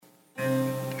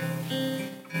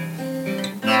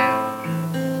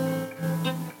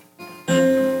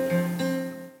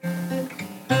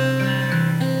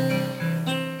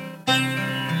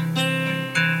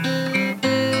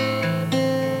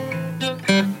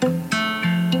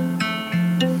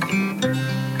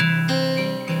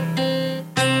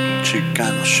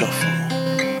Shuffle.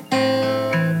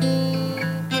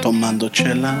 Tomando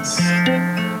chelas,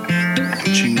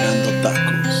 chingando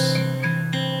tacos,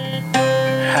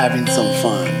 having some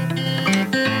fun.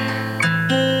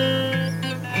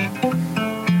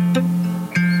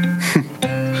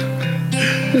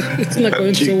 It's not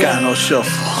going so well. Chicano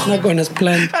Shuffle. Not going as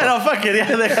planned. Ah, no, fuck it, ya,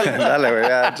 déjalo. Dale, güey,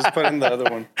 yeah, just put in the other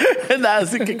one. Nada,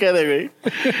 así que quede, güey.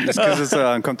 Just because it's an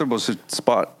uncomfortable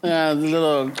spot. Yeah, a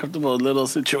little comfortable little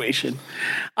situation.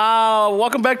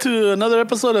 Welcome back to another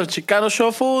episode of Chicano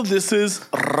Shuffle. This is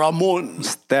Ramon.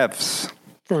 Steps.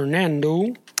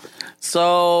 Fernando.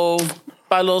 So,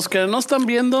 para los que no están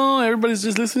viendo, everybody's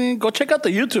just listening, go check out the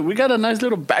YouTube. We got a nice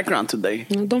little background today.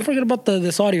 Don't forget about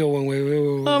this audio one.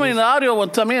 I mean, the audio one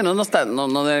también, no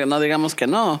digamos que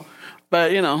no.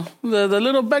 But, you know, the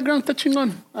little background está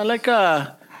chingón. I like,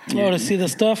 to see the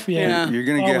stuff? Yeah. You're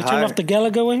going to get turn high. off the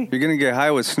Galaga, güey. You're going to get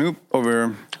high with Snoop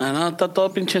over I know, está todo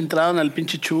pinche entrado en el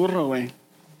pinche churro, güey.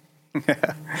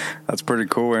 here. That's pretty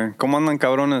cool, güey. ¿Cómo andan,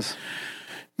 cabrones?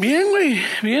 Bien, güey.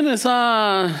 Bien,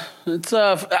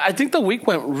 I think the week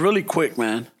went really quick,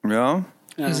 man. Yeah?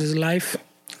 This is life.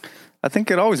 I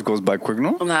think it always goes by quick,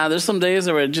 no? Nah, there's some days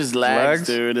where it just lags,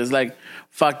 dude. It's like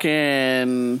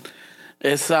fucking,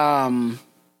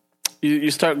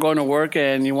 you start going to work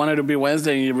and you want it to be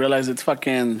Wednesday and you realize it's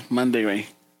fucking Monday, right?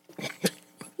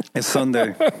 It's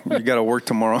Sunday. You got to work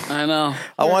tomorrow. I know.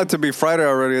 I want it to be Friday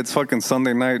already. It's fucking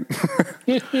Sunday night.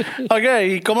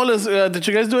 Okay, ¿cómo did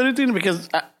you guys do anything? Because,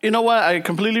 you know what? I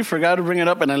completely forgot to bring it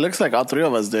up and it looks like all three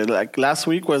of us did. Like last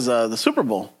week was the Super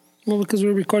Bowl. Well, because we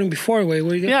were recording before,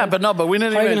 güey. Yeah, but we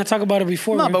didn't How are you even... going to talk about it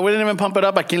before? No, güey? but we didn't even pump it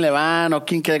up a quién le van o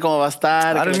quién cómo va a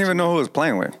estar. I didn't even know who was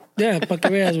playing with. Yeah, pa' que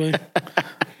veas, güey.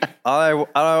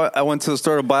 I went to the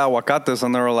store to buy aguacates,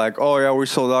 and they were like, "Oh yeah, we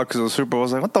sold out because of the Super Bowl." I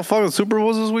was like, "What the fuck? The Super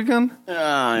Bowl's this weekend?" Oh,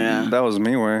 yeah. That was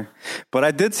me, way. But I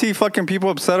did see fucking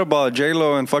people upset about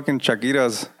J-Lo and fucking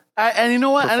Shakira's. And you know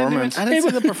what? I Performance. didn't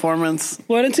see the performance.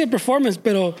 Well, I didn't see a performance,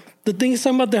 pero the thing is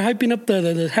talking about they're hyping up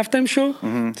the halftime show.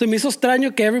 So me hizo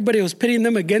extraño que everybody was pitting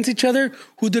them against each other.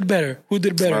 Who did better? Who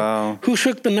did better? Wow. Who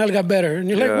shook the nalga better? And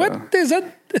you're Yeah. like, what?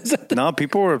 No,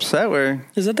 people were upset, way.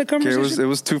 Is that the conversation? It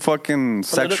was too fucking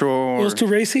sexual. It was too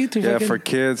racy? Yeah, for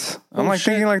kids. I'm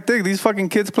thinking like, dig, these fucking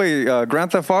kids play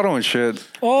Grand Theft Auto and shit.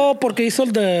 Oh, porque hizo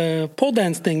the pole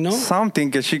dance thing, no? Something,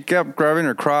 because she kept grabbing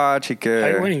her crotch. Ay,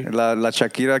 güey. La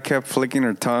Shakira kept flicking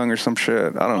her tongue or some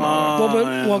shit. I don't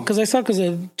know. Well, because I saw, because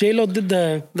J-Lo did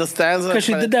the stands. because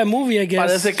she did that movie, I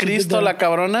guess. Parece Cristo, la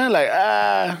cabrona. Like,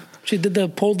 She did the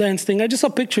pole dance thing. I just saw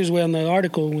pictures on the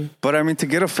article. Güey. But I mean, to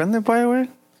get offended by it,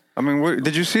 I mean,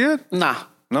 did you see it? Nah.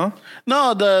 No?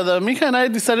 No, the Mija and I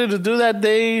decided to do that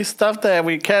day stuff that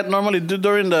we can't normally do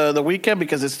during the weekend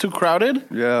because it's too crowded.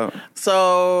 Yeah.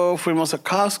 So, fuimos a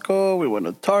Costco, we went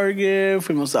to Target,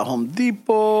 fuimos a Home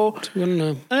Depot.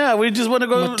 Yeah, we just want to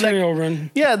go. Material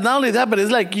run. Yeah, not only that, but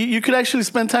it's like you could actually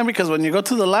spend time because when you go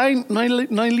to the line, no hay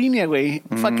línea, güey.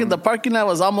 Fucking the parking lot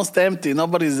was almost empty.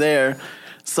 Nobody's there.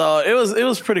 So it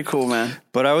was pretty cool, man.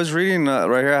 But I was reading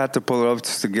right here. I had to pull it up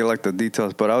just to get like the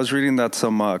details. But I was reading that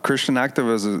some Christian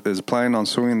activist is planning on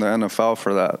suing the NFL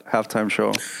for that halftime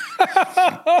show.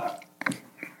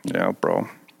 Yeah, bro,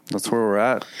 that's where we're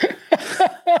at.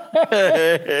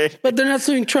 But they're not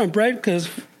suing Trump, right? Because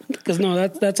no,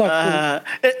 that's all cool.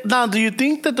 Now, do you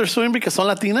think that they're suing because son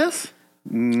Latinas?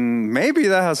 Maybe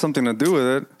that has something to do with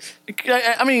it.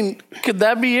 I mean, could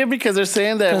that be it? Because they're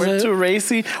saying that we're too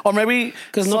racy, or maybe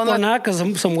because some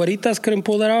güeritas couldn't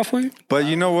pull that off. Güey. But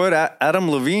you know what?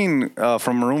 Adam Levine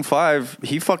from Maroon 5,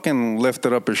 he fucking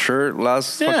lifted up his shirt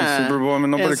last fucking Super Bowl. I mean,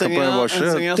 nobody complained about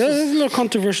shit. This is a little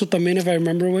controversial también, if I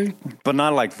remember, way. But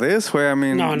not like this, way. I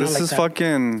mean, this is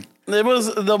fucking. It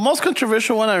was the most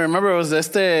controversial one I remember was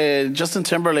Justin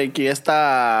Timberlake y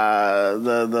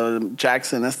the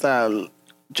Jackson,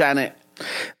 Janet.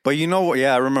 But you know what?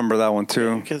 Yeah, I remember that one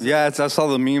too. Yeah, I saw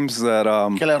the memes that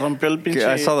que le rompió el pinche.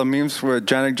 I saw the memes where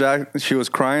Janet Jackson, she was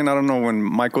crying. I don't know when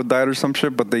Michael died or some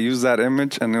shit, but they used that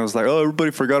image and it was like, oh,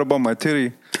 everybody forgot about my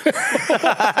titty.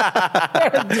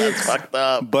 It's fucked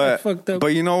up.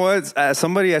 But you know what? I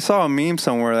saw a meme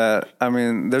somewhere that, I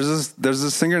mean, there's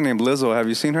this singer named Lizzo. Have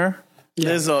you seen her?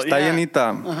 Lizzo, Está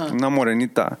llenita, una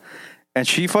morenita. And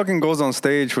she fucking goes on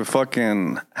stage with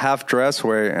fucking half dress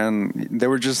way, and they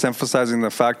were just emphasizing the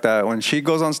fact that when she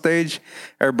goes on stage,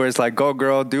 everybody's like, "Go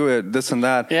girl, do it, this and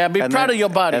that." Yeah, be proud of your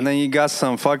body. And then you got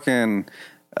some fucking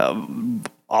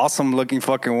awesome looking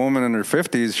fucking woman in her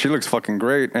 50s. She looks fucking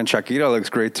great, and Shakira looks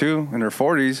great too in her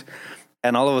 40s.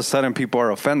 And all of a sudden, people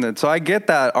are offended. So I get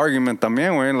that argument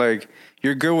también, way. Like,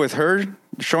 you're good with her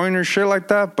showing her shit like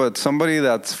that, but somebody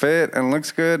that's fit and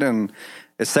looks good and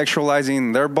is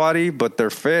sexualizing their body, but they're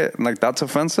fit. Like, that's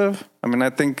offensive. I mean, I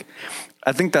think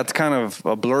that's kind of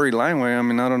a blurry line way. I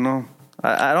mean, I don't know.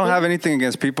 I don't have anything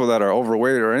against people that are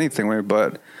overweight or anything way,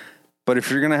 but if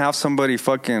you're gonna have somebody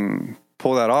fucking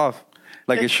pull that off,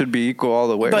 like, it should be equal all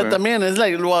the way. But man, it's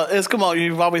like, well, it's come on.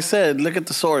 You've always said, look at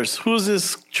the source. Who's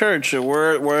this church? Or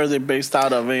where are they based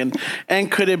out of?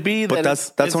 And could it be that?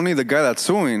 But that's only the guy that's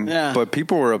suing. Yeah. But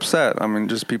people were upset. I mean,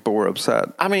 just people were upset.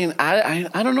 I mean, I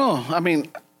don't know. I mean,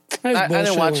 I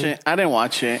didn't watch it. I didn't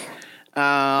watch it.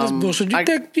 That's bullshit.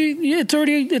 It's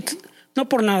already, it's no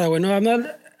por nada, güey. No,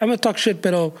 I'm gonna talk shit,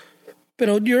 pero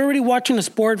you're already watching a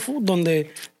sport donde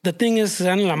the thing is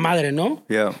en la madre, no?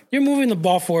 Yeah. You're moving the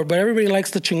ball forward, but everybody likes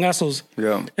the chingazos.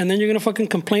 Yeah. And then you're gonna fucking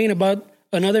complain about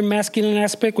another masculine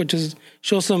aspect, which is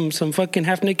show some fucking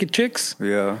half naked chicks.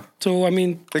 Yeah. So I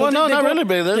mean, Well, no, not really,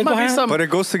 babe. There might be some. But it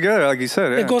goes together, like you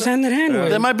said. Yeah. it goes hand in hand. There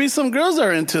With. might be some girls that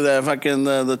are into that fucking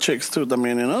the chicks too. I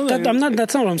mean, you know.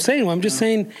 That's not what I'm saying. I'm just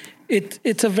saying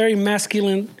it's a very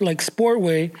masculine like sport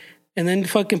way, and then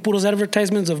fucking puros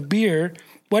advertisements of beer.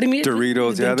 What do you mean?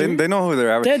 Doritos, yeah, they know who they're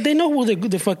advertising. They know who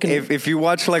the fucking. If you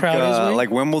watch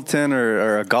like Wimbledon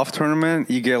or a golf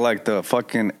tournament, you get like the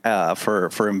fucking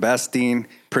for investing,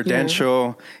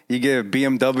 Prudential. You get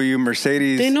BMW,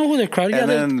 Mercedes. They know who their crowd. And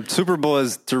then Super Bowl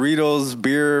is Doritos,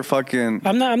 beer, fucking.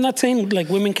 I'm not saying like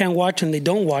women can't watch and they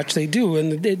don't watch. They do,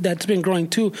 and that's been growing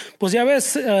too. Pues ya ves,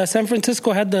 San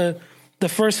Francisco had the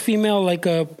first female like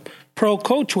pro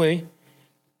coach way.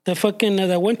 The fucking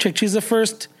that one chick. She's the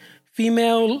first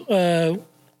female, I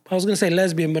was gonna say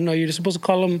lesbian, but no, you're supposed to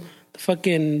call them the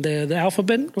fucking the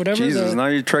alphabet, whatever. Jesus, now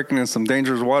you're trekking in some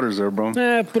dangerous waters there, bro.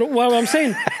 But well, I'm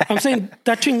saying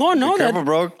that chingón, no? Be careful,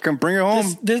 bro. Can bring it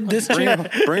home. This bring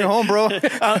it home, bro.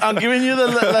 I'm giving you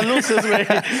the luces,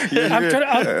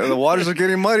 man. The waters are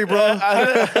getting muddy, bro.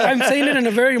 I'm saying it in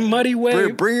a very muddy way.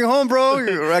 Bring it home, bro.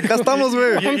 Acá estamos,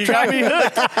 güey. You got me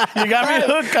hooked. You got me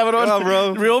hooked, cabrón. Yeah,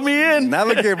 bro. Reel me in.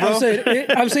 Navigate, bro.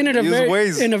 I'm saying it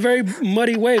in a very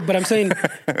muddy way, but I'm saying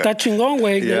that chingón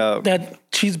way that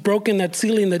she's broken that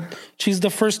ceiling, that she's the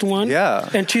first one. Yeah.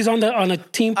 And she's on a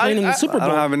team playing in the Super Bowl. I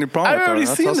don't have any problem with that. I've already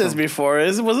seen this before.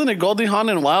 Wasn't it Goldie Hawn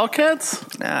and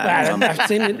Wildcats? Nah, I've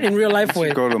seen it in real life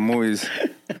way. Go to the movies.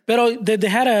 But they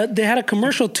had a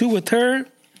commercial too with her.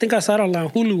 I think I saw it on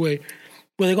Hulu way,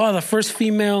 where they go, the first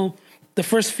female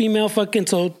fucking,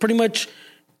 so pretty much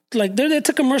like it's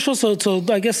a commercial. So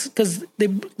I guess because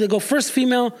they go first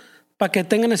female, para que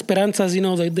tengan esperanzas, you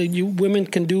know, you women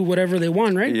can do whatever they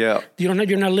want, right? Yeah. You're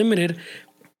not limited.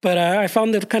 But I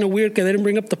found it kind of weird because they didn't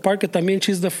bring up the part that también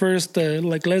she's the first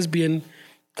like lesbian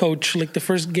coach, like the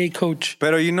first gay coach.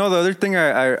 But you know, the other thing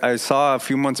I saw a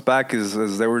few months back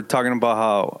is they were talking about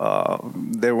how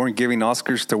they weren't giving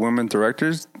Oscars to women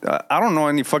directors. I don't know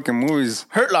any fucking movies.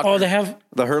 Hurt Locker. Oh, they have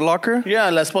The Hurt Locker? Yeah,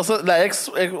 la esposa, la ex.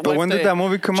 But when did that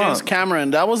movie come out? James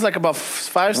Cameron. That was like about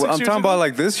 5, 6 years I'm talking ago. about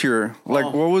like this year. Like,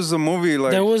 what was the movie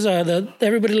like? there was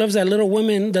everybody loves that Little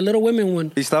Women one.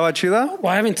 ¿Estaba chida?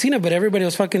 Well, I haven't seen it, but everybody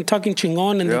was fucking talking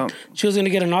chingón, and Yeah. she was going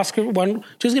to get an Oscar. She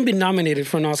was going to be nominated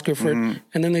for an Oscar for it,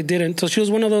 and then they didn't. So she was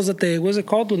one of those that what's it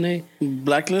called when they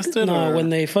Blacklisted? no, or? when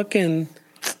they fucking,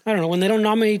 I don't know, when they don't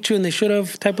nominate you and they should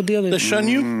have type of deal. They shun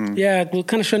you? Yeah, well,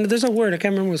 kind of shun. There's a word I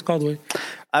can't remember what it's called. Way.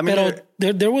 I mean, Pero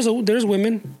there's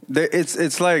women.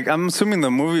 it's like, I'm assuming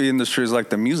the movie industry is like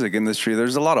the music industry.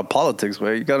 There's a lot of politics,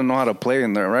 right? You got to know how to play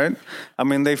in there, right? I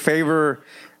mean, they favor.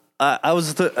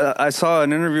 I saw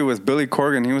an interview with Billy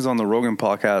Corgan. He was on the Rogan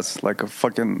podcast like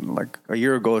a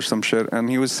year ago or some shit, and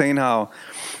he was saying how,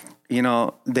 you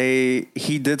know,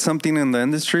 he did something in the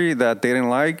industry that they didn't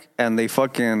like, and they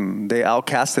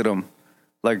outcasted him.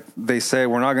 Like, they say,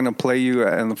 we're not going to play you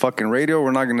in the fucking radio.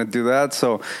 We're not going to do that.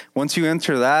 So once you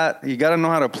enter that, you got to know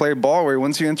how to play ball. Where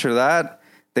once you enter that,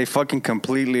 they fucking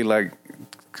completely like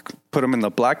put them in the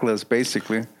blacklist,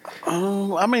 basically.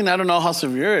 I mean, I don't know how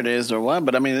severe it is or what,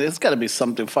 but I mean, it's got to be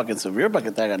something fucking severe para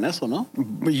que te hagan eso, ¿no?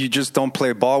 But you just don't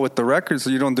play ball with the records,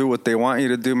 so you don't do what they want you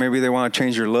to do. Maybe they want to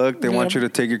change your look. They want you to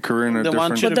take your career in a different...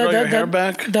 want you to grow your hair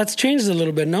back. That's changed a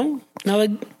little bit, no? Now that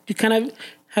you kind of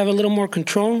have a little more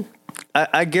control.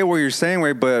 I get what you're saying,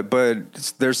 Wade, but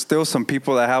there's still some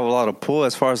people that have a lot of pull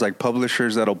as far as like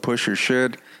publishers that'll push your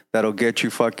shit, that'll get you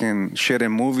fucking shit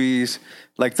in movies.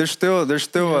 Like, there's still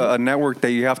a network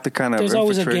that you have to kind of There's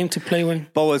always a infiltrate. game to play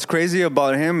with. But what's crazy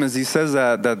about him is he says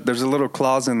that there's a little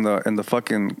clause in the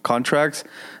fucking contracts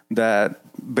that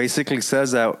basically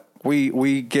says that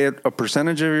we get a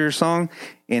percentage of your song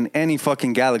in any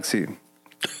fucking galaxy.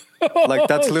 Like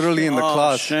that's literally in the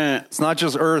clause. Shit. It's not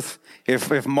just Earth.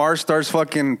 If Mars starts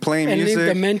fucking playing Any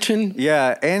music, dimension.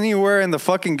 yeah, anywhere in the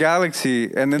fucking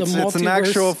galaxy, and it's an multiverse.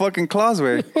 actual fucking clause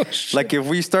way. Like if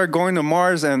we start going to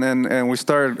Mars and we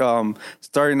start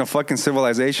starting a fucking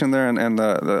civilization there, and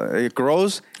it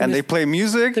grows, and they play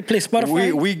music, they play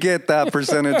Spotify. We get that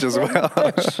percentage as well.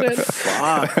 Shit.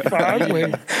 Fuck,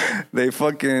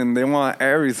 güey. They want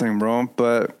everything, bro.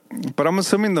 But I'm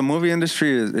assuming the movie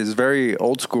industry is very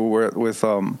old school, with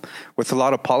a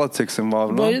lot of politics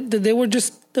involved. No? But they were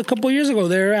just a couple years ago.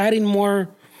 They're adding more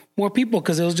people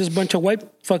because it was just a bunch of white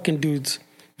fucking dudes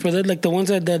for the ones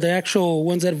that the actual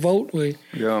ones that vote. Way.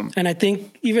 Yeah. And I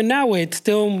think even now, way, it's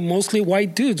still mostly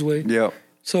white dudes. Way. Yeah.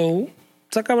 So,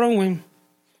 está cabrón, güey.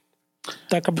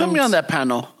 Está cabrón. Put me on that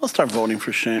panel. I'll start voting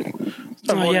for shit.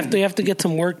 You have to get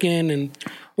some work in, and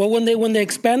when they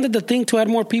expanded the thing to add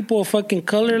more people of fucking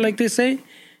color, like they say,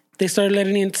 they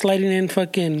started sliding in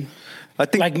fucking. I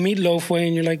think Like Meatloaf, way,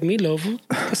 and you're like, Meatloaf?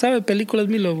 ¿Qué sabe películas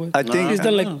Meatloaf, way? I think He's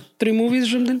done like 3 movies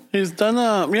or something. He's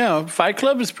done Fight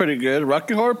Club is pretty good.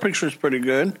 Rocky Horror Picture is pretty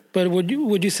good. But would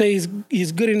you say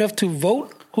he's good enough to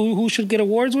vote? Who should get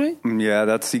awards, way?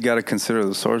 Yeah, you got to consider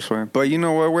the source way. But you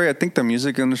know what way? I think the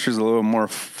music industry is a little more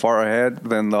far ahead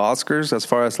than the Oscars as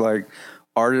far as like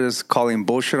artists calling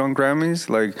bullshit on Grammys.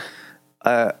 Like,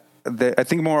 I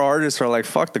think more artists are like,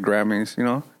 fuck the Grammys, you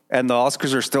know? And the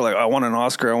Oscars are still like, I want an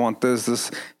Oscar, I want this.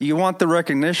 You want the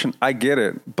recognition, I get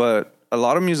it. But a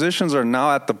lot of musicians are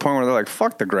now at the point where they're like,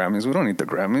 fuck the Grammys. We don't need the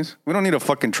Grammys. We don't need a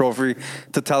fucking trophy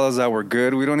to tell us that we're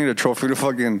good. We don't need a trophy to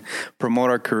fucking promote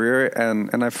our career.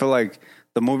 And I feel like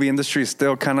the movie industry is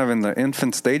still kind of in the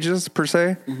infant stages, per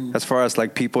se, as far as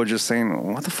like people just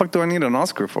saying, what the fuck do I need an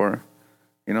Oscar for?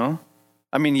 You know?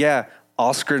 I mean, yeah,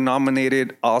 Oscar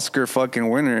nominated, Oscar fucking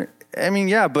winner. I mean,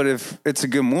 yeah, but if it's a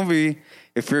good movie,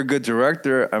 if you're a good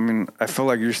director, I mean, I feel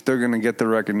like you're still going to get the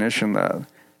recognition that.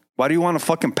 Why do you want a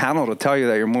fucking panel to tell you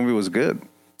that your movie was good?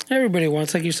 Everybody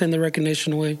wants, like you're saying, the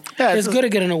recognition way. Yeah, it's good to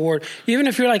get an award. Even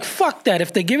if you're like, fuck that.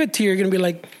 If they give it to you, you're going to be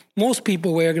like, most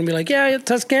people are going to be like, yeah,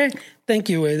 Tuskegee, thank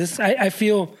you, way. I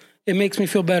feel, it makes me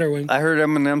feel better, way. I heard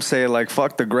Eminem say, like,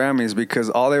 fuck the Grammys because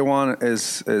all they want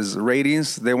is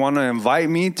ratings. They want to invite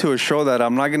me to a show that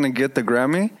I'm not going to get the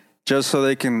Grammy just so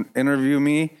they can interview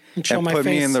me and put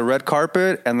me in the red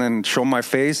carpet and then show my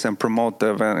face and promote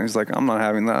the event. He's like, I'm not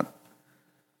having that.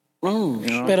 Oh,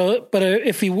 You know? But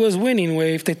if he was winning,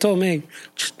 way, if they told me,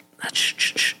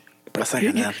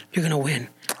 you're going to win.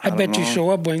 I bet you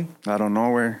show up, way. I don't know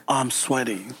where. I'm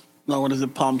sweaty. No, what is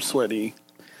it? Palm sweaty.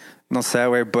 No sad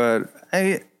way, but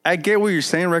I get what you're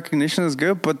saying. Recognition is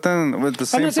good, but then with the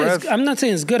same breath, I'm not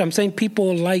saying it's good. I'm saying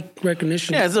people like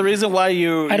recognition. Yeah, it's the reason why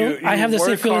you I have the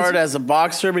same work feelings. hard as a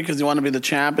boxer because you want to be the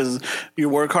champ. Is you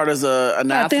work hard as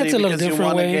an athlete it's a little because you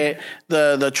different want to way.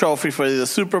 get the trophy for the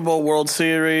Super Bowl, World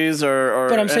Series, or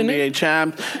But I'm saying NBA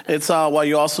champ. It's why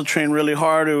you also train really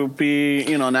hard to be,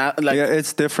 like yeah,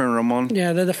 it's different, Ramon.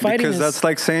 Yeah, the fighting because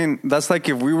is... that's like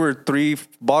if we were 3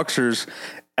 boxers.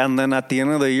 And then at the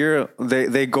end of the year,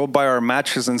 they go by our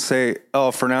matches and say, "Oh,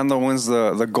 Fernando wins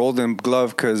the Golden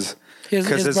Glove because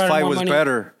his fight was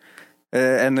better."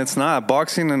 And it's not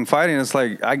boxing and fighting. It's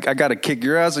like I got to kick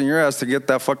your ass and your ass to get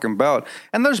that fucking belt.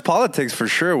 And there's politics for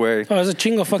sure, way. Oh, there's a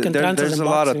chingo fucking tranzas. There's a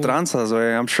lot of tranzas,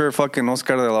 way. I'm sure fucking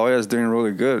Oscar de la Hoya is doing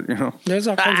really good. You know. There's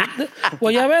all kinds of...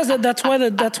 Well, yeah, that's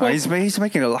why he's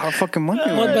making a lot of fucking money.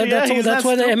 Well, that's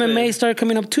why the stupid. MMA started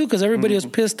coming up too, because everybody was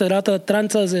pissed at all the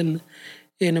tranzas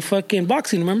in fucking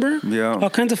boxing, remember? Yeah.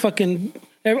 All kinds of fucking,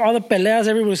 all the peleas,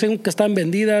 everybody was saying que están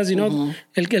vendidas, you know?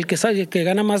 El que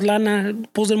gana más lana,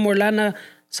 pulls in more lana,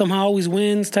 somehow always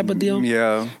wins type of deal.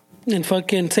 Yeah. And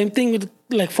fucking same thing with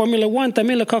like Formula One.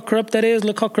 También look how corrupt that is.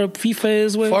 Look how corrupt FIFA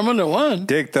is. Way. Formula One.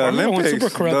 Dick, the Formula One's Olympics.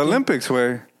 super corrupt, The man. Olympics,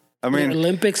 way. I mean,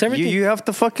 Olympics, everything. You have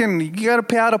to you got to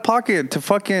pay out of pocket to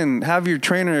fucking have your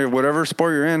trainer, whatever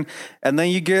sport you're in, and then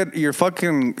you get your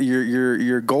fucking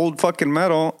your gold fucking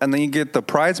medal, and then you get the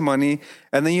prize money,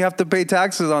 and then you have to pay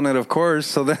taxes on it, of course.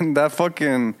 So then that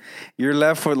fucking you're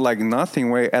left with like nothing,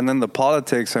 way. And then the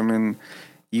politics. I mean,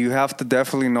 you have to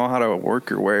definitely know how to work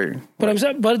your way. But I'm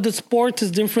saying, but the sport is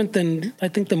different than I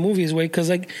think the movies, way, because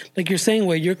like you're saying,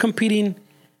 way, you're competing.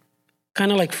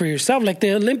 Kind of like for yourself, like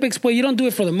the Olympics, but you don't do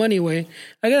it for the money, way.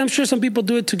 I'm sure some people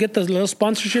do it to get those little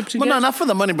sponsorships. Well, no, not for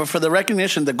the money, but for the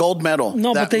recognition, the gold medal.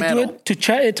 No, but they do it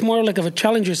to it's more like of a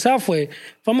challenge yourself way.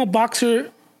 If I'm a boxer,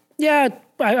 yeah,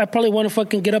 I probably want to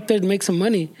fucking get up there and make some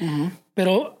money.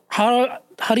 But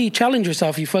how do you challenge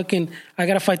yourself? You fucking, I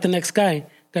gotta fight the next guy.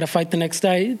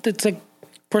 It's like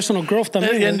personal growth.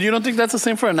 And you don't think that's the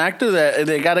same for an actor, that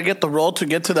they got to get the role to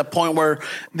get to the point where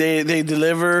they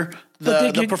deliver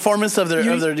the performance of their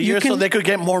year, so they could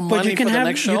get more money for the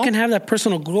next show. You can have that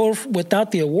personal growth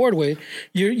without the award way.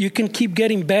 You can keep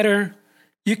getting better.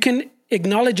 You can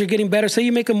acknowledge you're getting better. Say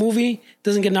you make a movie,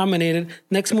 doesn't get nominated.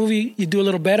 Next movie, you do a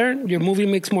little better. Your movie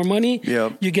makes more money.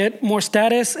 Yep. You get more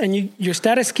status, and your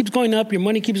status keeps going up. Your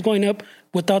money keeps going up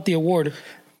without the award.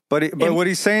 But what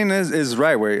he's saying is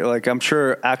right. Where like I'm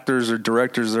sure actors or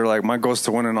directors are like, my goal is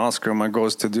to win an Oscar. My goal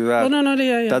is to do that. Oh, no,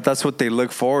 yeah. That's what they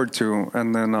look forward to.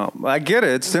 And then I get it.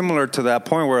 It's similar to that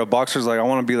point where a boxer's like, I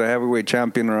want to be the heavyweight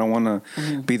champion or I want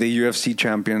to be the UFC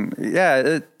champion.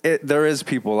 Yeah, there is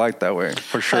people like that way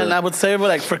for sure. And I would say,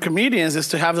 like for comedians, is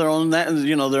to have their own,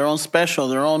 their own special,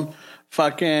 their own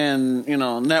fucking,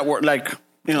 network, like.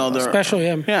 Their special,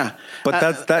 yeah.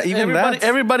 But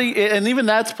everybody, and even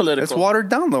that's political. It's watered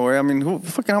down though. Way. I mean,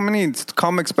 how many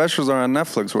comic specials are on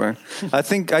Netflix? Way I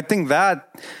think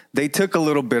that they took a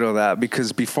little bit of that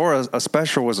because before a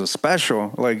special was a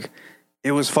special, like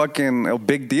it was fucking a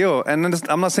big deal. And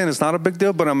I'm not saying it's not a big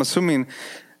deal, but I'm assuming.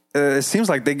 It seems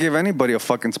like they give anybody a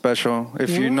fucking special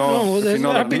if you know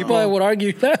the people. I would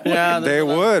argue that. Yeah, they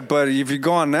would. But if you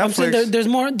go on Netflix, I'm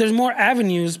saying there's more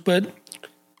avenues, but.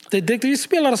 There used to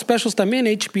be a lot of specials también,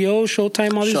 HBO,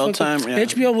 Showtime, all these Showtime, yeah.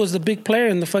 HBO was the big player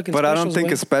in the fucking but specials. I don't think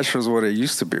way. a special is what it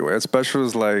used to be. A special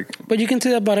is like... But you can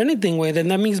say that about anything, way. Then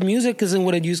that means music isn't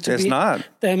what it used to be. It's not.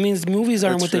 That means movies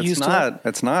aren't what they used to.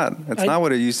 It's not. It's not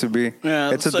what it used to be.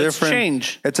 Yeah, it's a different... It's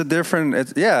change. It's a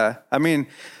different... yeah. I mean...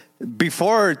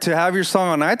 Before, to have your song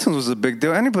on iTunes was a big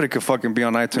deal. Anybody could fucking be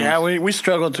on iTunes. Yeah, we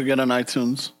struggled to get on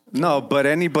iTunes. No, but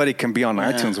anybody can be on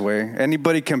iTunes, way.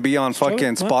 Anybody can be on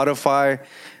fucking Spotify.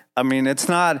 I mean, it's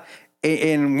not.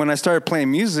 And when I started playing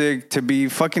music, to be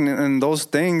fucking in those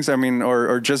things, I mean,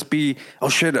 or just be, oh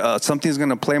shit, something's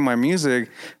gonna play my music.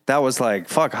 That was like,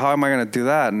 fuck, how am I gonna do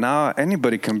that? Now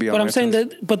anybody can be on. But I'm iTunes. saying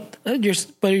that, but you're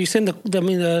saying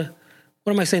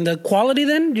what am I saying? The quality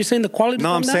then? You're saying the quality?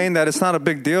 No, I'm saying that it's not a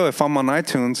big deal if I'm on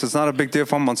iTunes. It's not a big deal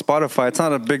if I'm on Spotify. It's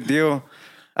not a big deal.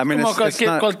 I mean, it's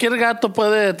not, cualquier gato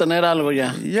puede tener algo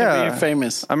ya. Yeah, to be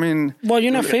famous. I mean, well,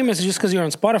 you're not famous just because you're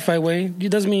on Spotify. Way it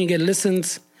doesn't mean you get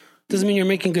listens. Doesn't mean you're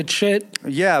making good shit.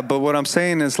 Yeah, but what I'm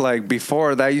saying is like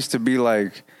before that used to be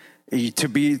like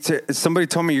somebody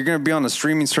told me you're going to be on a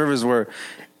streaming service where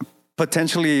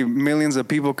potentially millions of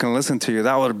people can listen to you.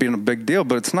 That would have been a big deal,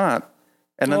 but it's not.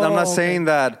 And I'm not saying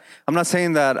that. I'm not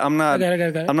saying that. I'm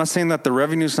not saying that the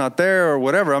revenue's not there or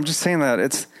whatever. I'm just saying that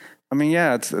it's. I mean,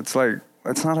 yeah, it's like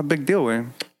it's not a big deal, way.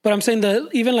 But I'm saying that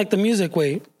even like the music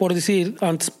way, por decir,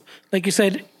 like you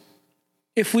said,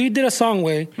 if we did a song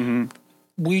way,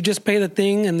 we just pay the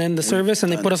thing and then the service,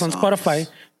 and they put us on Spotify,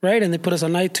 right? And they put us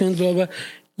on iTunes, blah blah.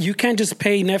 You can't just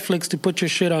pay Netflix to put your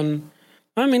shit on.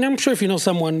 I mean, I'm sure if you know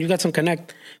someone, you got some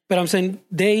connect. But I'm saying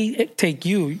they take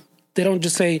you. They don't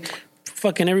just say.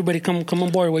 Fucking everybody come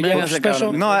on board. Well, yeah,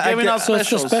 special. No, I get, so it's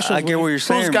just special. I get what you're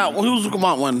saying. Who's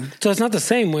want one? So it's not the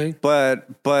same way. But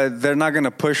they're not going to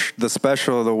push the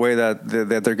special the way that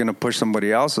they're going to push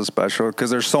somebody else's special because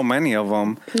there's so many of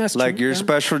them. That's like true, your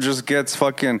special just gets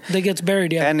fucking. They gets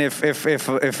buried, yeah. And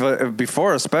if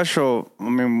before a special, I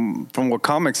mean, from what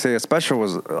comics say, a special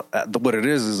was what it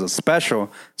is a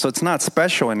special. So it's not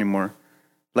special anymore.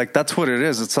 Like, that's what it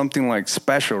is. It's something like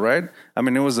special, right? I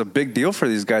mean, it was a big deal for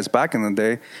these guys back in the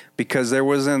day because there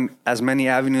wasn't as many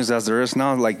avenues as there is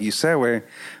now, like you said, way.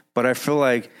 But I feel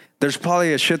like there's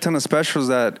probably a shit ton of specials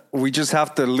that we just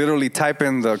have to literally type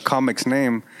in the comic's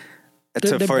name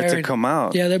for it to come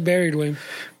out. Yeah, they're buried, way.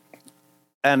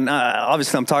 And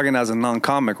obviously, I'm talking as a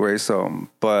non-comic way,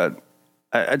 but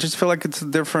I just feel like it's a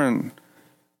different...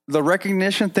 The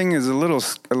recognition thing is a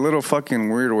little fucking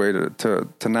weird way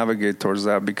to navigate towards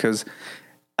that because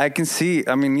I can see,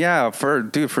 I mean, yeah,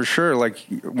 for sure. Like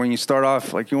when you start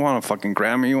off, like you want a fucking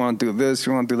Grammy, you want to do this,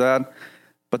 you want to do that.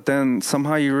 But then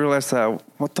somehow you realize that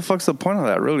what the fuck's the point of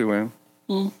that really, man?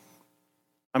 Mm.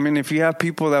 I mean, if you have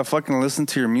people that fucking listen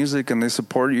to your music and they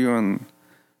support you and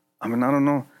I mean, I don't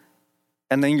know.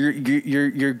 And then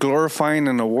you're glorifying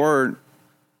an award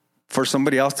for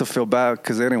somebody else to feel bad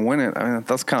because they didn't win it. I mean,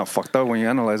 that's kind of fucked up when you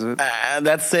analyze it.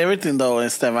 That's everything, though,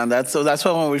 Esteban. That's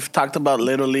why when we've talked about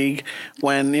Little League,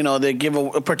 when they give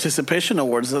a participation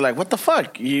awards, they're like, "What the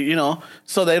fuck?" You know,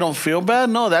 so they don't feel bad.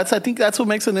 No, I think that's what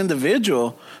makes an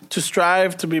individual to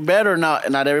strive to be better. Now,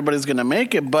 not everybody's gonna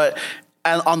make it, but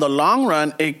on the long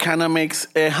run, it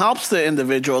helps the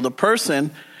individual, the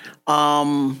person,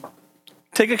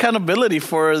 take accountability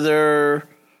for their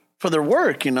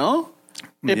work. You know.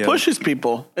 It pushes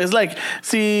people. It's like,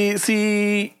 see, if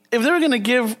they were going to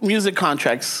give music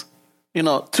contracts,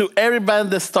 to every band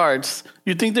that starts,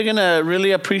 you think they're going to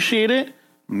really appreciate it?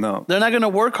 No. They're not going to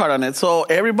work hard on it. So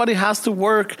everybody has to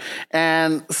work.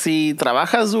 And si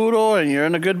trabajas duro and you're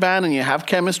in a good band and you have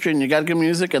chemistry and you got good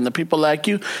music and the people like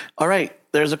you, all right,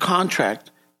 there's a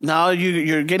contract. Now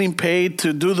you're getting paid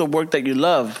to do the work that you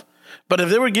love. But if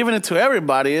they were giving it to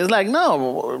everybody, it's like,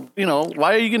 no,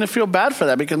 why are you going to feel bad for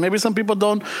that? Because maybe some people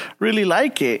don't really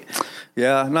like it.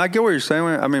 Yeah, no, I get what you're saying.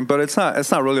 I mean, but it's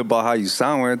not really about how you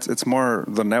sound. It's more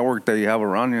the network that you have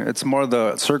around you. It's more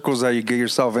the circles that you get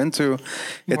yourself into.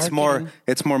 It's more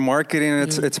marketing.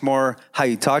 It's more how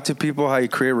you talk to people, how you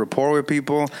create rapport with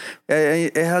people.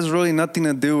 It has really nothing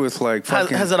to do with like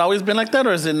fucking. Has it always been like that,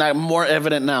 or is it not more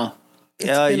evident now?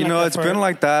 It's been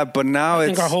like that, but now I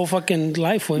think our whole fucking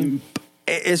life went.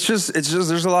 It's just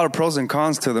there's a lot of pros and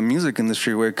cons to the music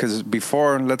industry way, because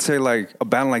before, let's say like a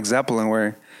band like Zeppelin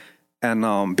way, and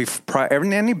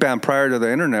any band prior to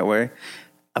the internet way,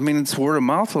 I mean, it's word of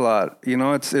mouth a lot.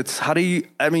 It's how do you,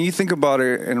 I mean, you think about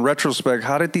it in retrospect,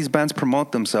 how did these bands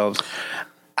promote themselves?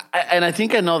 And I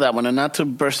think I know that one, and not to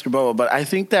burst your bubble, but I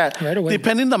think that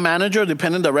depending the manager,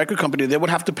 depending the record company, they would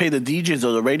have to pay the DJs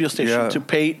or the radio station to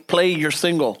play your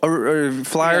single. Or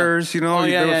flyers, you would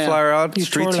flyer out, you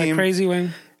street team. Like crazy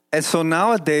way. And so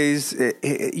nowadays,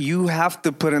 you have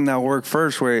to put in that work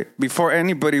first, way before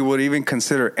anybody would even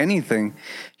consider anything.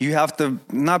 You have to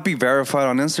not be verified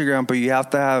on Instagram, but you have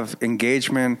to have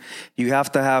engagement. You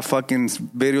have to have fucking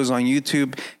videos on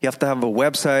YouTube. You have to have a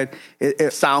website.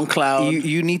 SoundCloud.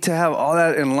 You need to have all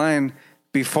that in line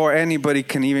before anybody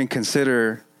can even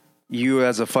consider you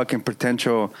as a fucking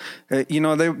potential. They're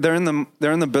in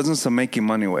the business of making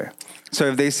money way. So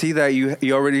if they see that you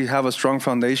already have a strong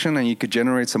foundation and you could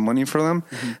generate some money for them,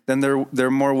 then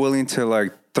they're more willing to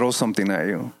like throw something at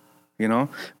you,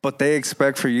 But they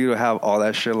expect for you to have all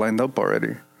that shit lined up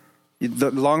already. The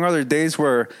long are the days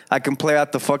where I can play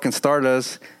at the fucking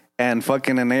Stardust and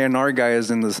fucking an A&R guy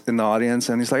is in the audience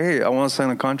and he's like, hey, I want to sign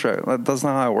a contract. That's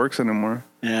not how it works anymore.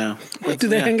 Yeah. Do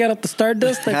they hang out at the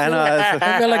Stardust?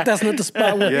 I feel like that's not the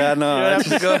spot. Yeah, no. That's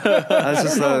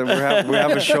just we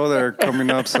have a show there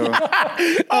coming up, so.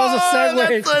 That was a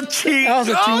segue. That's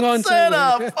a chingon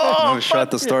setup. Oh, shot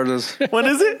the Stardust. When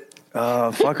is it?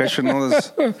 Fuck, I should know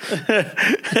this.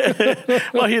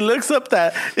 Well, he looks up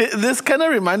that. This kind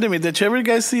of reminded me. Did you ever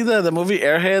guys see the movie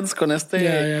Airheads con este?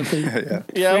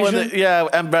 Yeah.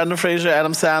 And Brandon Fraser,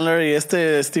 Adam Sandler, y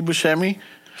Steve Buscemi.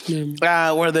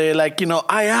 Yeah. Where they like,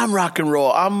 I am rock and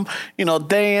roll. I'm,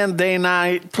 day in, day in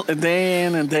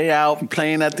and day out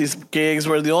playing at these gigs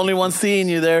where the only one seeing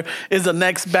you there is the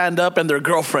next band up and their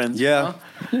girlfriends. Yeah.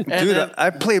 Dude,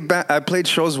 I played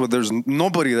shows where there's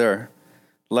nobody there.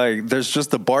 Like, there's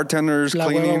just the bartenders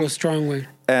cleaning. Was strong way.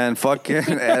 And fucking,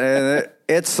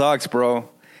 it sucks, bro.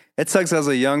 It sucks as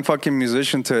a young fucking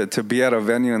musician to be at a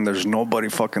venue and there's nobody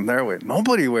fucking there, way.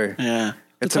 Nobody, way. Yeah.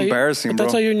 It's embarrassing, bro.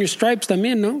 That's how you're in your stripes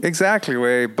también, no? Exactly,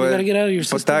 way. But you gotta get out of your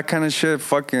system. But that kind of shit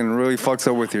fucking really fucks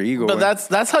up with your ego. But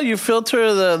that's how you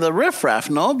filter the riffraff,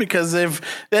 no? Because if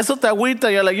eso te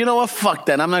agüita, you're like, you know what? Fuck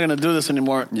that. I'm not gonna do this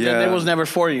anymore. Yeah. It was never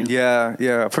for you.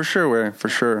 Yeah, for sure, way. For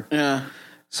sure. Yeah.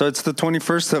 So it's the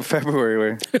 21st of February,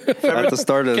 way. At the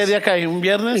Stardust. ¿Qué día cae? ¿Un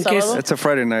viernes? ¿Sábado? It's a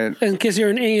Friday night. In case you're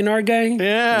an A&R guy.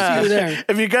 Yeah. See you there.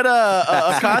 If you get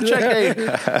a contract, hey,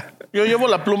 yo llevo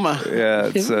la pluma.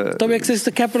 Yeah. It's todavía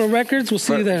existe Capitol Records. We'll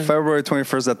see you there. February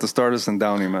 21st at the Stardust in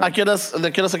Downey, man. ¿De qué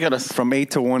horas? From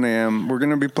 8 to 1 a.m. We're going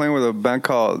to be playing with a band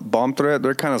called Bomb Threat.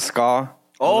 They're kind of ska.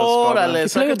 Órale. You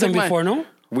played with them before, no?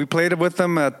 We played with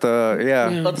them at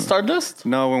the, At Stardust?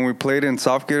 No, when we played in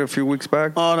Southgate a few weeks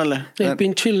back. Órale. El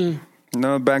pinche...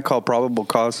 No, a band called Probable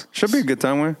Cause. Should be a good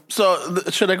time, way. So,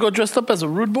 should I go dressed up as a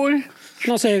rude boy?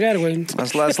 No se llegar, güey.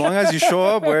 As long as you show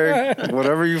up, güey.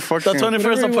 Whatever you fucking... The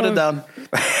 21st, I'll put it down.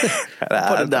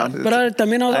 Put it down. But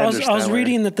también I was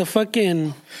reading that the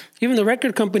fucking... Even the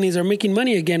record companies are making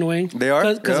money again, güey. They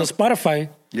are? Because of Spotify.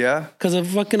 Yeah. Because of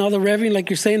fucking all the revenue, like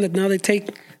you're saying, that now they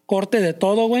take corte de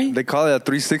todo, güey. They call it a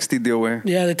 360 deal, güey.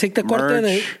 Yeah, they take the corte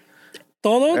de...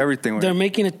 Todo, everything, güey. They're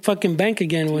making a fucking bank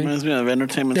again, güey. Reminds me of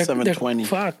Entertainment 720.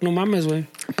 Fuck, no mames, güey.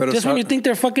 Just when you think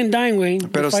they're fucking dying,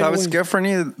 güey. Pero sabes qué,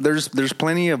 Fernie? There's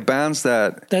plenty of bands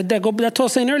that go. That's what I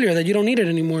was saying earlier, that you don't need it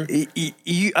anymore.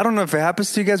 I don't know if it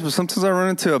happens to you guys, but sometimes I run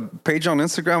into a page on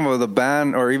Instagram of the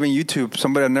band or even YouTube,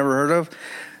 somebody I've never heard of.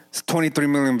 It's 23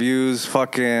 million views,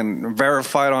 fucking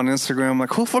verified on Instagram. I'm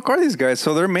like, who the fuck are these guys?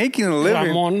 So they're making a living.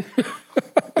 Ramon.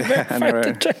 Yeah, I know,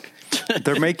 right?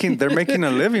 They're making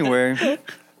a living, way.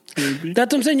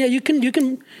 That's what I'm saying. Yeah, you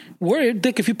can work.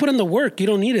 Dick, if you put in the work, you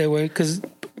don't need it, way, because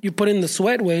you put in the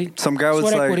sweat, way. Some guy was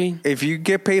like, equity. if you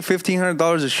get paid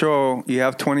 $1,500 a show, you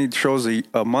have 20 shows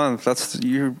a month.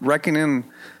 You're reckoning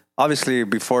obviously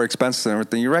before expenses and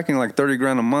everything, you're reckoning like 30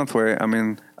 grand a month. Where I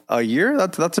mean, a year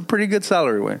that's a pretty good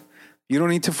salary. Way you don't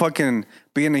need to fucking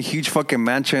be in a huge fucking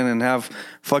mansion and have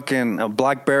fucking a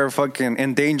black bear fucking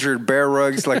endangered bear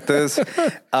rugs like this.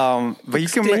 But you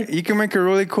can make a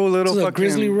really cool little So fucking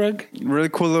grizzly rug. really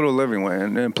cool little living way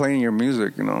and playing your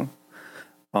music, you know.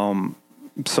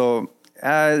 So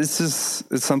it's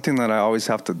something that I always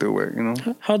have to do with, you know.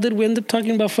 How did we end up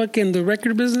talking about fucking the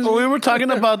record business? We were talking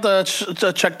about the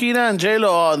Shakira and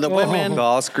J-Lo, the women. The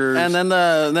Oscars. And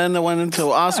then they went into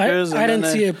Oscars. I didn't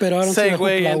see it, but I don't see the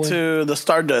segue hoopla into the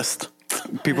Stardust.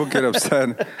 People get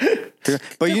upset.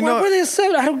 But you Why know, were they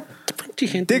upset? I don't.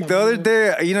 Dick, the other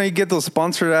day, you know, you get those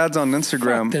sponsored ads on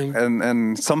Instagram, Fuck them.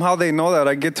 and somehow they know that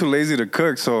I get too lazy to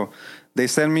cook, so they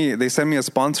send me a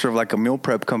sponsor of like a meal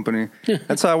prep company.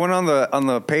 And so I went on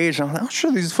the page, and I'm like, oh,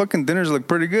 sure, these fucking dinners look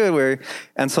pretty good, way.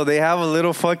 And so they have a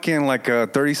little fucking like a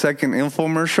 30-second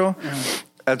infomercial.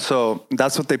 And so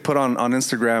that's what they put on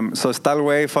Instagram. So está el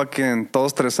güey fucking todo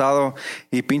estresado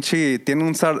y pinche tiene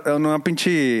una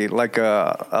pinche like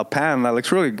a pan that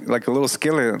looks really like a little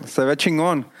skillet. Se ve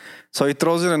chingón. So he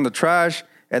throws it in the trash,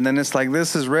 and then it's like,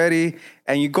 this is ready.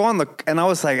 And you go on and I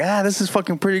was like, this is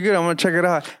fucking pretty good. I'm gonna check it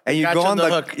out. And you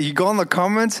go on the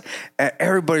comments, and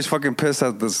everybody's fucking pissed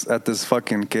at this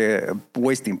fucking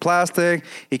wasting plastic.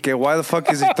 Why the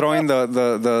fuck is he throwing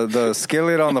the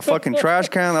skillet on the fucking trash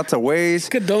can? That's a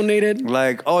waste. Could donate it.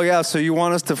 Like, oh yeah, so you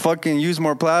want us to fucking use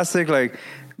more plastic? Like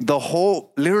the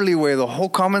whole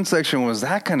comment section was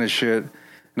that kind of shit.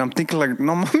 And I'm thinking like,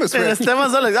 no mames. And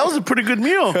Esteban's like, that was a pretty good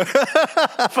meal.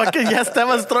 Fucking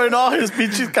Esteban's throwing all his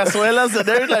pinches cazuelas and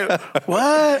they're like,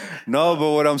 what? No,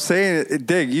 but what I'm saying,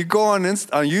 Dick, you go on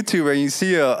YouTube and you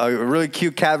see a really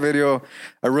cute cat video,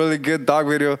 a really good dog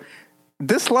video.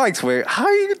 Dislikes, way. How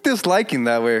are you disliking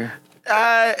that way?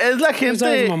 It's like gente,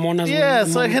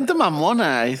 it's like gente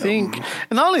mamona, I think.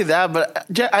 And not only that, but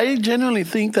I genuinely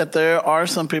think that there are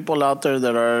some people out there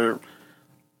that are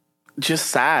just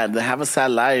sad. They have a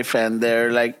sad life, and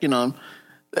they're like, you know,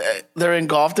 they're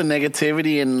engulfed in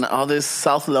negativity and all this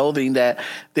self-loathing that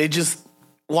they just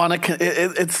want to.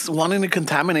 It's wanting to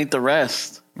contaminate the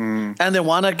rest, and they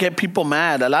want to get people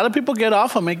mad. A lot of people get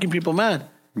off on making people mad.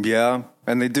 Yeah,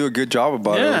 and they do a good job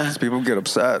about it because people get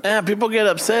upset. Yeah, people get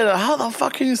upset. How the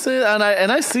fuck can you say that? And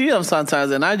I see them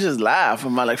sometimes, and I just laugh.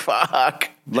 I'm like, fuck.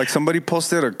 Like somebody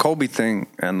posted a Kobe thing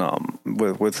and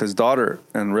with his daughter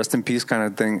and rest in peace kind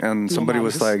of thing, and somebody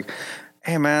was like,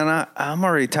 "Hey man, I'm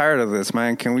already tired of this,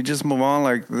 man. Can we just move on?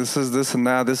 Like this is this and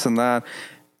that,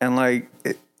 and like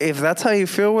if that's how you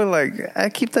feel with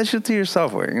like, keep that shit to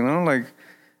yourself, you know, like."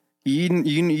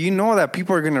 You know that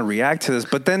people are gonna react to this,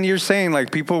 but then you're saying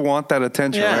like people want that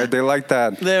attention, right? They like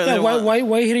that.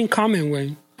 Why hitting comment,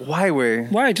 way?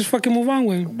 Why? Just fucking move on,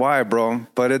 way. Why, bro?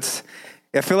 But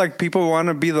I feel like people want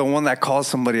to be the one that calls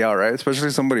somebody out, right? Especially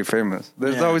somebody famous.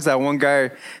 There's always that one guy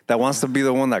that wants to be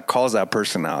the one that calls that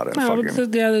person out.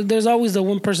 And there's always the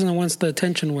one person that wants the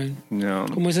attention, way. Yeah.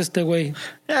 Como es este güey?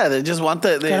 Yeah, they just want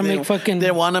the.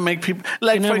 They want to make people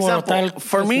like, for example,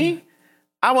 for me,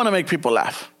 I want to make people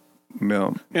laugh.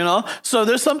 Yeah. You know, so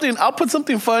there's something, I'll put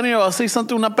something funny or I'll say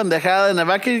something, una pendejada, and if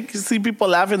I can see people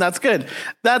laughing, that's good.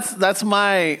 That's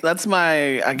my,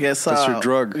 I guess. That's your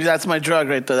drug. That's my drug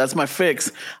right there. That's my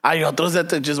fix. Hay otros that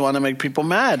they just want to make people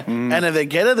mad. And if they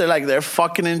get it, they're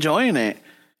fucking enjoying it.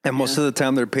 And most of the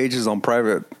time their page is on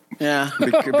private. Yeah.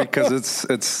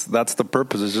 Because that's the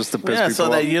purpose. It's just to piss people so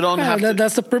that off. you don't have to.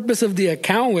 That's the purpose of the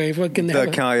account, way. Fucking the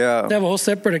account, yeah. They have a whole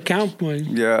separate account, way.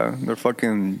 Yeah, they're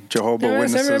fucking Jehovah's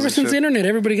Witnesses. Ever since the internet,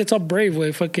 everybody gets all brave,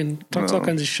 way. Fucking talks all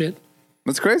kinds of shit.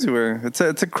 It's crazy, way. It's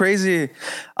a crazy.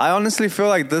 I honestly feel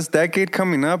like this decade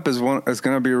coming up is going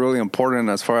to be really important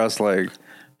as far as like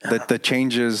the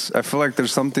changes. I feel like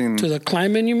there's something to the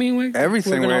climate. You mean, way?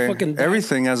 Everything, way.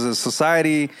 Everything as a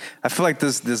society. I feel like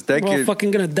this decade. We're all fucking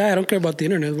gonna die. I don't care about the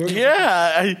internet.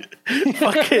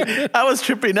 I was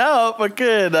tripping out.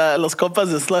 Fucking los compas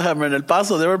de Slughammer in El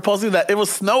Paso. They were posting that it was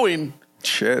snowing.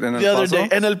 Shit, in El the other Paso? day.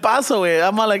 En El Paso, güey.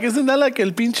 I'm like, isn't that like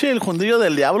el pinche el jundillo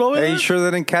del diablo, güey? Hey, you sure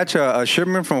they didn't catch a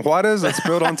shipment from Juarez that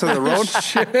spilled onto the road?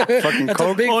 Fucking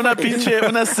coke.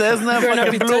 Una Cessna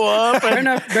fucking blew up. Better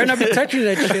not be touching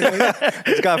that shit.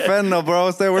 It's got fentanyl,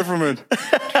 bro. Stay away from it.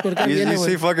 You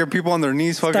see fucking people on their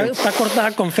knees fucking. Está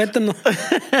cortada con fentanyl.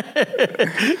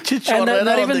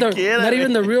 Not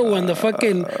even the real one, the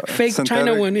fucking fake synthetic,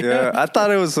 China one. Yeah, I thought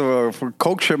it was a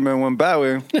coke shipment went bad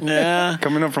way. Yeah.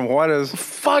 Coming up from Juarez.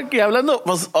 Fuck, y hablando,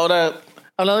 pues ahora,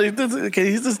 hablando que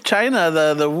dijiste China,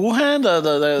 the Wuhan,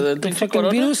 the fucking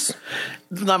virus.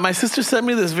 My sister sent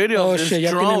me this video of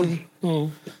this drone.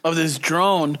 of this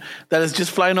drone that is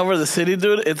just flying over the city,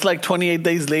 dude. It's like 28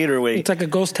 days later. Wait, It's like a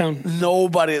ghost town.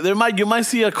 nobody. You might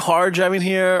see a car driving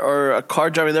here or a car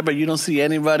driving there, but you don't see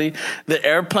anybody. The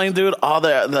airplane, dude. All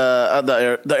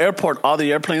the airport. All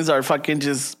the airplanes are fucking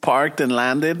just parked and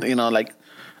landed. You know, like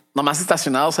nomás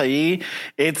estacionados ahí.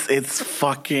 It's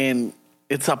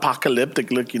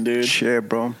apocalyptic looking, dude. Shit,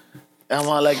 bro. I'm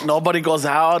like, nobody goes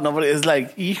out. Nobody is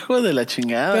like, hijo de la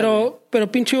chingada. Pero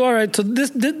pinche, all right. So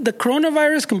the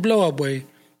coronavirus can blow up, way.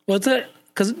 What's that?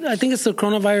 Because I think it's the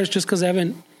coronavirus just because they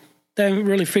haven't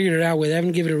really figured it out, way. They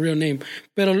haven't given it a real name.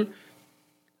 But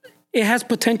it has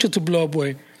potential to blow up,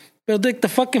 way. But like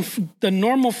the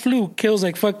normal flu kills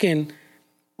like fucking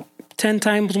 10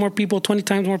 times more people, 20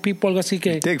 times more people, algo así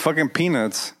que. Take fucking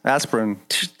peanuts. Aspirin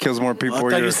kills more people. I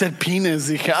thought you said penis.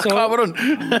 Dije, cabrón.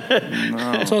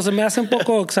 So se me hace un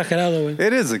poco exagerado, güey.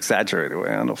 It is exaggerated, way.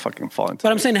 I don't fucking fall into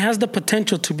But I'm saying it has the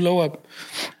potential to blow up.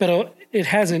 But it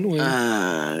hasn't, güey.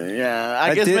 Yeah,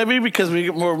 I guess maybe because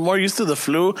we're more used to the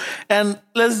flu. And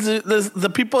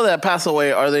the people that pass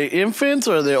away, are they infants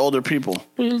or are they older people?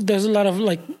 Well, there's a lot of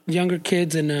like younger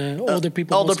kids and older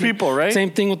people. Older mostly. people, right?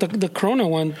 Same thing with the corona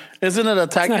one. Isn't it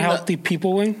It's attacking not healthy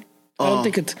people, way. I don't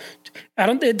think it's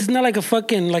not like a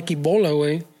fucking like Ebola,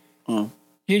 way.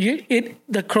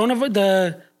 The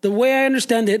coronavirus, the way I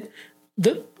understand it,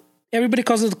 everybody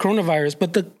calls it the coronavirus,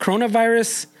 but the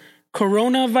coronavirus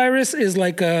is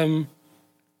like not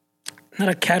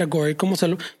a category.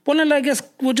 Ponle, I guess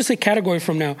we'll just say category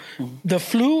from now. The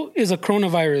flu is a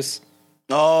coronavirus.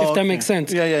 Oh, if that makes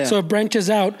sense. Yeah. So it branches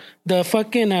out. The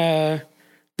fucking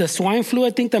the swine flu, I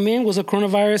think también was a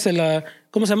coronavirus.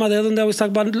 ¿Cómo se llama? The other one that we talk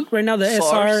about right now, the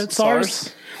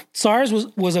SARS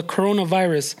was a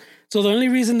coronavirus. So the only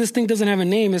reason this thing doesn't have a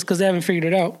name is because they haven't figured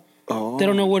it out. Oh. They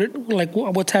don't know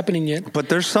what's happening yet. But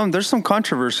there's some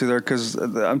controversy there because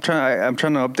I'm trying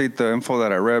to update the info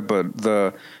that I read, but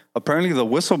apparently the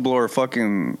whistleblower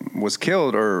fucking was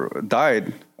killed or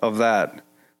died of that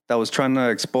was trying to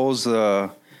expose it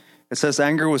says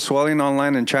anger was swelling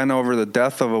online in China over the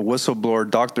death of a whistleblower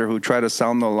doctor who tried to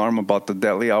sound the alarm about the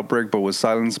deadly outbreak but was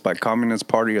silenced by Communist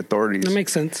Party authorities. That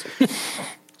makes sense.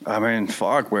 I mean,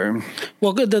 fuck, man.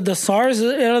 Well, the SARS,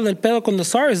 era del pedo con the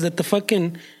SARS, that the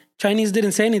fucking Chinese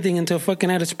didn't say anything until fucking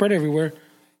had it spread everywhere.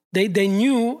 They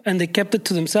knew and they kept it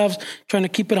to themselves, trying to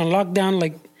keep it on lockdown,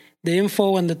 like the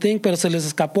info and the thing, pero se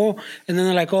les escapó. And then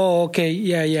they're like, oh, okay,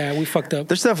 yeah, we fucked up.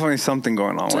 There's definitely something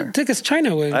going on. I think it's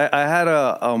China, way. I had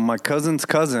my cousin's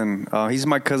cousin. He's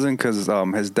my cousin because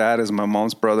his dad is my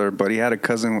mom's brother, but he had a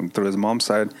cousin through his mom's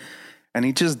side. And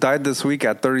he just died this week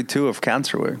at 32 of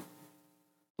cancer, way.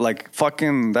 Like,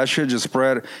 fucking, that shit just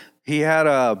spread. He had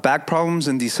back problems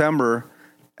in December.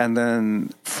 And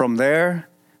then from there,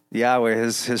 way,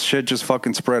 his shit just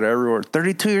fucking spread everywhere.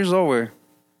 32 years old, way.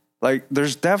 Like,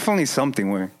 there's definitely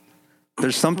something, way.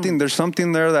 There's something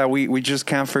there that we just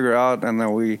can't figure out, and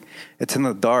that it's in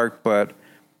the dark. But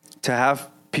to have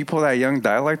people that young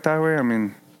die like that, way, I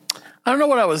mean, I don't know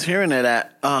what I was hearing it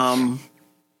at.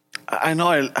 I know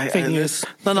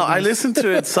I listened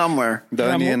to it somewhere.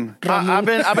 The Onion. I've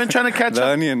been trying to catch The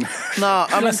up. Onion. No,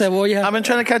 I've been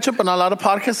trying to catch up on a lot of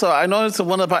podcasts, so I know it's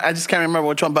one of I just can't remember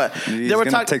which one, but they were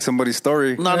talking. Take somebody's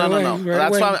story. No.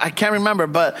 That's why I can't remember,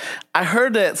 but I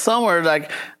heard it somewhere.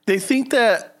 Like they think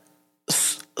that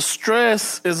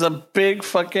stress is a big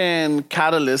fucking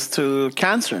catalyst to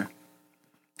cancer.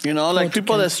 You know, like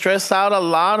people that stress out a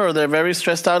lot or they're very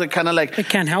stressed out, it kind of like it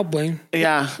can't help, Wayne.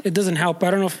 Yeah, it doesn't help.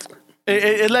 I don't know if.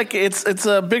 It's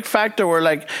a big factor where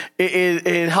like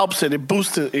it helps it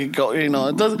boosts it, it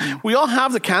does. We all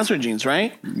have the cancer genes,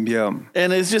 right? Yeah,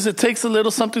 and it's just it takes a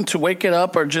little something to wake it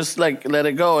up or just like let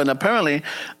it go. And apparently,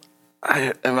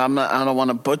 I don't want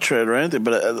to butcher it or anything,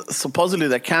 but supposedly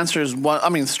that cancer is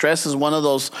stress is one of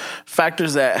those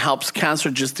factors that helps cancer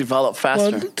just develop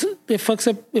faster. Well, it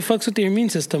fucks with your immune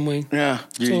system, Wayne. Yeah,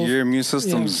 your immune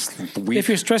system's weak. If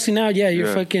you're stressing out,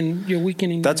 you're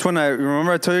weakening. That's when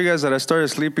I told you guys that I started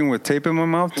sleeping with tape in my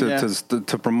mouth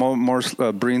to promote more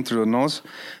breathing through the nose.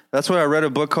 That's why I read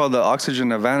a book called The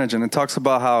Oxygen Advantage, and it talks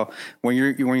about how when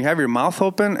you have your mouth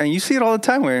open, and you see it all the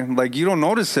time, Wayne, like you don't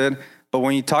notice it. But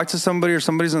when you talk to somebody or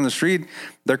somebody's on the street,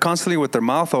 they're constantly with their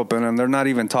mouth open and they're not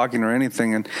even talking or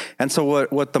anything. And so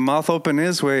what the mouth open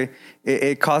is,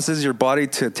 it causes your body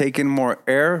to take in more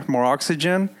air, more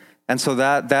oxygen. And so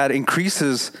that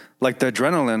increases like the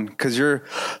adrenaline because you're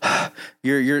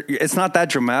it's not that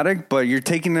dramatic, but you're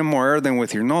taking in more air than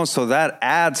with your nose. So that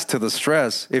adds to the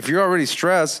stress. If you're already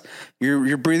stressed,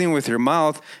 you're breathing with your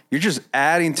mouth, you're just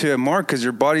adding to it more because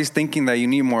your body's thinking that you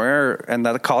need more air and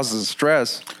that causes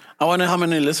stress. I wonder how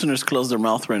many listeners close their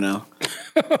mouth right now.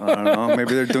 I don't know.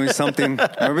 Maybe they're doing something.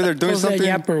 Maybe they're doing Close that something.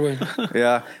 yapper, güey.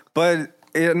 Yeah, but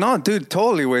no, dude,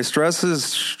 totally. Way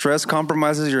stress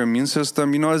compromises your immune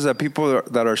system. You notice that people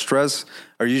that are stressed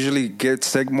are usually get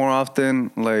sick more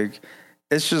often. Like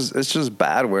it's just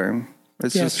bad. Way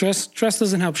it's Yeah, just stress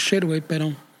doesn't help shit, güey,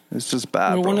 pero it's just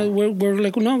bad. we're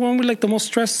like, no, weren't we like the most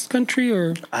stressed country?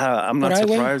 Or I'm not But I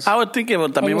went- surprised. I would think it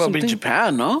would, también would be something-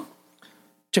 Japan, no?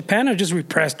 Japan are just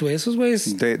repressed, güey. Esos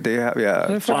güeyes, They have they're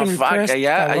yeah. fucking Oh, fuck. repressed.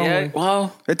 Yeah, cabrón, yeah. güey.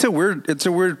 Well, It's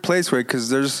a weird place, way because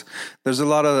there's a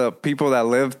lot of people that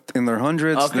live in their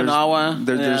hundreds. Okinawa.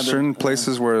 There's Yeah, certain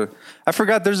places where I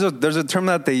forgot. There's a term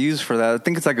that they use for that. I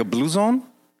think it's like a blue zone,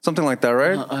 something like that,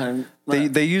 right?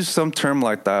 They use some term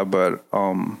like that, but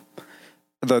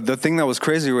the thing that was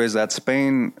crazy was that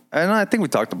Spain, and I think we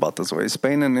talked about this way.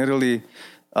 Spain and Italy,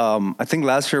 I think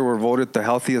last year were voted the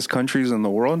healthiest countries in the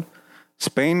world.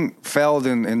 Spain failed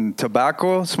in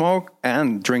tobacco smoke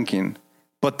and drinking,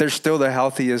 but they're still the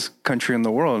healthiest country in the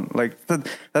world. Like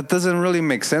that doesn't really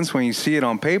make sense when you see it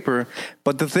on paper.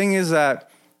 But the thing is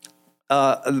that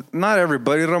not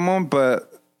everybody, Ramon,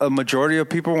 but a majority of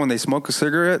people, when they smoke a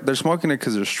cigarette, they're smoking it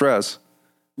because they're stressed.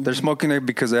 They're smoking it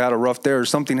because they had a rough day or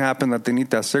something happened that they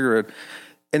need that cigarette.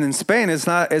 And in Spain, it's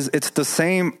the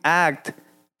same act,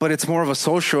 but it's more of a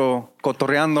social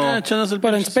cotorreando. yeah, echándose el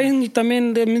But in pinche- Spain,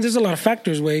 también, I mean, there's a lot of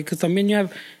factors, way, because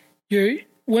también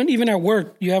even at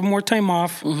work, you have more time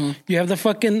off. Mm-hmm. You have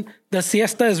the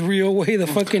siesta is real, way. The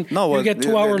fucking, you get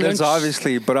 2 hour lunch. There's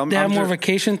obviously, but They have I'm more just-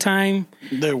 vacation time.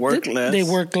 They work less. They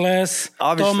work less.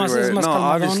 Obviously, Tomas es right? más No,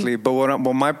 calmadón. obviously. But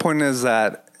what my point is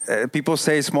that people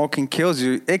say smoking kills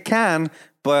you. It can,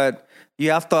 but you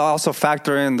have to also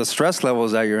factor in the stress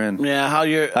levels that you're in. Yeah, how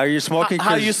you're smoking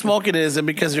How 'cause- you smoke it, is it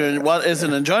because you're is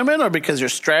it enjoyment or because you're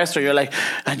stressed or you're like,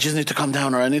 I just need to calm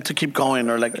down or I need to keep going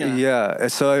or like, you know. Yeah.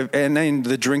 So and then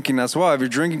the drinking as well. If you're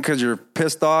drinking because you're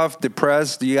pissed off,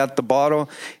 depressed, you got the bottle.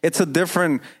 It's a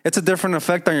different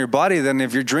effect on your body than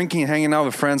if you're drinking, hanging out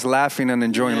with friends, laughing and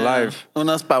enjoying life.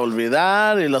 Unas para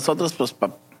olvidar y las otras pues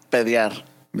para pelear.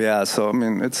 Yeah. So I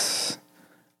mean,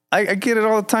 I get it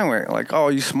all the time. Where like, oh,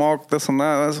 you smoke this and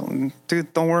that.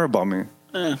 Dude, don't worry about me.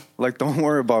 Yeah. Like, don't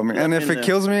worry about me. And if it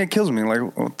kills me, it kills me. Like,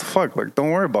 what the fuck? Like,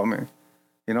 don't worry about me.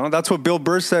 You know, that's what Bill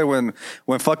Burr said when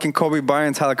fucking Kobe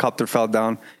Bryant's helicopter fell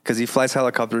down because he flies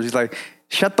helicopters. He's like,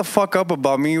 shut the fuck up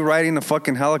about me riding a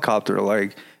fucking helicopter.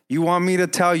 Like, you want me to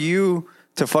tell you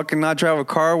to fucking not drive a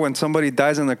car when somebody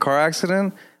dies in a car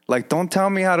accident? Like, don't tell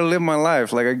me how to live my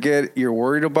life. Like, I get you're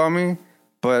worried about me,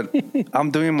 but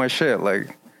I'm doing my shit.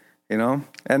 Like, you know,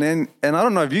 and I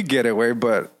don't know if you get it, way,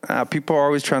 but people are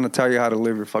always trying to tell you how to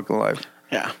live your fucking life.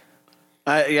 Yeah.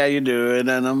 Yeah, you do. And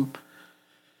then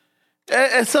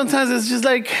and sometimes it's just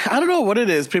like, I don't know what it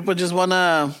is. People just want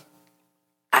to,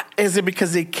 is it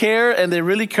because they care and they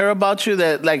really care about you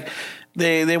that like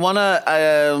they want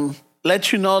to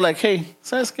let you know like, hey,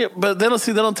 but they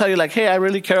don't tell you like, hey, I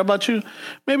really care about you.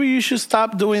 Maybe you should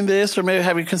stop doing this, or maybe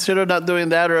have you considered not doing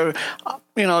that, or,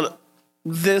 you know,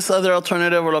 this other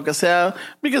alternative or lo que sea,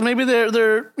 because maybe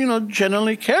they're you know,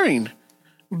 genuinely caring,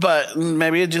 but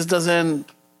maybe it just doesn't,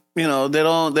 you know, they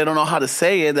don't know how to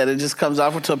say it, that it just comes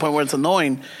off to a point where it's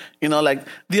annoying, you know. Like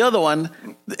the other one,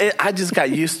 I just got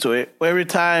used to it. Every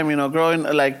time, you know, growing,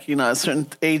 like, you know, a certain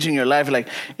age in your life, like,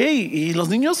 hey, ¿y los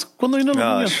niños? ¿Cuándo vino los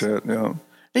niños? Shit, yeah.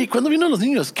 Hey, ¿cuándo vino los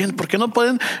niños? ¿Por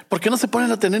qué no se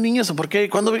ponen a tener niños? ¿O por qué?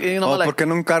 ¿Cuándo, you know, Oh, like, ¿por qué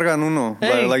no encargan uno?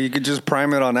 Hey. Like you could just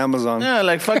prime it on Amazon. yeah,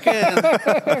 like fucking,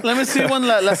 let me see when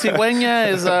la cigüeña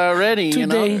is ready, you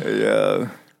know? Today. Yeah.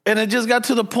 And it just got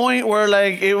to the point where,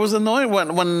 like, it was annoying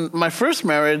when my first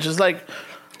marriage is like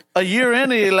a year in,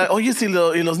 y like, oye,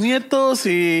 y los nietos,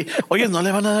 y oye, no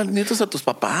le van a dar nietos a tus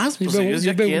papás, pues ellos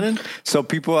ya quieren. So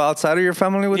people outside of your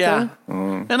family would Yeah.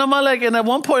 tell? And I'm like, and at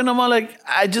one point, I'm like,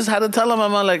 I just had to tell them,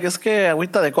 I'm like, es que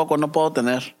agüita de coco no puedo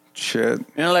tener. Shit.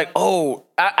 You know, like, oh,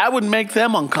 I would make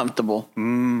them uncomfortable.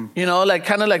 You know, like,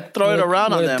 kind of like throw it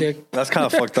around on What a them. dick. That's kind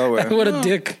of fucked up. Way. What a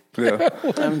dick. Yeah.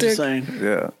 I'm just saying.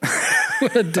 Yeah.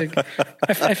 What a dick.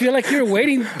 I feel like you're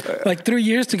waiting like 3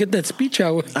 years to get that speech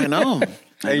out. I know.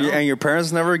 And your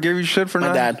parents never give you shit for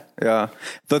My that? dad. Yeah.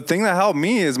 The thing that helped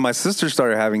me is my sister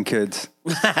started having kids.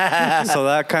 So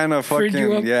that kind of Freed you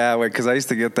fucking, up? yeah, wait, because I used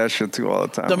to get that shit too all the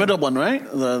time. The middle one, right?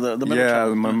 The middle Yeah,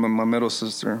 child. my middle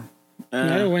sister.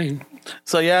 No way.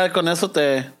 So ya con eso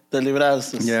te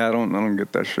libras. Yeah, I don't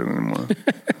get that shit anymore.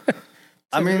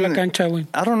 I La mean, cancha, güey.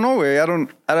 I don't know, way.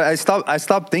 I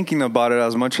stopped thinking about it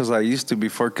as much as I used to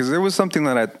before, because it was something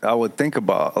that I would think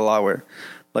about a lot. Where,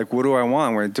 like, what do I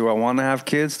want? Where do I want to have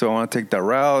kids? Do I want to take that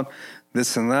route?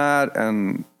 This and that.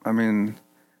 And I mean,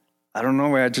 I don't know.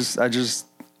 Where I just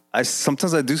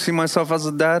sometimes I do see myself as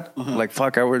a dad. Like,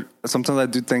 fuck, sometimes I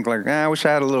do think like, I wish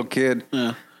I had a little kid.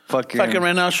 Yeah. Fucking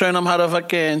right now, showing him how to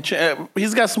fucking.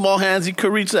 He's got small hands. He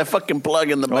could reach that fucking plug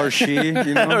in the back. Or she, you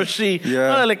know? Or she.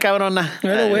 Yeah. Órale, cabrona.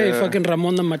 Right away, fucking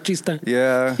Ramon the machista.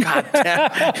 Yeah. God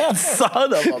damn.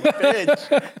 Son of a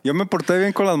bitch. Yo me porté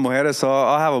bien con las mujeres, so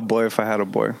I'll have a boy if I had a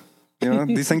boy. You know,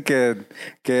 dicen que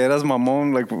eras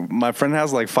mamón. Like, my friend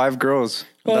has like 5 girls.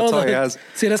 That's all he has.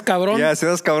 Si eres cabrón. Yeah, si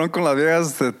eres cabrón con las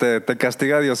viejas, te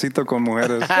castiga Diosito con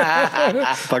mujeres.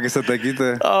 Para que se te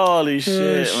quite. Holy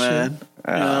shit, man.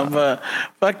 You know, but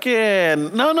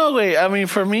fucking no wait. I mean,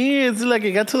 for me, it's like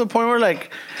it got to the point where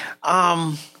like,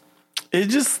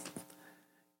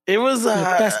 it was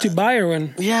Passed you by or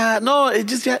when? yeah, no, it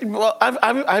just well,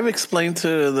 I've explained to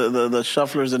the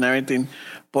shufflers and everything.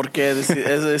 Porque he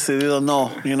decidido no,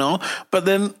 you know. But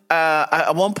then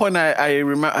at one point I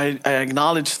remember I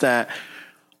acknowledged that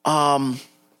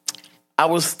I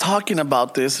was talking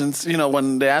about this, and you know,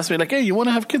 when they asked me like, "Hey, you want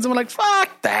to have kids?" I'm like,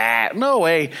 "Fuck that, no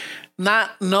way."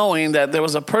 Not knowing that there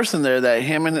was a person there that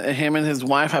him and his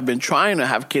wife have been trying to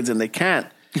have kids and they can't.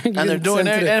 And they're doing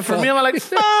it. And for me, I'm like,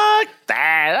 fuck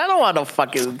that. I don't want to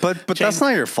fucking. But that's not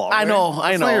your fault. I know.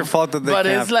 It's not your fault that they can't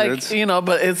have like, kids. you know,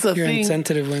 but it's a You're thing.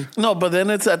 insensitive, way. No, but then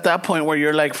it's at that point where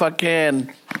you're like,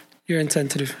 fucking. You're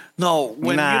insensitive. No,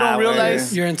 when you don't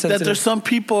realize You're that insensitive. there's some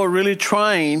people really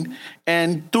trying,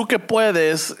 and tú que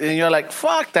puedes, and you're like,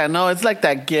 fuck that. No, it's like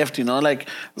that gift, you know, like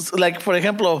for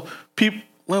example, people.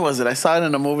 When was it? I saw it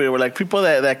in a movie where like people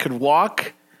that could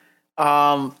walk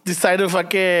decide to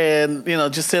fucking, you know,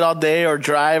 just sit all day or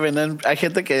drive, and then I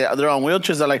can't think they're on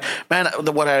wheelchairs. They're like, man,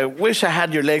 what I wish I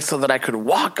had your legs so that I could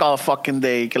walk all fucking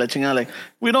day. Que la chingada. Like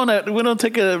we don't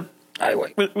take a.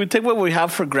 We take what we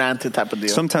have for granted, type of deal.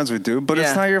 Sometimes we do, but Yeah.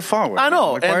 it's not your fault. I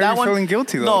know. Like, and why that are you feeling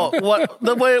guilty though?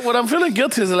 No, what I'm feeling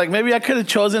guilty is like maybe I could have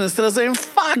chosen instead of saying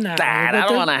fuck Nah, that. but I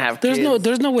don't want to have there's kids.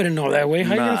 There's no way to know that way.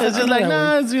 How Nah. you gonna It's just know like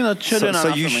that way? it's children. So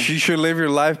are you not for me. should live your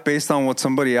life based on what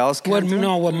somebody else can do?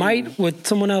 what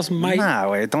someone else might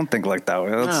Wait, don't think like that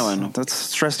way. That's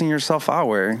stressing yourself out,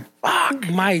 way.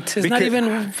 might. It's not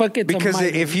even fuck it. Because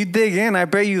if you dig in, I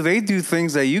bet you they do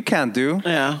things that you can't do.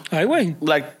 Yeah, I wait.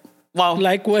 like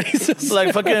what is this?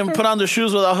 like fucking put on the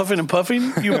shoes without huffing and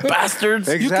puffing. You bastards.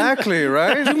 Exactly,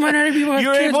 right? You might not even have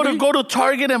You're kids, able to but go to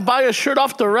Target and buy a shirt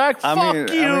off the rack. I Fuck mean,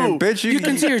 you. bitch, You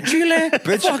can see your chile.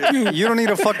 bitch, Fuck you. You don't need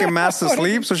a fucking mask to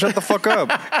sleep, so shut the fuck up.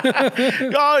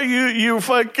 Oh, you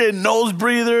fucking nose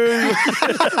breather.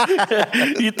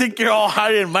 You think you're all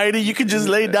high and mighty. You can just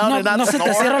lay down and not No se te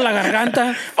cierra snore. la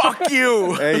garganta. Fuck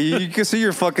you. Hey, you can see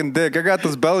your fucking dick. I got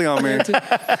this belly on me.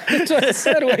 That's what I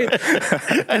said, wait.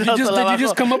 Did you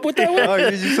just come up with that one? Oh,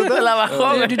 you said Se that? la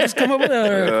bajó, Did you just come up with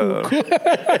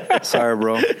that? Sorry,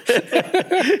 bro.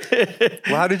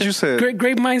 Well, how did you say it?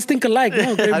 Great minds think alike.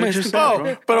 No, great How did minds you think say it,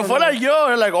 alike. Oh, pero fuera yo,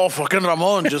 they're like, oh, fucking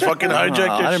Ramon, just fucking hijacked your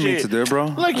I didn't shit. mean to do it, bro.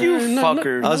 Like, you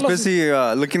fucker. I was busy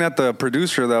looking at the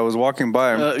producer that was walking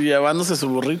by. Llevándose su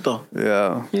burrito.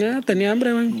 Yeah. Yeah, tenía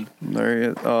hambre, man. There he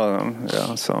is. Oh,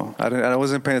 yeah. So I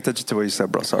wasn't paying attention to what you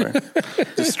said, bro. Sorry.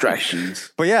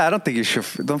 Distractions. But yeah, I don't think you should.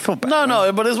 Don't feel bad.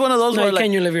 No, but it's one of those No, where, can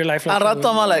like, you live your life a like that? rato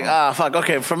I'm like, fuck.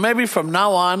 Okay, maybe from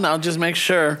now on, I'll just make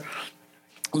sure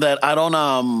that I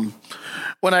don't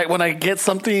when I get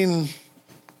something.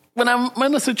 When I'm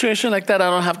in a situation like that, I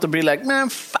don't have to be like, man,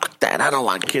 fuck that. I don't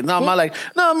want kids. No, I'm not like,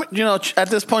 no, you know, at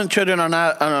this point, children are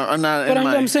not But in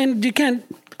my... I'm saying you can't,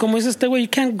 como dices este way, you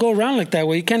can't go around like that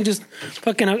way. You can't just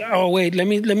fucking, oh, wait, let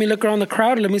me look around the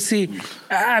crowd. Let me see.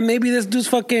 Maybe this dude's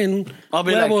fucking I'll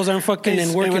be levels like, aren't fucking hey,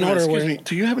 in working wait a minute, order. excuse Way. me,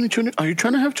 do you have any children? Are you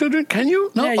trying to have children? Can you?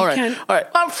 No? Yeah, you All right. can't. All right.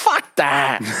 Oh, fuck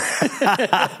that.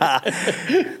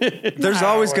 There's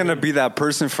always gonna be that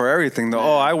person for everything, though.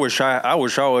 Oh, I wish I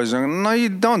was young. No, you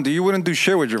don't. You wouldn't do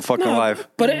shit with your fucking No, life.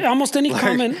 But almost any Like,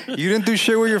 comment. you didn't do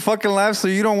shit with your fucking life, so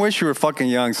you don't wish you were fucking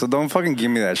young. So don't fucking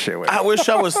give me that shit. With I wish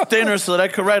I was thinner so that I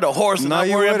could ride a horse and no, not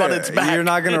you worry about wouldn't. its back. You're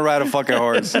not gonna ride a fucking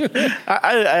horse.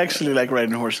 I actually like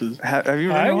riding horses. Have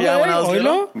you? Ay, Ridden? Yeah, when I was oílo.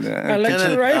 little. I like Yeah.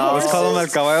 to ride Oh. Let's horses. call him el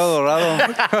caballo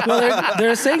dorado. Well,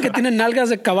 they're saying que tienen nalgas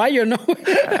de caballo, ¿no?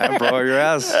 Yeah, bro, your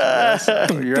ass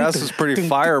was pretty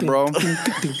fire, bro.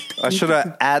 I should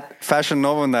have at Fashion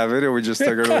Nova in that video we just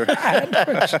took earlier.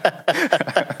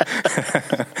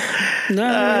 No,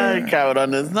 Ay,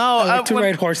 cabrones. No, I like to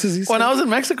ride horses. He When said. I was in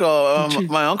Mexico,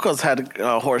 my uncles had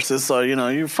horses, so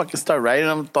you fucking start riding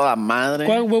them toda madre.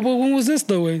 When was this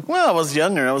though? Way? Well, I was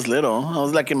younger. I was little. I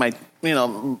was like in my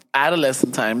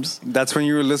adolescent times. That's when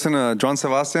you were listening to John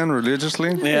Sebastian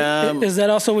religiously? Yeah. Is that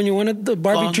also when you wanted the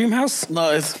Barbie Con- dream house?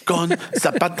 No, it's con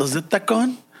zapatos de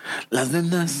tacón. Las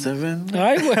nenas se ven.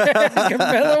 Ay, güey. Qué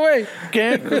pedo,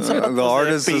 güey. The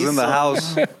artist is in the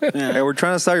house. Hey, we're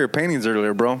trying to sell your paintings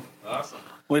earlier, bro. Awesome.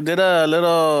 We did a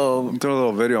little Do a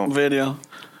little video.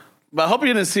 But I hope you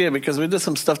didn't see it because we did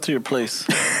some stuff to your place.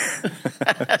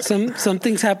 Some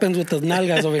things happens with the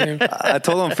nalgas over here. I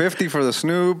told him 50 for the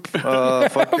Snoop.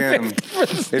 Fucking,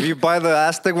 if you buy the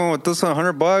Aztec one with this,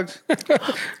 $100. With the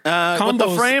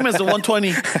Combos. frame is the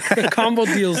 120. Combo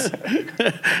deals.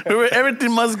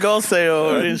 Everything must go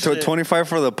sale. and So shit. 25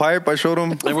 for the pipe. I showed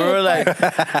him. And we were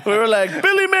like,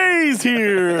 Billy Mays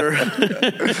here.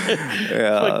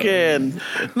 Yeah. Fucking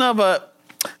no, but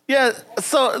yeah.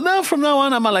 So now from now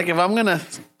on, I'm like, if I'm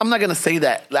not gonna say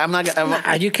that. I'm not gonna.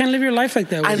 Ah, you can't live your life like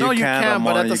that. I Way. know You you can, can, but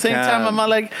Amar, at the you same can. time, I'm not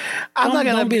like, I'm not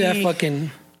gonna Don't be that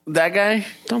fucking. that guy.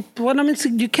 Don't. What I mean,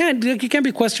 you can't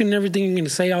be questioning everything you're going to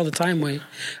say all the time. Way.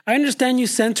 I understand you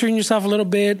censoring yourself a little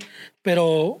bit,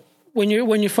 pero when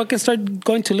you fucking start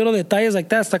going to little detalles like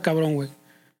that, está cabrón, way.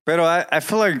 Pero I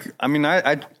feel like, I mean,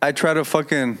 I try to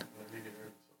fucking.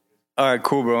 All right,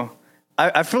 cool, bro.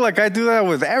 I feel like I do that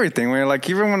with everything. Where like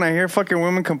even when I hear fucking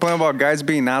women complain about guys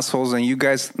being assholes and you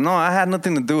guys, no, I had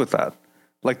nothing to do with that.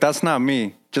 Like that's not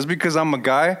me. Just because I'm a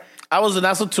guy. I was an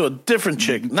asshole to a different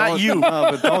chick, not you.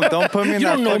 No, but don't put me in You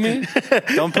that don't know fucking,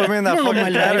 me. don't put me in that You don't know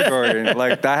fucking my life. category.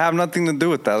 Like I have nothing to do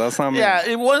with that. That's not me.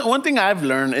 Yeah, one thing I've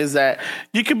learned is that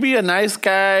you could be a nice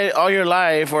guy all your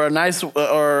life, or a nice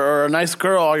or a nice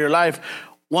girl all your life.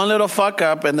 One little fuck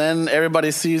up, and then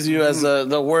everybody sees you as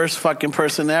the worst fucking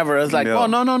person ever. It's like, Yeah. oh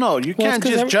no, you Well, can't it's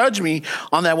 'cause just judge me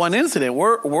on that one incident.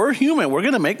 We're human. We're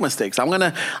gonna make mistakes.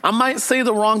 I might say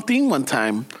the wrong thing one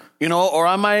time. You know, or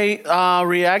I might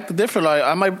react differently.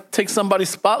 I might take somebody's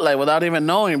spotlight without even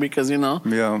knowing because, you know,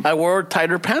 Yeah. I wore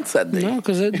tighter pants that day. No,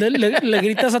 because le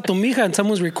gritas a tu mija and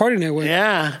someone's recording it, way.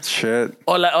 Yeah. Shit.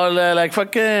 Or like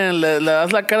fucking, le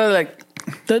das la cara like,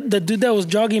 The dude that was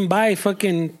jogging by,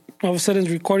 fucking, all of a sudden is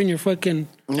recording your fucking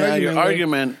your way.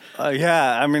 argument.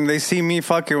 Yeah, I mean, they see me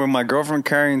fucking with my girlfriend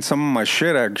carrying some of my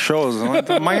shit at shows. I'm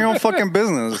like, mind your own fucking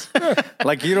business.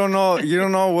 Like you don't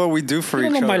know what we do for You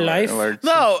each don't know other. my life. Like,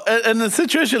 No, in a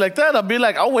situation like that, I'll be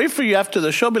like, I'll wait for you after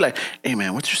the show. Be like, hey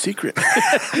man, what's your secret?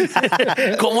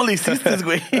 ¿Cómo le hiciste,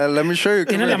 güey? let me show you.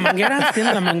 Tiene la manguera,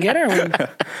 güey.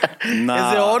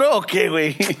 ¿Es de oro o qué,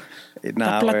 güey?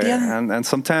 Nah, Está way. plateada. And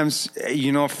sometimes,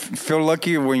 you know, feel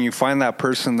lucky when you find that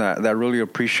person that really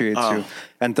appreciates you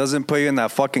and doesn't put you in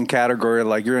that fucking category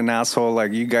like you're an asshole,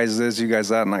 like you guys this, you guys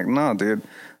that. And like, no, dude.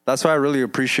 That's why I really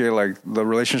appreciate like the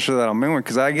relationship that I'm in with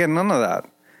because I get none of that.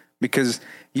 Because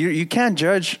you can't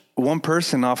judge one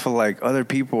person off of like other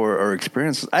people or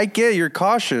experiences. I get you're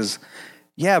cautious.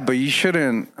 Yeah, but you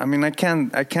shouldn't. I mean, I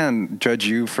can't judge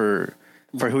you for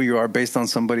who you are based on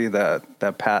somebody that in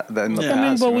the past. I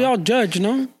mean, but we all judge,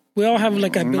 no? We all have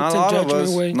like a not built-in all of judgment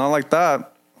us, way. not like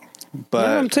that. But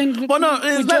No, I'm saying, Well, no, we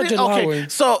it's judge not a lot, okay. way.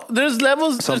 So there's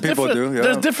levels. Some there's people different- do, yeah.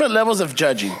 There's different levels of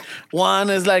judging. One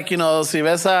is like, you know, si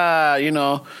ves a, you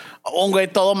know, un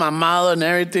güey todo mamado and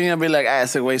everything, I'll be like,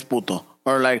 ese güey es puto.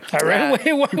 Or like, All right,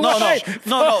 wait, what? no.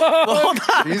 Hold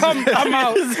on. I'm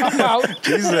out.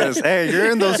 Jesus, hey,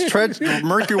 you're in those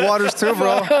murky waters too,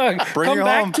 bro. Bring Come it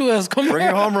back home. to us. Bring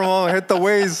it home, Ramon. Hit the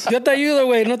waves. Yo te ayudo,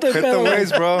 güey. No te Hit the pedo, güey.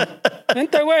 waves, bro.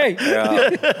 Vente, güey.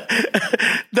 Yeah.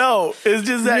 No, it's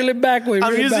just that Reel it back, güey.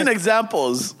 I'm Reel it using back.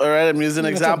 examples. All right, I'm using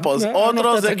examples. I don't know if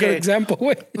Otros that's de a good que- example,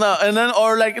 güey. No, and then,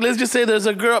 or like, let's just say there's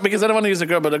a girl, because I don't want to use a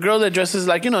girl, but a girl that dresses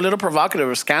like, you know, a little provocative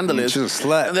or scandalous. She's a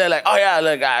slut. And they're like, oh yeah,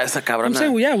 look, esa cabrona. I'm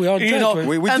saying, yeah, we all judge,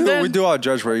 right? We do all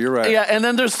judge, right? You're right. Yeah, and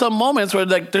then there's some moments where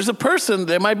like there's a person,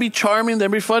 they might be charming, they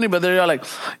might be funny, but they're like,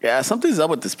 yeah, something's up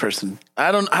with this person.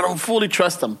 I don't fully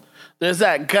trust them. There's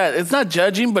that gut. It's not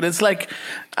judging, but it's like,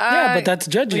 Yeah, but that's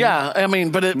judging. Yeah, I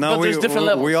mean, but there's different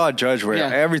levels. We all judge, right? Yeah.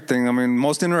 Everything. I mean,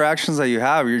 most interactions that you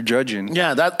have, you're judging.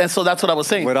 Yeah, and so that's what I was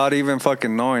saying. Without even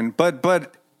fucking knowing. But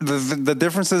the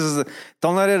difference is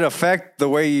don't let it affect the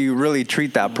way you really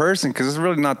treat that person because it's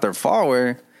really not their fault.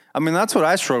 Way. I mean, that's what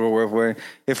I struggle with. Way.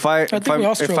 If I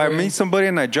meet somebody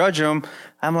and I judge them,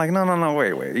 I'm like, no,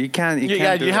 wait. You can't.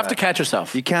 You have to catch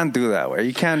yourself. You can't do that way.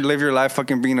 You can't live your life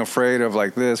fucking being afraid of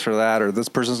like this or that or this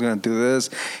person's gonna do this.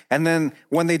 And then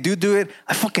when they do it,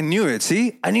 I fucking knew it.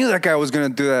 See, I knew that guy was gonna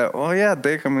do that. Well, yeah,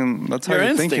 Dick. I mean, that's how Your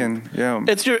you're instinct. thinking. Yeah,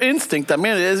 It's your instinct. I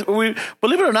mean, it is. We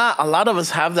believe it or not, a lot of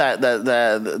us have that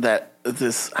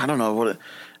this. I don't know what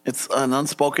it's an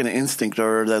unspoken instinct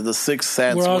or the sixth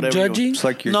sense. We're all whatever judgy? it's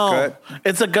like your No, gut.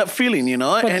 it's a gut feeling, you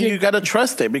know, But and you got to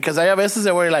trust it because I have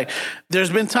instances where like,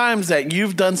 there's been times that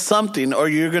you've done something or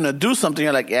you're gonna do something.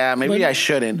 You're like, yeah, maybe I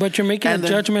shouldn't. But you're making And a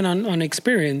then- judgment on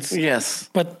experience. Yes,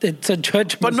 But it's a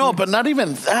judgment. but no, but not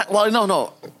even that. Well,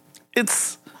 no,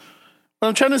 it's. What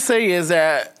I'm trying to say is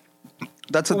that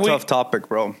That's a tough topic,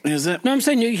 bro. is it? No, I'm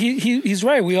saying he's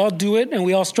right. We all do it, and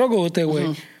we all struggle with that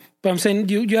way. But I'm saying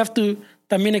you have to,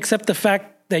 I mean, accept the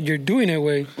fact that you're doing it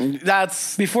way.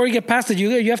 That's Before you get past it,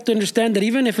 you have to understand that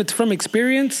even if it's from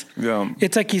experience,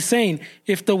 it's like he's saying,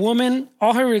 if the woman,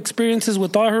 all her experiences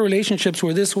with all her relationships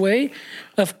were this way,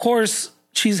 of course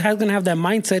she's going to have that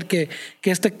mindset que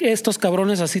estos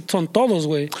cabrones así son todos,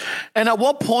 güey. And at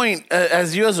what point,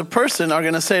 as you as a person are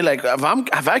going to say, like,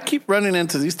 if I keep running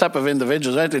into these type of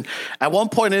individuals, right? And at one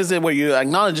point is it where you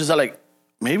acknowledge is that, like,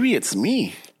 maybe it's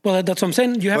me. Well, that's what I'm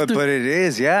saying. You have to. But it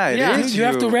is, it is. You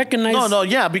have to recognize. No,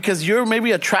 yeah, because you're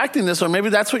maybe attracting this, or maybe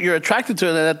that's what you're attracted to,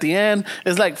 and then at the end,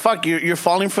 it's like, fuck, you're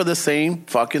falling for the same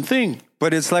fucking thing.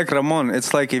 But it's like, Ramon,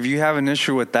 it's like if you have an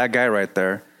issue with that guy right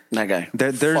there. That guy.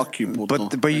 Fuck you, puto.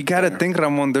 But you got to think,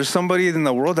 Ramon, there's somebody in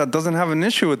the world that doesn't have an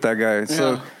issue with that guy.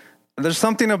 So there's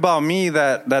something about me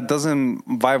that doesn't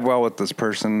vibe well with this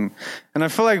person. And I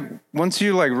feel like once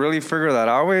you like really figure that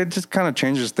out, it just kind of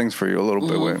changes things for you a little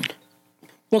bit. Way.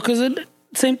 Well, because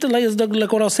same thing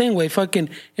like what I was saying, way fucking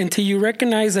until you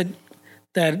recognize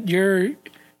that you're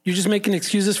just making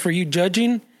excuses for you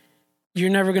judging, you're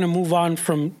never gonna move on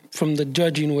from the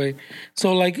judging way.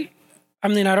 So like, I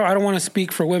mean, I don't want to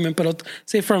speak for women, but I'll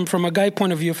say from a guy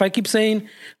point of view, if I keep saying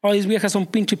all these viejas son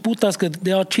pinche putas because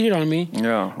they all cheated on me,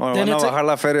 yeah, or van a bajar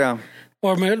la feria,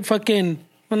 or me fucking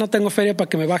no tengo feria para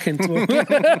que me bajen.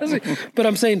 But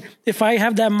I'm saying if I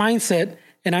have that mindset.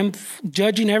 And I'm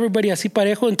judging everybody así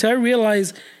parejo until I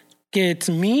realize que it's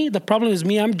me. The problem is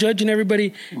me. I'm judging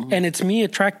everybody, and it's me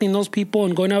attracting those people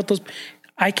and going out those.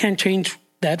 I can't change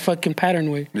that fucking pattern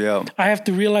way. Yeah. I have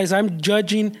to realize I'm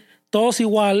judging todos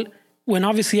igual when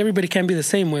obviously everybody can't be the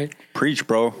same way. Preach,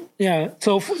 bro. Yeah.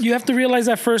 So you have to realize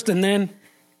that first, and then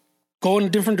go in a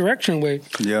different direction way.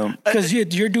 Yeah. Because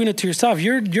you're doing it to yourself.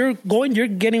 You're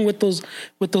getting with those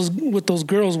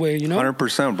girls way. You know.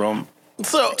 100%, bro.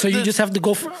 So you just have to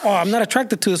go for, I'm not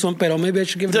attracted to this one, pero maybe I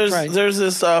should give it a try. There's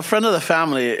this friend of the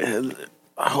family.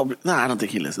 I don't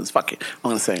think he listens. Fuck it. I'm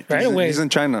going to say. Right away. He's in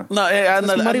China. No,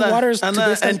 anda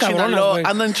en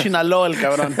Chinaloa, el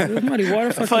cabrón. Muddy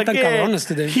Waters fucking tan cabrones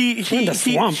today.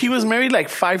 He was married like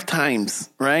 5 times,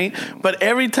 right? But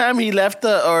every time he left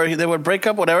or they would break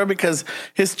up, whatever, because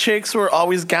his chicks were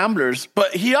always gamblers.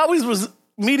 But he always was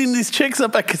meeting these chicks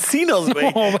up at casinos,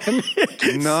 man.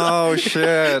 No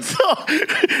shit. So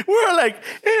we're like,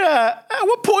 yeah, at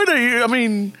what point are you? I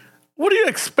mean, what do you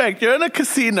expect? You're in a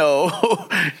casino,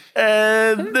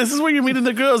 and this is where you're meeting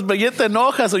the girls, but yet te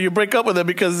enojas, so you break up with them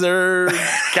because they're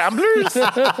gamblers? It's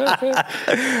like,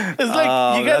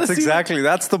 you gotta see. Exactly.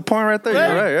 That's the point right there. Right?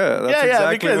 You're right, yeah. That's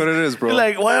exactly what it is, bro.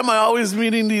 Like, why am I always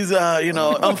meeting these,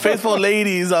 unfaithful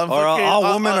ladies?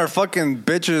 All women are fucking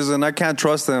bitches, and I can't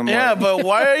trust them. Yeah, but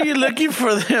why are you looking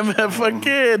for them at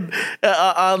fucking,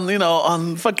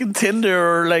 on fucking Tinder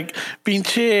or like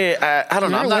pinche, I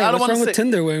don't know. I don't want to say. What's wrong with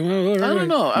Tinder, way? I don't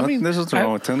know. I mean, there's nothing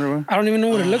wrong with Tinder, man. I don't even know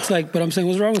what it looks like, but I'm saying,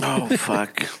 what's wrong with it? Oh,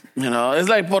 fuck. It's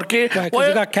like, ¿por qué? Because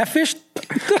you got catfished?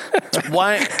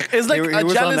 Why? It's like he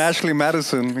was on Ashley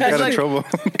Madison. He got in trouble.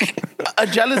 A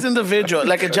jealous individual,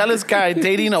 like a jealous guy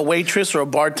dating a waitress or a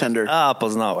bartender.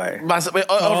 Pues no way. Or vice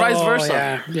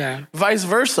versa. Yeah. Vice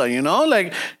versa,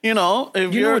 Like, if you know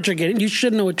what you're getting. You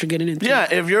should know what you're getting into. Yeah,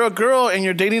 if you're a girl and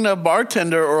you're dating a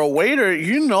bartender or a waiter,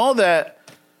 you know that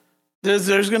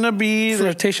there's going to be...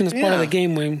 Flirtation is part of the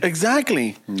game, Wayne.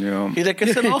 Exactly. Yeah. Y de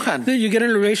que se enojan. You get in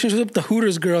a relationship with the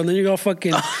Hooters girl, and then you go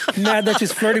fucking mad that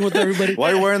she's flirting with everybody.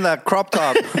 Why are you wearing that crop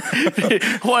top?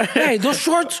 Why? Hey, those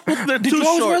shorts. Did you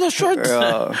always wear those shorts?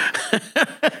 Yeah.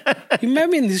 You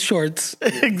met me in these shorts.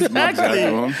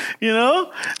 Exactly.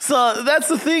 So that's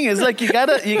the thing. Is like you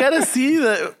gotta see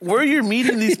where you're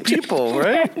meeting these people,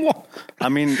 right? I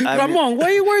mean, Ramon, why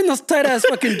are you wearing those tight ass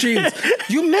fucking jeans?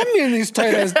 You met me in these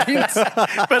tight ass jeans.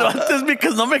 Pero antes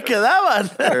because no me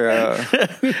quedaban.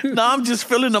 Yeah. Now I'm just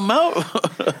filling them out.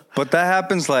 But that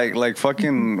happens like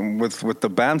fucking with the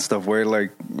band stuff where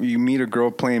like you meet a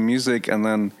girl playing music and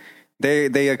then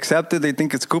they accept it, they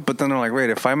think it's cool, but then they're like, wait,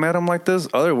 if I met him like this,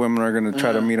 other women are gonna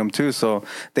try to meet him too. So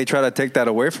they try to take that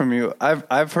away from you.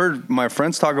 I've heard my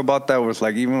friends talk about that with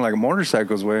like even like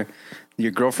motorcycles where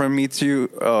your girlfriend meets you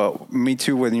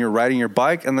when you're riding your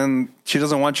bike, and then she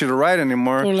doesn't want you to ride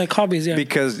anymore. Or like hobbies, yeah.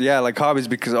 Because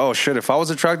oh shit, if I was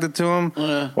attracted to him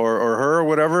or her or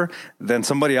whatever, then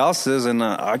somebody else is, and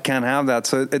I can't have that.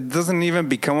 So it doesn't even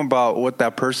become about what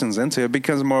that person's into. It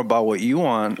becomes more about what you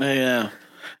want. Yeah.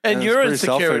 And it's your pretty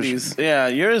insecurities. selfish. Yeah,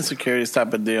 your insecurities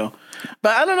type of deal.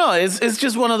 But I don't know. It's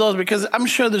just one of those because I'm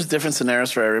sure there's different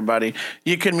scenarios for everybody.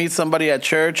 You can meet somebody at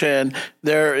church and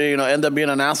they're end up being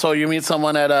an asshole. You meet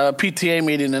someone at a PTA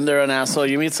meeting and they're an asshole.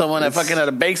 You meet someone at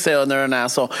a bake sale and they're an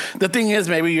asshole. The thing is,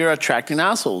 maybe you're attracting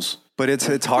assholes. But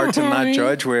it's hard to not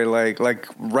judge. Where like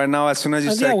right now, as soon as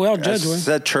you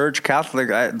said church Catholic,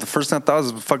 the first thing I thought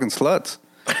was fucking sluts.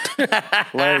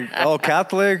 Like, oh,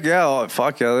 Catholic, yeah, oh,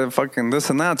 fuck yeah, they're fucking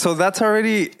this and that. So that's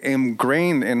already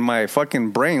ingrained in my fucking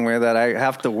brain way that I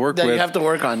have to work with. That you have to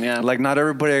work on, yeah. Like, not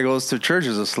everybody that goes to church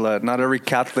is a slut. Not every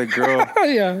Catholic girl.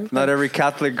 Yeah. Not every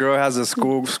Catholic girl has a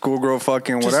schoolgirl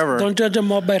fucking whatever. Don't judge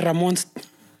them all by Ramon's.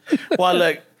 Well,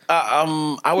 like,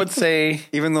 I would say,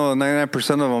 even though 99%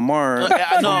 of them are,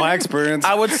 from my experience,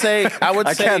 I say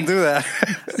I can't do that.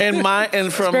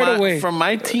 From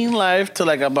my teen life to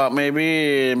like about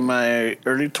maybe my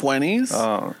early 20s,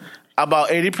 about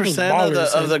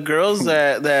 80% of the girls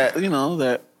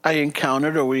that I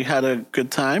encountered or we had a good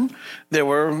time, they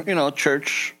were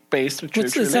church based or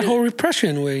church. It's that whole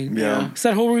repression way. Yeah, it's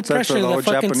that whole repression. That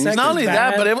fucking sex. Not only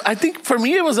that, but I think for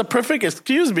me it was a perfte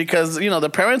excuse because the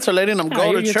parents are letting them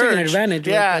go to church. Advantage,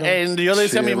 yeah, and yo le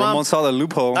decía a mi mamá. Ramon saw the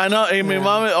loophole. I know. Y mi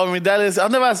mamá o mi dad le dice, ¿a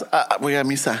dónde vas? Voy a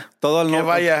misa.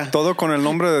 Todo con el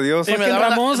nombre de Dios.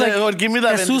 Ramon's like, give me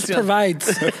that Jesus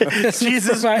provides.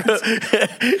 Jesus provides.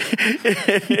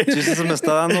 Jesus me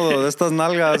está dando de estas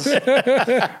nalgas.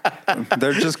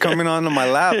 They're just coming onto my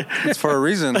lap. It's for a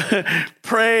reason.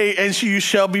 Pray and you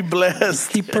shall be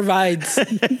blessed. He provides.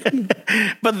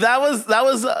 But that was.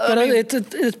 But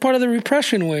it's part of the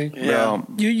repression way. Yeah.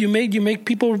 You make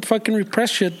people fucking repress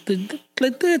shit.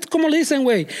 It's como le dicen,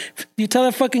 way. You tell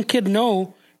that fucking kid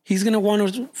no, he's gonna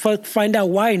want to find out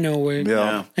why no way.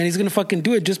 Yeah. And he's gonna fucking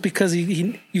do it just because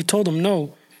you told him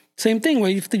no. Same thing,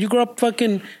 way. If you grow up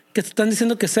fucking que te están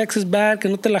diciendo que sex is bad, que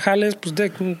no te la jales, pues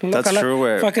that's true,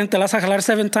 way. Fucking te la vas a jalar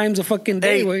 7 times a fucking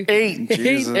day, way.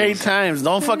 8 times.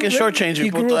 Don't fucking shortchange you.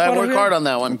 I work hard on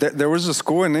that one. There was a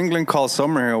school in England called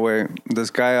Summerhill, way. This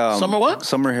guy,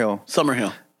 Summerhill.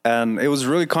 Summerhill. And it was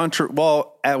really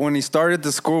when he started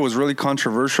the school, it was really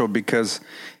controversial because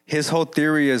his whole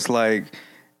theory is like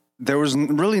there was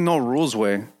really no rules,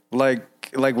 way. Like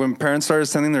when parents started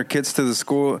sending their kids to the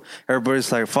school,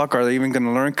 everybody's like, "Fuck, are they even going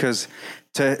to learn?" Because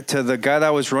to the guy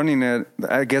that was running it,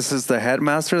 I guess it's the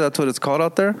headmaster. That's what it's called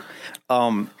out there.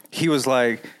 He was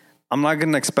like, "I'm not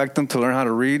going to expect them to learn how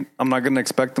to read. I'm not going to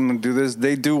expect them to do this.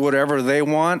 They do whatever they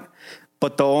want."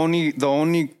 But the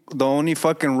only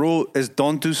fucking rule is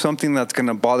don't do something that's going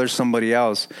to bother somebody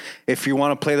else. If you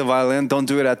want to play the violin, don't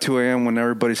do it at 2 a.m. when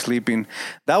everybody's sleeping.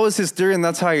 That was his theory, and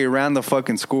that's how he ran the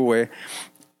fucking school, way.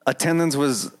 Attendance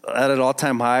was at an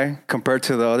all-time high compared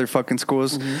to the other fucking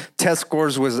schools. Mm-hmm. Test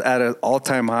scores was at an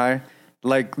all-time high.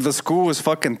 Like, the school was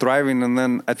fucking thriving. And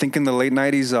then I think in the late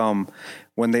 90s,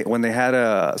 when they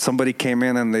had somebody came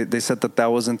in and they said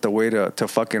that wasn't the way to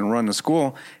fucking run the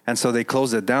school, and so they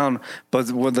closed it down.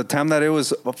 But with the time that it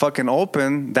was fucking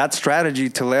open, that strategy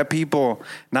to let people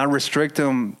not restrict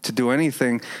them to do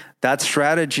anything, that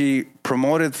strategy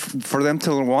promoted for them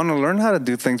to want to learn how to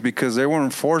do things because they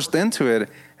weren't forced into it.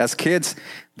 As kids,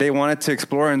 they wanted to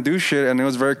explore and do shit, and it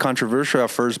was very controversial at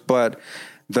first, but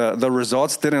the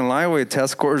results didn't lie with.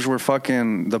 Test scores were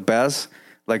fucking the best.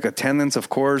 Like attendance, of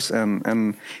course,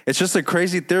 and it's just a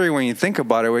crazy theory when you think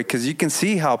about it, because you can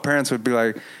see how parents would be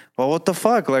like, well, what the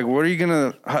fuck? Like, what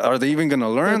are they even gonna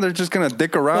learn? They're just gonna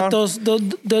dick around.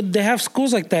 But they have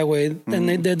schools like that way, and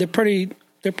they're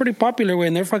pretty popular way,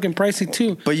 and they're fucking pricey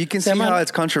too. But you can see how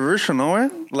it's controversial, no?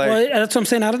 Right? Well, that's what I'm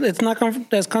saying. It's not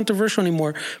as controversial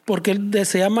anymore. Porque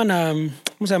se llaman,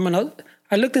 ¿cómo se llaman?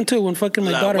 I looked into it when fucking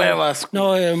my daughter.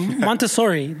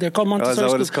 Montessori. They're called Montessori. Is that what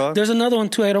schools. It's called? There's another one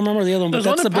too. I don't remember the other one, but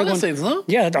that's the big Palisades, one. No?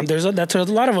 Yeah, that's a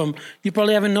lot of them. You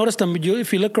probably haven't noticed them, but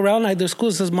if you look around, like their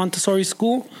school says Montessori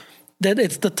school. That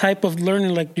it's the type of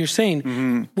learning, like you're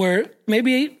saying, where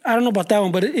maybe I don't know about that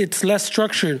one, but it's less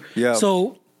structured. Yeah.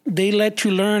 So they let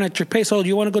you learn at your pace. Oh,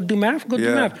 you want to go do math? Go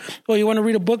do math. Oh, you want to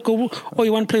read a book? Go. Oh,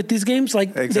 you want to play these games?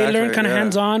 Like they learn kind of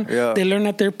hands-on. Yeah. They learn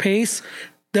at their pace.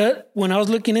 When I was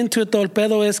looking into it, todo el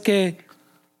pedo es que,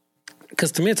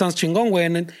 because to me it sounds chingón, güey,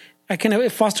 and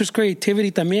it fosters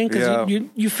creativity también, because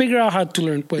you figure out how to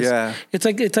learn, pues. Yeah. It's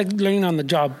like learning on the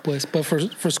job, pues, but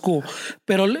for school.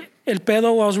 Pero el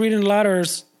pedo, I was reading a lot, or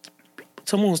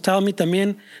someone was telling me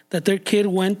también that their kid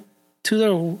went to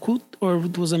or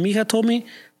was a mija told me,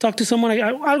 talked to someone,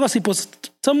 algo así, pues,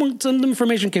 some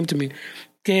information came to me,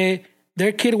 que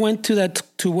their kid went to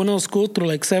one of those schools through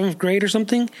like 7th grade or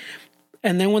something.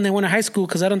 And then when they went to high school,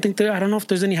 because I don't know if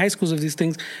there's any high schools of these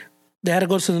things, they had to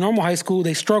go to the normal high school.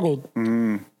 They struggled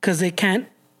because they can't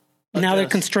Now they're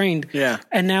Adjust. constrained. Yeah.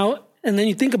 And then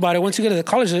you think about it. Once you get to the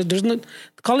college, there's no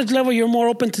college level. You're more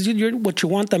open to do what you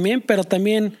want también, pero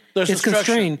también There's a it's structure.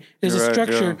 constrained. There's You're a right,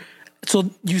 structure. yeah.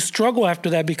 So you struggle after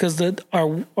that because the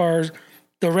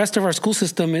rest of our school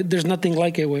system, there's nothing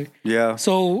like it. Way. Yeah.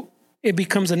 So it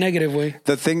becomes a negative way.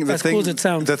 As cool as it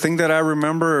sounds. The thing that I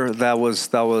remember that was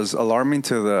alarming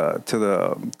to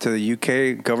the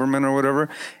UK government or whatever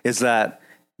is that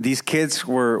these kids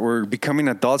were becoming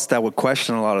adults that would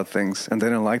question a lot of things, and they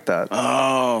didn't like that.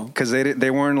 Oh, Because they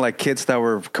weren't like kids that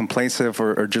were complainsive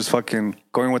or just fucking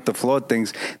going with the flow of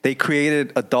things. They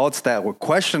created adults that would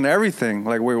question everything.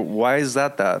 Like, wait, why is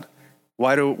that?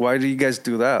 Why do you guys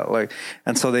do that? Like,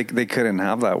 and so they couldn't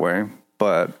have that way.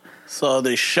 But so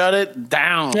they shut it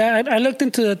down. Yeah, I looked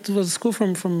into that. It was a school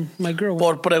from my girl.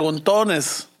 Por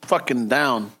preguntones, fucking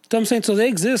down. So I'm saying, so they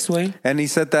exist, way. and he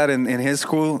said that in his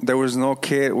school there was no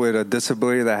kid with a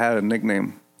disability that had a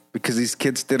nickname because these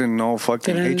kids didn't know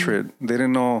fucking hatred. They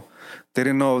didn't know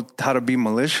how to be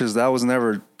malicious. That was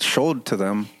never showed to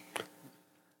them.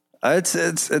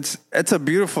 It's a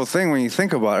beautiful thing when you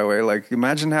think about it. Way like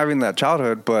imagine having that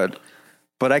childhood, but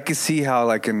I can see how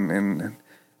like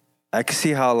I can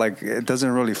see how like it doesn't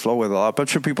really flow with a lot. I'm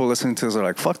sure people listening to this are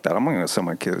like, "Fuck that! I'm not gonna sell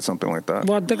my kid or something like that."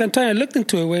 Well, I'm telling you, I looked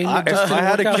into it. Way. If I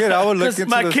had a kid, I would look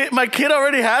into My kid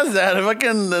already has that.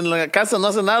 Fucking en la casa no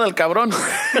hace nada el cabrón.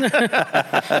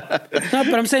 No,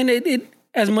 but I'm saying it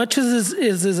as much as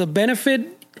is a benefit,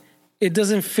 it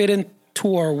doesn't fit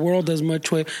into our world as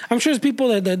much. Way. I'm sure there's people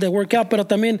that work out, but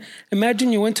también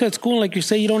imagine you went to a school like you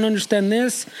say you don't understand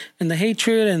this and the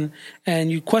hatred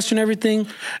and you question everything.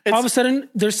 All of a sudden,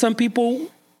 there's some people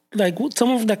like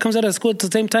someone that comes out of school at the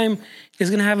same time is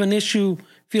gonna have an issue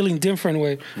feeling different.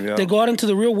 Way Yeah. they go out into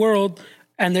the real world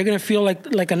and they're gonna feel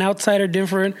like an outsider,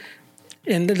 different.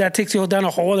 And that takes you down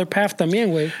a whole other path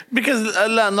también, way. Because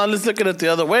now let's look at it the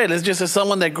other way. Let's just say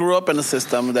someone that grew up in a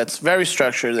system that's very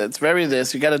structured, that's very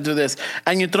this, you got to do this,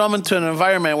 and you throw them into an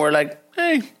environment where like,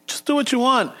 hey, just do what you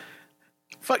want.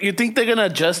 Fuck, you think they're gonna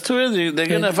adjust to it? They're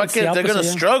gonna they're gonna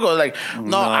struggle. Like,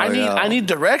 no, I need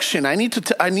direction. I need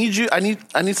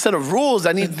set of rules.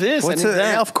 I need this. I need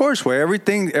that. Yeah, of course, way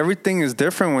everything is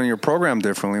different when you're programmed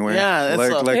differently. Way. Yeah, it's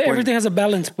like when Everything has a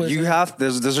balance. Pues. you have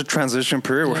there's a transition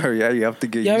period where you have to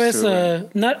get used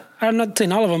to it. I'm not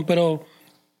saying all of them, but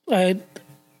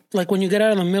like when you get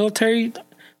out of the military,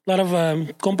 a lot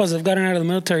of compas have gotten out of the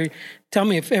military. Tell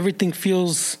me if everything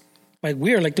feels like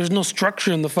weird, like there's no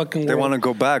structure in the fucking world. They want to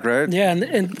go back, right? Yeah,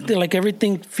 and like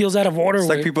everything feels out of order. It's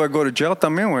like people that go to jail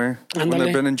también, way. When Ándale.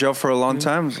 they've been in jail for a long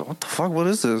time. It's like, what the fuck? What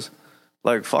is this?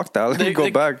 Like, fuck that. Let me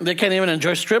go back. They can't even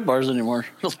enjoy strip bars anymore.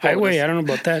 Highway, I don't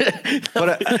know about that.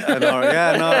 But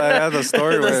I had the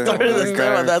story where this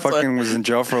guy that's fucking was in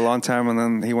jail for a long time, and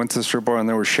then he went to the strip bar and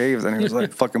they were shaved, and he was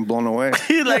like fucking blown away.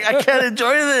 He's like, I can't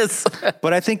enjoy this.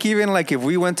 But I think even like if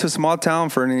we went to a small town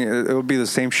for any, it would be the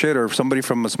same shit. Or if somebody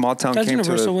from a small town That's came to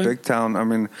universal, a way. big town, I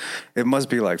mean, it must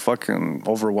be like fucking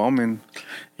overwhelming.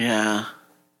 Yeah.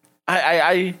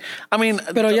 I mean,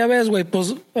 Pero ya ves, güey,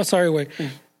 pues, sorry, güey.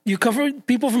 You come from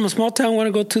people from a small town want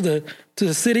to go to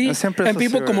the city, Siempre and es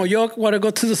people así, como güey. yo want to go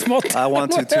to the small town. I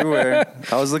want to too. Eh?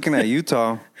 I was looking at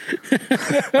Utah.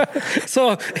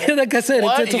 So, like I said,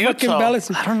 What? it's a fucking Utah?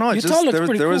 balance. I don't know. Utah Just, looks there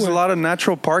pretty was cool. a lot of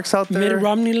natural parks out there. Mid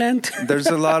Romney land. There's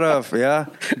a lot of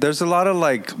There's a lot of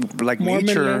like Mormon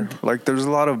nature. land. Like there's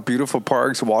a lot of beautiful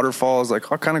parks, waterfalls,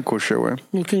 like all kind of cool shit. Way.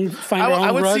 We can find our I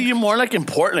own would rug see you more like in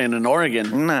Portland in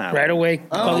Oregon. Nah. right away.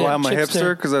 Oh, I'm a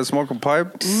hipster because I smoke a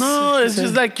pipe. No, it's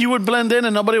just like you would blend in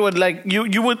and nobody would like you.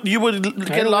 You would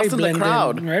get lost in the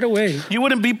crowd. Right away. You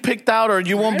wouldn't be picked out or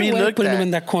you won't be looked Putting them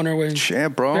in at. that corner, way.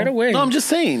 Shit, bro. Right away. No, I'm just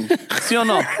saying. See or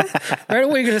no? Right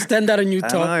away, you're gonna stand out in I Utah.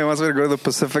 don't know. He wants me to go to the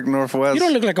Pacific Northwest. You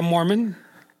don't look like a Mormon.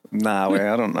 Nah, wait.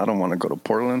 I don't want to go to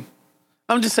Portland.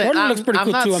 I'm just saying. Portland I'm, looks pretty I'm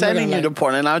cool not too, I'm not sending gonna you to lie.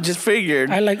 Portland. I just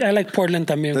figured. I like Portland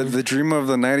también. güey. The dream of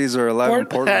the 90s are alive in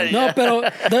Portland. No, pero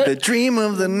The dream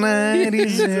of the 90s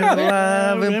is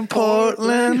alive in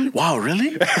Portland. Wow,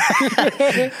 really?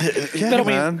 Yeah,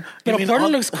 man. pero mean Portland all-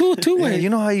 looks cool too, Yeah, güey. you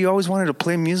know how you always wanted to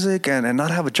play music and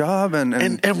not have a job and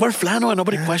And wear flannel and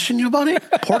nobody questioned you about it?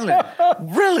 Portland.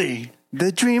 Really? The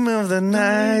dream of the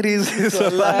 90s is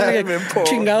alive in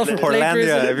Chingado for Portlandia.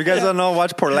 Lakers. If you guys don't know,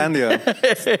 watch Portlandia.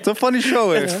 It's a funny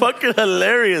show. It's fucking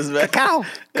hilarious, man.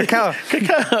 Cacao.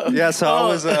 Yeah, so I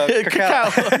was cacao.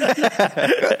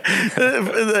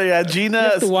 Yeah, Gina,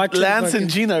 have to watch it, Lance and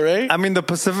Gina, right? I mean, the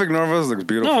Pacific Northwest looks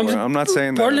beautiful. No, I'm not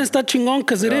saying that. Portland's está chingón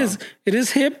because it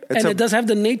is hip and it does have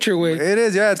the nature way. It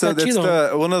is, yeah. It's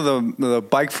chido. one of the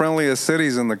bike friendliest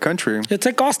cities in the country. It's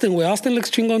like Austin way. Austin looks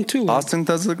chingón too. Austin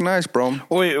does look nice, bro.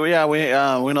 We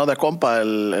know the compa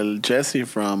el Jesse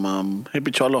from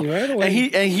Hippie Cholo, Right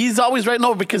away. and he's always right.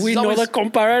 No, because We he's know always, the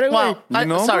compa right away. Well, You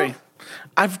know him, sorry, bro?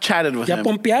 I've chatted with Ya him.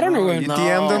 pompearon o You güey?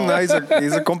 DM'd him. No,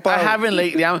 he's a compa. I haven't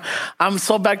lately. I'm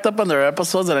so backed up on their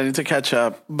episodes that I need to catch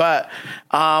up. But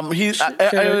I'm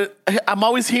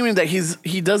always hearing that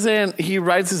he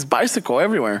rides his bicycle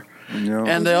everywhere. Yeah.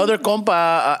 And the other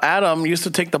compa, Adam, used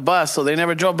to take the bus, so they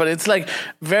never drove. But it's like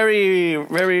very,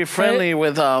 very friendly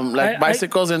with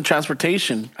bicycles and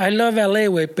transportation. I love LA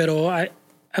way, pero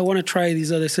I want to try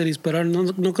these other cities, pero no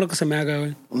creo que se me haga,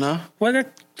 güey. No? Well, I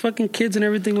got fucking kids and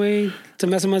everything, güey. Se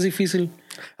me hace más difícil.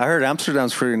 I heard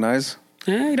Amsterdam's pretty nice.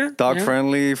 Mira. Dog Yeah.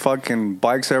 friendly, fucking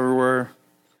bikes everywhere.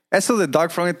 Eso de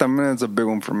dog friendly también is a big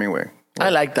one for me, way. I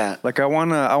like that. Like I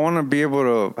wanna be able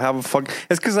to have a fuck.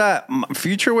 It's because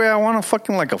future way I want a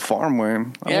fucking like a farm way.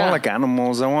 I Yeah. want like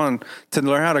animals. I want to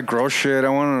learn how to grow shit.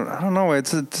 I don't know.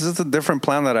 It's just a different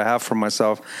plan that I have for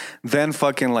myself than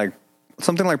fucking like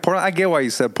something like Portland. I get why you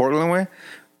said Portland way,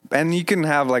 and you can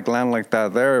have like land like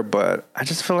that there. But I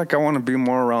just feel like I want to be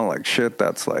more around like shit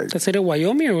that's like Let's say the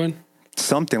Wyoming or what?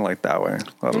 something like that way. I I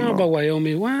don't don't know know. about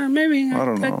Wyoming. Well, maybe. I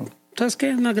don't know. ¿Sabes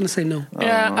qué? I'm not going to say no.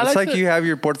 Yeah, I It's like the- you have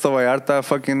your Puerto Vallarta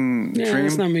fucking Yeah, dream.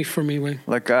 it's not me for me, way.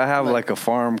 Like I have like a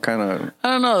farm kind of. I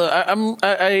don't know.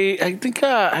 I think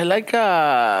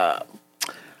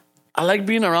I like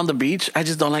being around the beach. I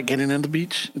just don't like getting in the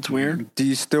beach. It's weird. Do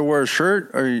you still wear a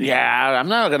shirt or? Yeah, I'm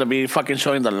not gonna be fucking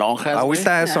showing the lonjas. I wish güey.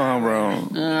 that song, bro.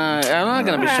 I'm not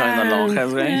gonna be showing the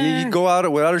lonjas, güey. You go out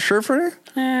without a shirt for it?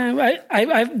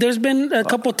 There's been a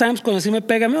couple times cuando sí me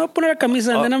pega, me voy a poner la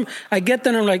camisa, and then I get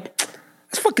there and I'm like,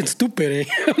 it's fucking stupid,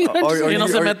 eh? Y no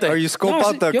se mete. Or you scope No,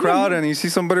 out the yo me- crowd and you see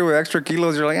somebody with extra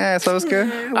kilos, you're like, ¿sabes qué?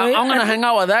 I'm gonna hang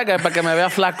out with that guy para que me vea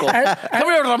flaco. Come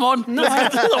here, Ramon. No,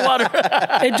 Let's get to the water.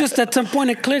 It just at some point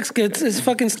it clicks. It's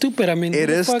fucking stupid. I mean, It who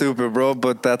the is fuck- stupid, bro,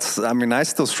 but I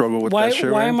still struggle with Why? that shit.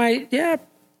 Why man. am I? Yeah.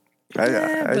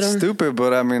 It's but, stupid,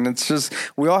 but I mean, it's just,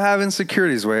 we all have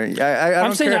insecurities, way. I I'm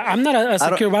don't saying care. I'm not a I don't-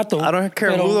 secure vato. I don't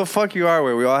care pero- who the fuck you are,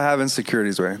 way. We all have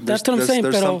insecurities, way. That's what I'm saying,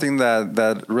 There's pero- something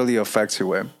that really affects you,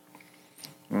 way.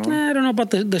 I don't know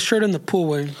about the shirt in the pool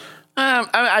way.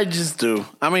 I just do.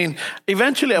 I mean,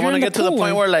 eventually I You're want to in the get to the pool,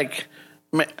 point eh? where like,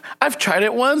 I've tried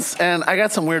it once and I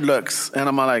got some weird looks, and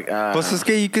I'm like, Pues es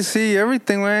que you can see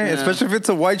everything, way. Especially if it's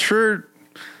a white shirt.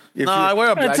 If no, you- I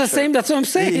wear a black It's the shirt. same. That's what I'm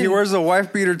saying. He wears a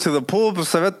wife beater to the pool, pues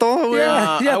se ve todo, güey. Yeah.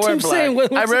 I that's wear what I'm saying.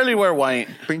 black. I What's- rarely wear white.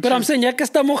 But I'm saying, ya que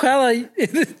está mojada,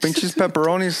 Pinches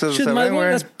pepperonis se shit, ven,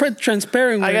 that's güey.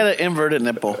 transparent. I güey. got an inverted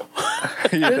nipple.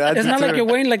 Yeah, It's not like you're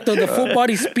wearing like the full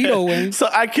body speedo, way. So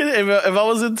I can, if I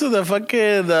was into the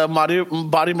fucking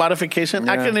body modification,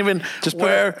 I Yeah. couldn't even Just put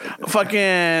wear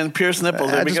fucking pierced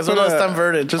nipples Ah, because just uno put está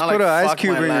inverted. Just I'm put like, an ice fuck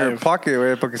cube my in your life. pocket,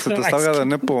 güey, para que se te Ice salga the cube.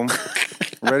 nipple.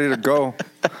 Ready to go.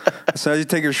 So you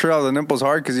take your shirt out, the nipple's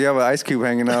hard because you have an ice cube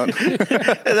hanging out.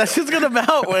 That shit's gonna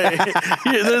melt. Way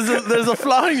there's a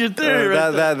flaw in your theory.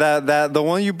 right there. that the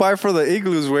one you buy for the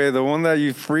igloos, way, the one that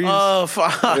you freeze. Oh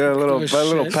fuck! Yeah, a little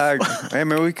shit. pack. Hey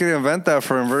man, we could invent that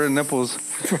for inverted nipples.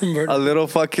 A little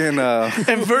fucking.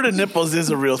 Inverted nipples is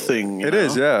a real thing. It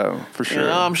is, yeah, for sure. You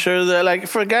know, I'm sure that like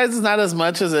for guys, it's not as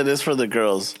much as it is for the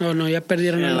girls. Oh no, ya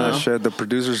perdieron You la- know. Shit, the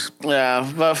producers. Yeah,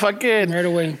 but fucking Right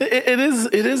away. It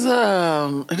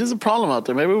is a problem out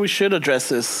there. Maybe we should address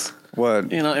this.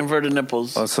 What? You know, inverted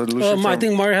nipples. A solution. I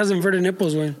think Mario has inverted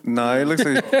nipples, way. No, it looks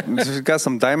like he's got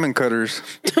some diamond cutters.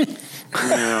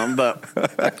 Yeah, but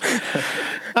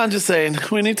I'm just saying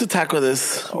we need to tackle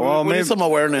this. Well, we maybe- need some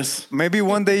awareness. Maybe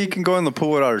one day you can go in the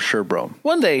pool without a shirt, bro.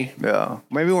 One day, Yeah.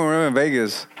 Maybe when we're in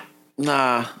Vegas.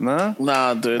 nah, Nah?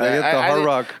 dude. I get the Hard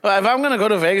Rock. If I'm gonna go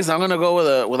to Vegas, I'm gonna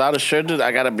go without a shirt, dude.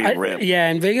 I gotta be ripped. Yeah,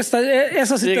 in Vegas,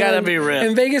 eso sí You te- gotta be ripped.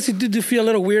 In Vegas, you do feel a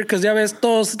little weird because ya ves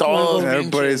todos. Todos.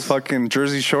 Everybody's fucking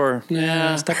Jersey Shore.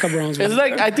 Yeah, está cabrón. It's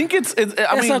like I think it's.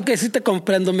 I Eso mean, que sí te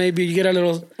comprendo, maybe you get a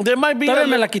little. there might be. Todavía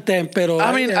me la quité, pero.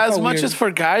 I mean, it as felt much weird. as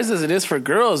for guys as it is for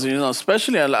girls, you know,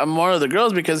 especially a lot more of the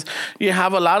girls, because you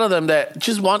have a lot of them that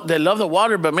just they love the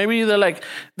water, but maybe they're like,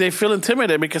 they feel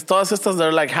intimidated because todas estas,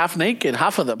 they're like half naked,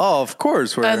 half of them. Oh, of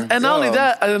course. and not only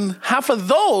that, and half of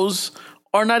those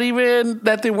are not even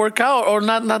that they work out, or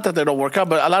not that they don't work out,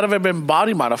 but a lot of it have been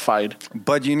body modified.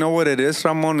 But you know what it is,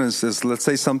 Ramon? Is let's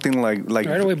say something like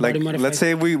Right away, body modified. let's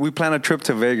say we plan a trip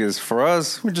to Vegas. For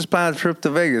us, we just plan a trip to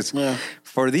Vegas. Yeah.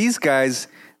 For these guys,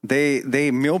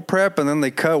 they meal prep and then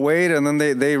they cut weight and then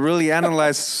they really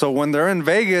analyze. So when they're in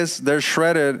Vegas, they're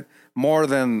shredded more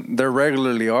than they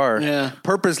regularly are. Yeah.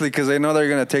 Purposely, because they know they're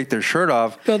going to take their shirt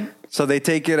off. But- So they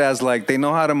take it as like they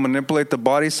know how to manipulate the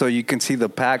body so you can see the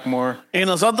pack more. Y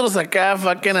nosotros acá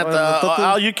fucking at the nosotros-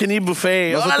 all you can eat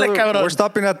buffet. Órale, cabrón. We're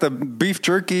stopping at the beef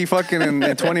jerky fucking in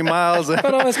 20 miles.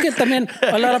 Pero es que también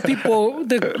a lot of people,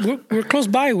 we're close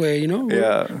by way, you know?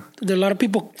 Yeah. There are a lot of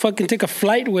people fucking take a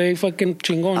flight way, fucking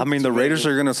chingon. I mean, the Raiders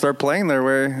are going to start playing their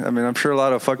way. I mean, I'm sure a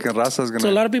lot of fucking raza is going so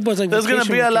a to. lot of people, it's like There's going to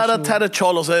be a lot of vacation.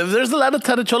 tatacholos. If there's a lot of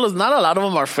tatacholos, not a lot of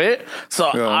them are fit. So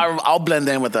Yeah. I'll blend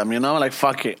in with them, you know? Like,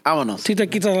 fuck it. Vámonos. Si te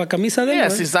quitas la camisa de Yeah,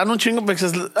 él, si están un chingo,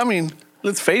 because, I mean,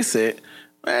 let's face it.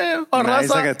 Nah, he's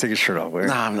not going to take his shirt off. Way.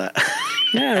 Nah, I'm not.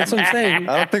 Yeah, that's what I'm saying.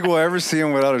 I don't think we'll ever see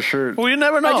him without a shirt. Well, you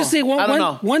never know. I just see I don't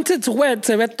know. once it's wet,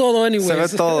 se ve todo anyways. Se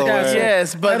ve todo, güey.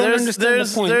 Yes, I but don't understand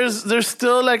the point. there's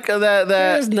still like that.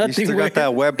 There's You nothing still wet. got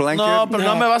that wet blanket? No, but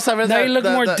no me vas a ver now that. you look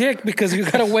that- more that- dick because you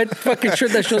got a wet fucking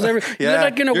shirt that shows every. You look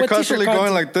like in a you're wet constantly t-shirt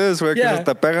going contest. like this, güey, que Yeah. se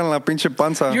te pegan la pinche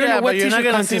panza. You're in Yeah, a wet but you're not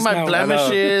t-shirt gonna see contest my now.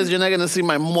 blemishes. You're not gonna see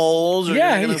my moles. Or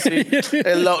Yeah. you're not gonna see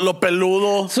lo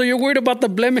peludo. So you're worried about the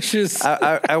blemishes.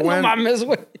 I went. No mames,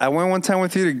 güey. I went one time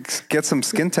with you to get some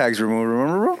skin tags removed.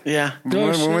 Remember, bro? Yeah, We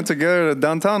went together to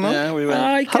downtown, no? yeah, we went.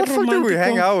 Ay, How qué the fuck did we romántico.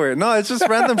 hang out with? No, it's just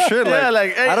random shit. Yeah,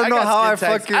 like hey, I don't know got how I skin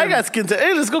tags. fucking. I got skin tags.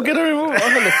 Hey, let's go get it removed.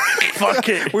 Fuck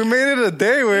it. We made it a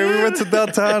day where we went to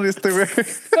downtown.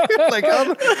 Like, how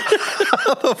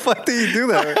the fuck did you do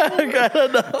that? I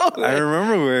don't know. I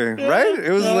remember, right?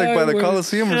 It was like by the Ay, güey.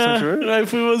 Coliseum or Yeah, some shit. like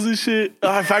fuimos and shit. Oh,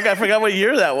 I forgot what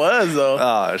year that was though.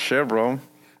 Ah, shit, bro.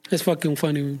 It's fucking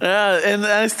funny. Man. Yeah, and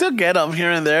I still get them here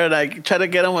and there. And I try to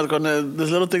get them with this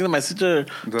little thing that my sister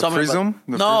The told me freeze about. 'em?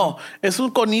 The No, it's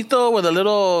un conito with a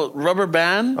little rubber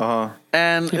band. Uh-huh.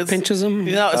 And It pinches 'em?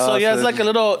 You know, so yeah, so it's like a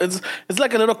little. It's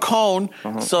like a little cone.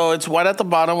 So it's white at the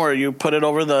bottom where you put it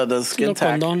over the skin Little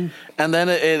tack, condón. and then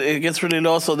it gets really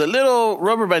low. So the little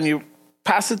rubber band, you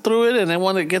pass it through it, and then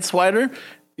when it gets wider,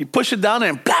 you push it down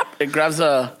and plop, it grabs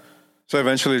a. So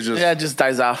eventually it just. Yeah, it just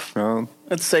dies off. Oh.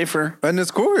 It's safer. And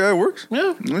it's cool. Yeah, it works.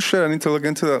 Yeah. Oh, shit, I need to look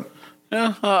into that.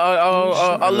 Yeah,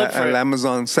 I'll look for At it.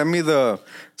 Amazon. Send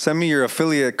me your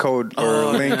affiliate code or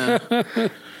link.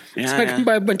 So I Yeah, can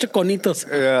buy a bunch of conitos.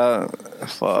 Yeah.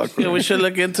 Fuck. yeah, we should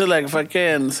look into like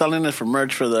fucking selling it for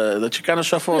merch for the Chicano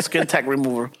Shuffle skin tag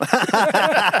remover.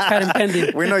 Patent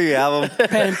pending. We know you have them.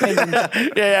 Patent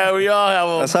pending. Yeah, we all have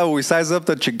them. That's how we size up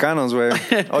the Chicanos, way.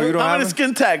 Oh, you don't How have many them?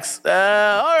 skin tags? All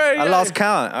right. I lost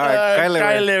count. All right, Kyle,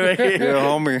 Kyle, güey. güey. Yeah,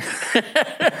 homie.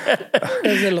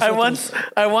 Es de los I otros.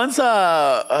 once,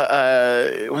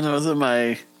 when I was in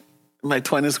my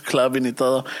 20s clubbing y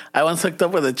todo, I once hooked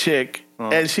up with a chick,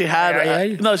 and she had, Ay,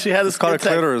 ay. no, she had a Call skin it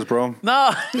tag. clitoris, bro.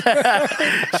 No,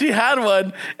 she had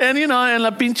one, and you know, en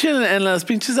las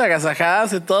pinches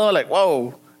agasajadas y todo, like,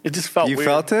 whoa, it just felt You weird.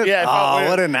 felt it? Yeah, it felt Oh, weird.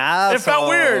 what an asshole. It felt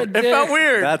weird. It felt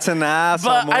weird. That's an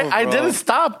asshole but move, I bro. didn't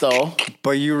stop though.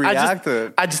 But you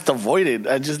reacted. I just avoided.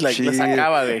 I just like, Gee. le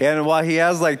sacaba, güey. And while he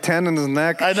has like 10 in his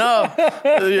neck. I know.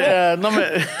 Yeah, no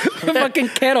me. Fucking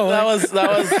kettle. That was,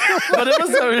 but it was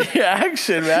a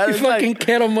reaction, man. You It's fucking like,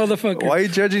 kettle motherfucker. Why are you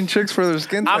judging chicks for their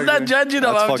skin I'm tag, not man? judging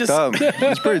them, That's I'm fucked just- up.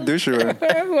 It's pretty douchey,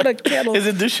 man. What a kettle. is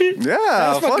it douchey?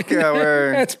 Yeah, fuck yeah,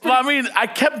 man. That's Well, I mean, I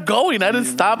kept going. I didn't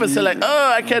stop and say like,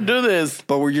 oh, I can't do this.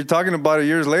 But you're talking about it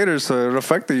years later, so it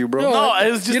affected you, bro. No,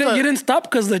 it was just you didn't stop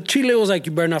because the chile was like,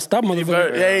 you better not stop, motherfucker.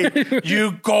 Hey,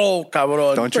 you go,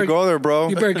 cabrón. Don't you go there, bro.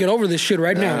 You better get over this shit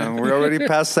right now. We're already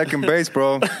past second base,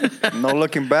 bro. No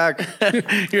looking back.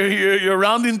 You're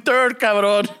rounding third,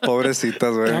 cabrón. Pobrecitas,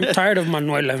 güey. I'm tired of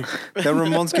Manuela. Then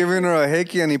Ramon's giving her a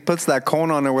hickey and he puts that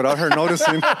cone on it without her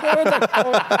noticing.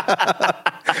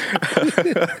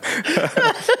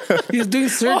 He's doing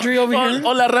surgery over here.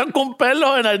 O le arranco un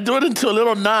pelo and I do it into a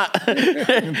little knot.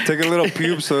 Take a little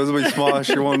pube so it'll be small.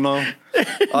 She won't know.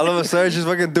 All of a sudden, she's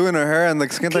fucking doing her hair and the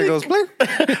skin tag goes, blink.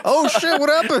 Oh shit, what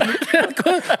happened?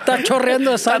 Está chorreando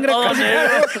de Está sangre. todo casi.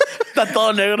 negro. Está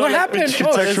todo negro. What happened? She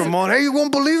Oh, texts Ramon, hey, you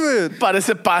won't believe it.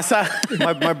 Parece pasa.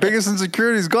 My biggest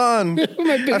insecurity is gone.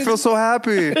 I feel so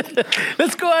happy.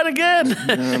 Let's go out again.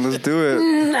 Yeah, let's do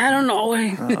it. I don't know,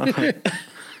 güey.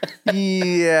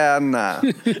 Yeah, nah.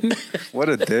 What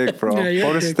a dick, bro. Yeah,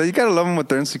 you're a dick. You gotta love them with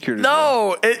their insecurities.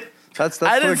 bro. No, That's I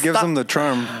what didn't gives stop- them the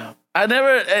charm. I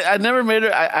never made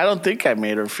her. I don't think I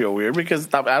made her feel weird because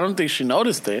I don't think she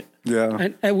noticed it. Yeah.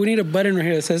 We need a button right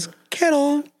here that says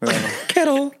kettle,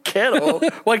 kettle. Kettle?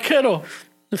 What kettle?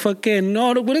 The fucking,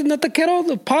 no, what is not the kettle?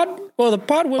 The pot? Oh, the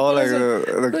pot. What like is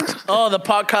it? Oh, the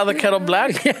pot called the kettle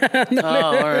black? Oh,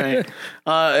 all right.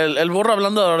 El burro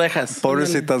hablando de orejas.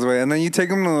 Pobrecitas, way. And then you take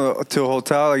them to a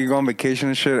hotel, like you go on vacation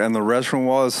and shit, and the restroom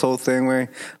wall is so thin, way.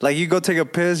 Like you go take a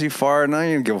piss, you fart, now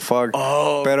you don't give a fuck.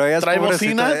 Oh, Pero ellas trae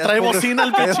bocina el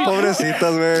ellas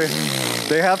pobrecitas, way.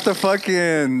 They have to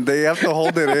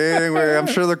hold it in, way. I'm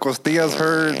sure the costillas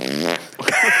hurt.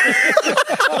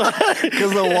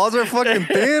 Because the walls are fucking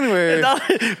thin, way. No,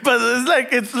 but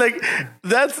it's like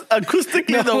that's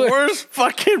acoustically the worst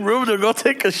fucking room to go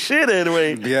take a shit in,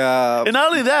 way. Yeah. And not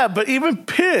only that, but even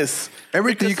piss.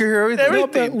 Everything, you can hear everything. No,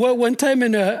 but one time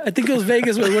in, I think it was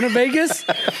Vegas, we went to Vegas,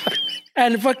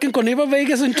 and fucking con iba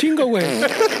Vegas un chingo, güey.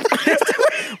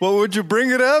 Well, would you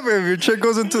bring it up if your chick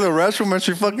goes into the restroom and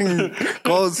she fucking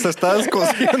goes, se está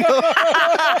descosiendo,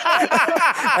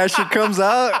 and she comes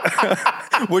out?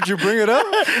 Would you bring it up?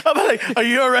 I'm like, are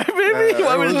you all right, baby? You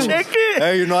want me to check it?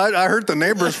 Hey, you know, I heard the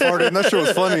neighbors farted, and that shit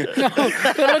was funny. No,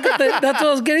 but look at that's what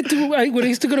I was getting to. When I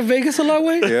used to go to Vegas a lot,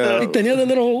 güey. Yeah. Y tenía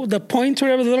the points or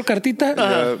whatever, the little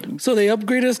cartita. So they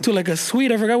upgraded us to like a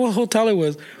suite. I forgot what hotel it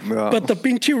was. Yeah. But the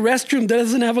pinche restroom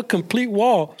doesn't have a complete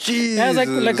wall. Jesus. It has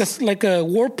like a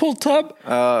whirlpool tub.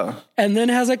 And then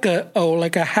it has like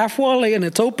a half wall, like, and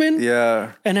it's open.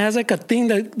 Yeah. And it has like a thing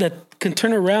that can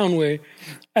turn around, way.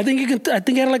 I think it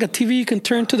had like a TV you can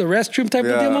turn to the restroom type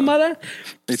of deal, mamada.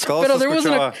 But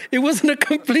it wasn't a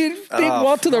complete thing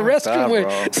wall to the restroom, way.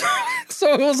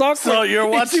 So it was awkward. So you're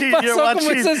watching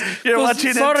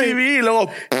MTV,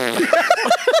 luego.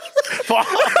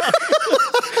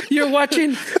 You're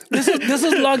watching. This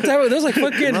is a long time ago. This was like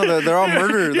fucking. No, they're all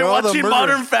murdered. You're watching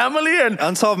Modern Family and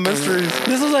Unsolved Mysteries.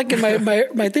 This was like in my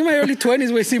early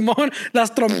 20s where Simon, las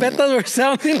trompetas were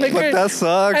sounding like. But that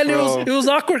sucks, and bro. it was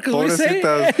awkward because we say,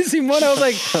 and Simon, I was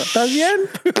like, ¿Estás bien?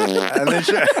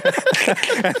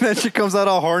 and then she comes out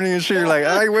all horny and shit. You're like,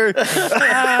 hey, wait.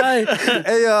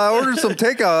 Hey, I ordered some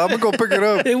takeout. I'm gonna go pick it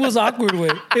up. It was awkward,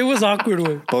 way.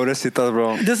 Pobrecitas,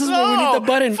 bro. This is where we need the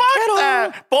button. Fuck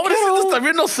that. Pobrecitos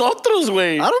también nosotros,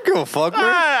 güey. I don't give a fuck,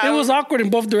 man. It was awkward in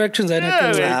both directions.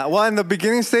 Well, in the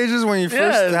beginning stages when you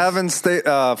first haven't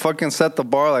fucking set the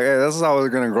bar, like, hey, this is how we're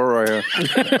gonna go right here.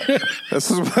 This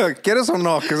is what, get us or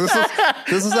no? Because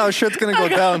this is how shit's gonna go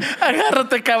down.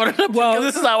 Agárrate, cabrón. Well,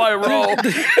 this is how I roll.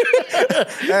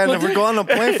 And if we go on a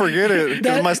plane, forget it.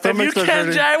 Because my If stomach you starts can't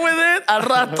hurting. jive with it, a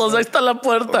ratos, ahí está la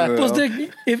puerta. Pues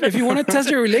if you want to test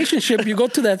your relationship, you go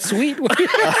to that suite.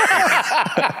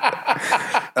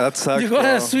 That sucks, You go to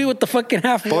bro. that suite with the fucking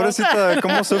half wall. Pobrecita,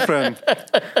 ¿cómo sufren?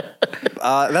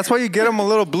 That's why you get them a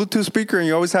little Bluetooth speaker and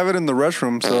you always have it in the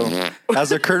restroom. So,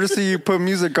 as a courtesy, you put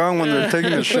music on when they're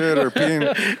taking a shit or peeing.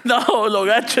 No, lo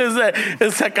gacho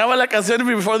es se acaba la canción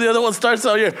before the other one starts.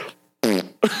 So you're.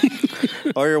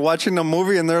 Or you're watching a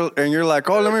movie and you're like,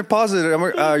 oh, let me pause it. You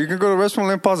can go to the restroom,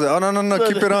 let me pause it. Oh, no,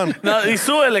 keep it on. No, y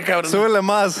súbele, cabrón. Súbele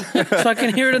más. So I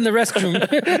can hear it in the restroom.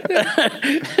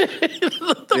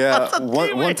 Yeah,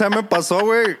 one time it pasó,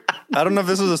 güey. I don't know if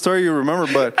this is a story you remember,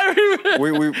 but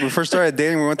we first started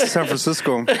dating. We went to San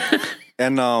Francisco,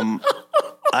 and I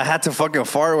had to fucking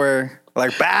fart, way,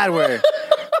 like bad way.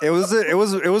 It was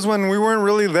when we weren't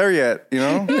really there yet, you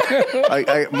know.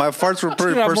 My farts were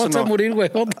pretty personal. It's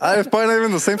probably not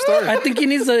even the same story. I think he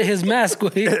needs his mask.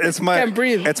 Can't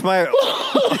breathe. It's my.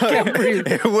 Can't breathe.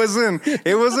 It wasn't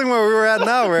where we were at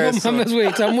now. Where My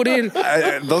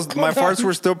my farts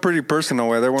were still pretty personal.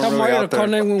 Where they weren't really out there.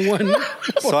 911.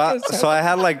 So I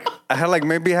had like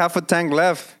maybe half a tank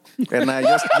left. And I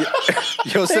just,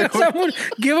 Someone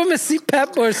give him a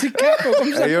CPAP or a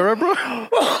CCAP. Are you alright, bro?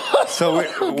 So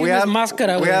we had like,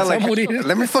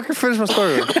 let me fucking finish my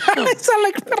story.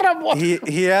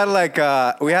 He had like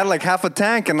we had like half a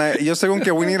tank, and yo según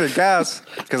que we needed gas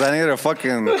because I needed a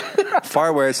fucking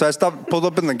far way. So I pulled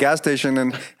up in the gas station,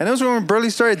 and it was when we barely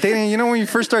started dating. You know when you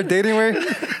first start dating, way,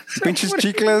 pinches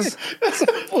chicles,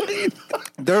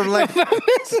 they're like, no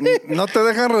te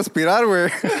dejan respirar, way.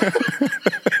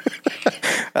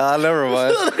 Never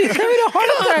mind. He's having a heart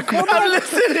attack. I'm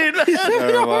listening. He's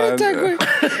having a heart attack.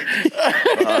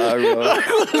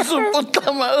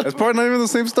 It's probably not even the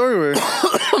same story, way.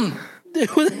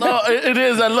 No, it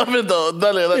is. I love it though.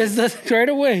 Dale. Is that right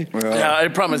away? Yeah, I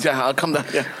promise. Yeah, I'll come down.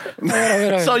 Yeah.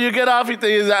 So you get off y te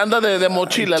dice, anda de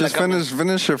mochila. Just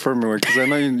finish it for me, because I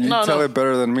know you No, tell no. it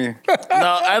better than me.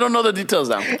 No, I don't know the details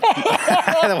now.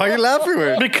 Why are you laughing,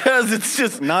 güey? Because it's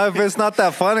just... Now, if it's not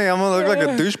that funny, I'm gonna look like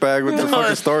a douchebag with the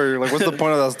fucking story. Like, what's the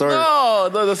point of that story? No,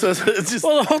 it's just...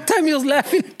 Well, the whole time he was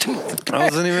laughing. I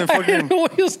wasn't even I fucking. didn't know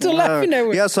what he was still laughing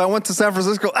at. Yeah, so I went to San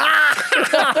Francisco.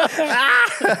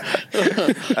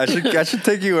 I should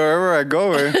take you wherever I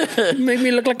go, güey. Make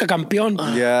me look like a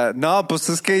campeón. Yeah, no, pues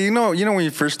es que, you know when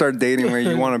you first start dating, where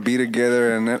you want to be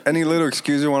together, and any little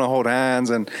excuse you want to hold hands,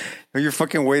 and you're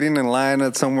fucking waiting in line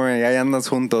at somewhere, and ya andas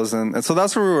juntos, and so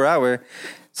that's where we were at, güey.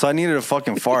 So I needed a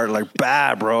fucking fart, like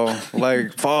bad, bro,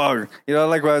 like fuck. You know,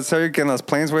 like when I tell you que en las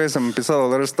planes, güey, se me empieza a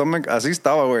doler el stomach, así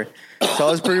estaba, güey. So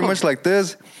I was pretty much like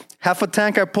this. Half a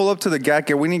tank, I pull up to the gas.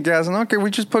 Okay, we need gas. And okay, we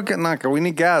just put we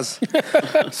need gas.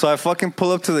 So I fucking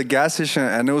pull up to the gas station,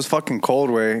 and it was fucking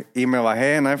cold, way. Y me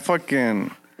bajé, and I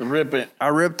fucking Rip it. I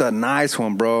ripped a nice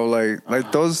one, bro.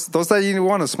 Like those that you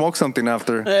want to smoke something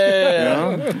after.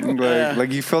 Yeah. You know?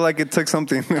 Like you feel like it took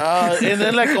something. And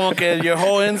then like como que your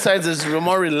whole insides is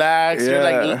more relaxed. You're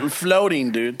Yeah. like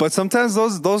floating, dude. But sometimes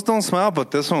those don't smell.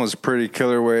 But this one was pretty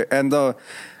killer, way. And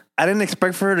I didn't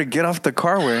expect for her to get off the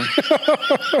car, way.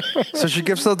 So she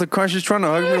gets off the car. She's trying to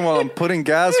hug me while I'm putting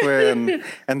gas, way.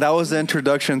 And that was the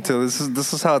introduction to this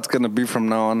is how it's gonna be from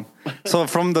now on. So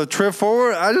from the trip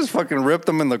forward, I just fucking ripped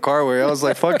them in the car, way. I was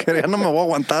like, fuck it, ya no me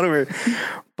voy a aguantar, way.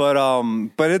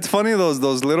 But it's funny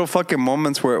those little fucking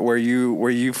moments where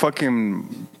you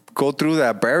fucking go through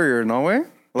that barrier, no way.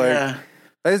 Like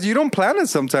you don't plan it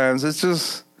sometimes. It's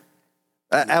just.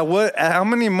 At how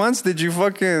many months did you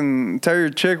fucking tell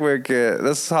your chick, like,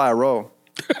 this is how I roll?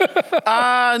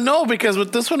 No, because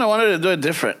with this one, I wanted to do it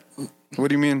different. What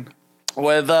do you mean?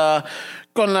 With,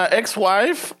 con la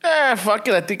ex-wife, fuck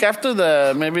it. I think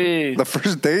after maybe... The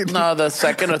first date? No, the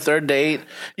second or third date.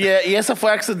 Yeah, y esa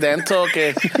fue accidental,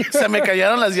 que se me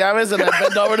cayeron las llaves and I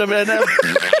bent over to bed.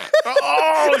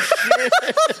 Oh, shit.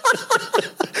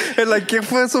 Like, ¿qué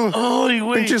fue eso? Ay,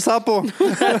 güey. Pinche sapo.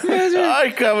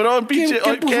 Ay, cabrón, pinche...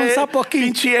 ¿Quién puso un sapo aquí?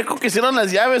 Pinche eco que hicieron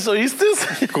las llaves, ¿oíste?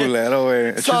 Culero,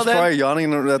 güey. She's probably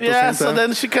yawning at the same time. So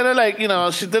then she kind of like,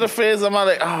 she did a face. I'm all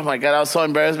like, oh my God, I was so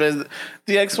embarrassed. But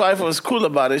the ex-wife was cool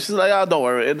about it. She's like, oh, don't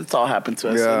worry. It's all happened to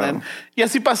us. Yeah. And then,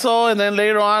 yes, sí pasó. And then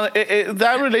later on,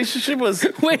 that relationship was...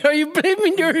 Wait, are you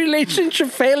blaming your relationship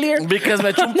failure? Because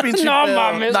me echó un pinche No pedo.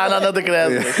 mames. No te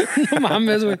creas, güey. No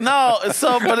mames, güey. No,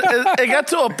 so, but it got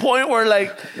to a point where,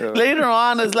 like, later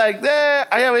on, it's like, hay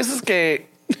a veces que...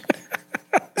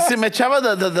 Si me echaba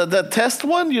the test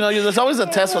one, there's always a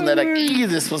test one that, like,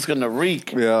 this was going to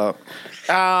reek. Yeah.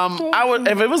 I would,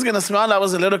 if it was going to smell, I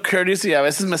was a little courteous y a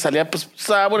veces me salía, pues,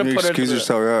 so I would have You put excuse it.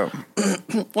 yourself,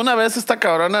 yeah. Una vez esta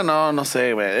cabrona, no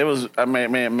sé, güey. It was,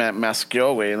 me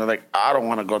asqueó, güey. And I'm like, I don't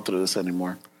want to go through this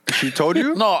anymore. She told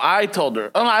you? No, I told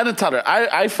her. Oh, no, I didn't tell her.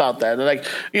 I felt that. Like,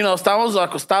 estábamos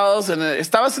acostados and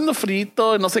estaba haciendo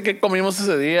frito y no sé qué comimos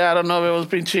ese día. I don't know if it was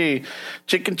pinche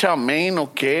chicken chow mein o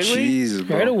qué, güey. Jesus,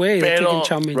 bro. Right away, the Pero- chicken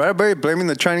chow mein. Right away, blaming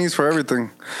the Chinese for everything.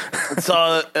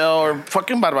 So, or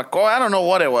fucking barbacoa. I don't know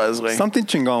what it was, güey. Something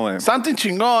chingón, güey. Something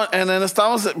chingón. And then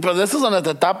estábamos, pues de esos donde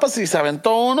te tapas y se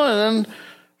aventó uno and then...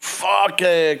 Fuck,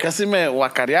 casi me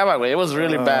guacareaba, güey. It was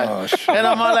really bad. shit. And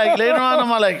I'm all like, later on,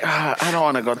 I'm all like, I don't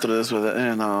want to go through this with it.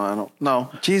 No, I don't. No.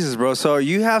 Jesus, bro. So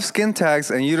you have skin tags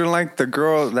and you don't like the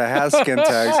girl that has skin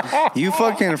tags. You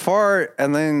fucking fart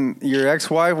and then your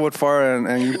ex-wife would fart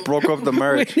and you broke up the We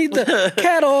marriage. need the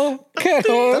kettle. That's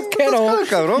kinda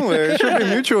cabrón, güey. It should be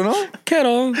mutual, no?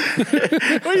 Kettle.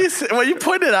 When you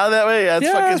point it out that way, that's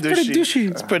Yeah, fucking it's pretty douchey.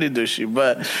 It's pretty douchey.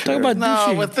 But Talk about no,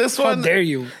 douchey. with this How one, dare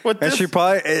you? With And this,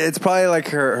 it's probably like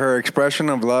her expression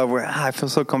of love where I feel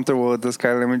so comfortable with this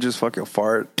guy. Let me just fucking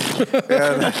fart.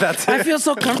 Yeah, that's it. I feel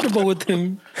so comfortable with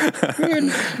him.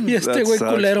 Yes, That este güey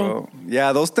sucks, culero. bro.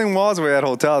 Yeah, those thin walls were at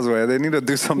hotels, where they need to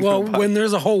do something Well, about when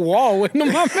there's a whole wall, güey, no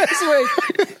mames, güey.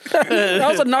 That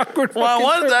was an awkward well,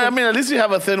 fucking trip, I güey. mean, at least you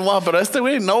have a thin wall, but este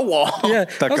way, no wall. Yeah,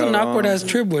 that was an cabrón. awkward ass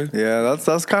trip, güey. Yeah,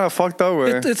 that's kind of fucked up,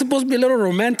 way. It's supposed to be a little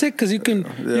romantic because you can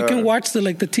watch the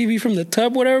TV from the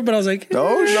tub, whatever. But I was like,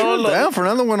 Oh, shit. Damn,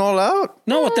 Fernando went all out.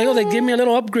 no, what the hell? They gave me a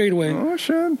little upgrade, way. Oh,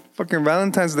 shit. Fucking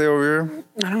Valentine's Day over here.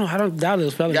 I don't know. I don't doubt it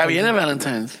was Ya viene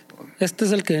Valentine's. Este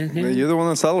es el que You're the one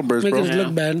that celebrates, make bro. us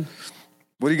look bad.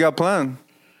 What do you got planned?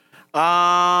 Well,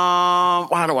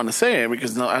 I don't want to say it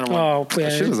because I don't want. Oh, yeah.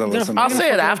 She doesn't listen. I'll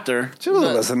say it after. She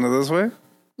doesn't listen to this way.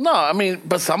 No, I mean,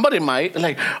 but somebody might.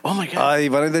 Like, oh my God.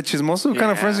 Iván de Chismoso, what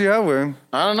kind of friends do you have with?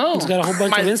 I don't know. He's got a whole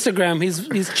bunch of Instagram. He's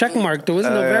checkmarked. There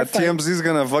isn't no verified. TMZ's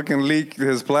going to fucking leak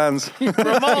his plans.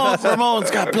 Ramon's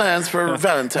got plans for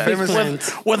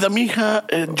Valentine's. With Amiga,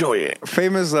 enjoy it.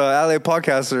 Famous LA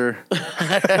podcaster.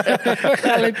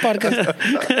 LA podcast.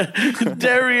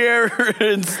 Derriere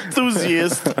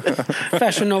enthusiast.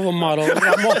 Fashion Nova model.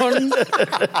 Ramon.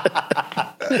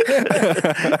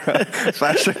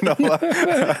 Fashion Nova.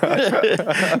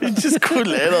 Just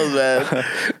culeros, man.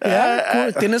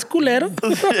 Yeah, tienes culero.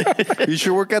 You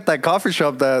should work at that coffee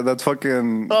shop that's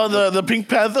fucking... Oh, the Pink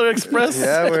Panther Express?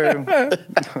 Yeah,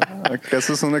 I guess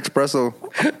it's an espresso.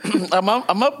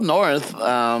 I'm up north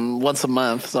once a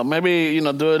month, so maybe,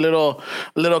 do a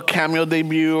little cameo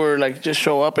debut or like just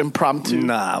show up impromptu.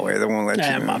 Nah, they won't let you.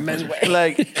 Mames, güey.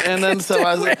 Like, and then se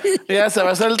va a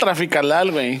hacer el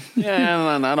traficalal, güey.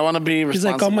 Yeah, no, I don't want to be He's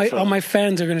responsible. like, all my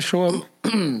fans are going to show up.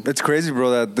 It's crazy,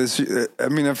 bro, that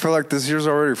I feel like this year's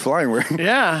already flying.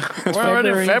 Yeah, we're already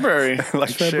in February. Like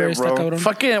February shit, bro. está cabrón.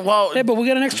 Fucking, well, Hey, but we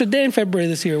got an extra day in February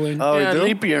this year, güey. Oh, yeah, we do?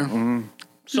 leap year. Mm-hmm.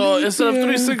 So Leap instead of year.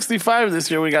 365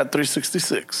 this year, we got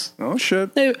 366. Oh,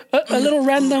 shit. Hey, a little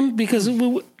random because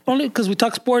we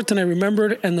talk sports and I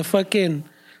remembered and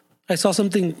I saw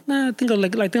something. I think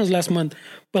it was last month,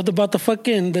 but about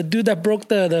the dude that broke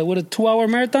the 2-hour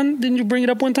marathon. Didn't you bring it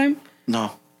up one time?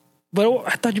 No. But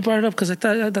I thought you brought it up because I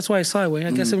thought that's why I saw it. Way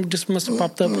I guess it just must have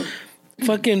popped up.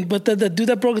 But the dude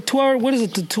that broke a 2-hour, what is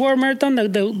it? The 2-hour marathon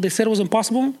that they said it was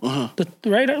impossible.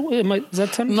 Right? Is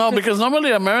that something? No, because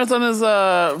normally a marathon is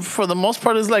for the most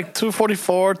part is like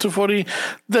 244, 240.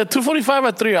 The 245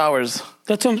 at 3 hours.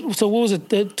 So what was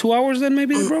it? 2 hours then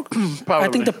maybe they broke. Probably.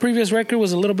 I think the previous record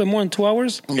was a little bit more than 2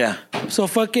 hours. Yeah. So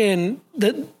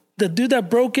the dude that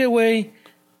broke it,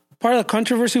 part of the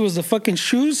controversy was the fucking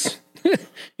shoes.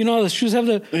 The shoes have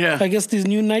I guess these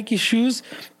new Nike shoes.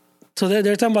 So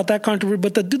they're talking about that controversy.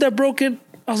 But the dude that broke it,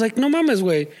 I was like, no mames,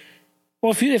 way.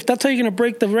 Well, if that's how you're gonna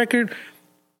break the record,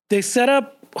 they set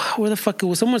up where the fuck it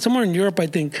was somewhere in Europe, I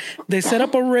think. They set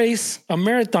up a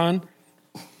marathon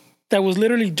that was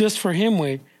literally just for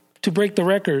him, to break the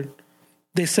record.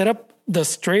 They set up the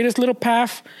straightest little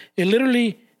path. It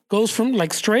literally goes from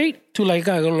like straight to like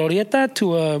a glorieta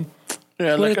to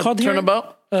like a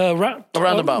turnabout. A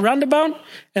roundabout. Roundabout,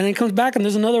 and then comes back, and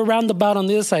there's another roundabout on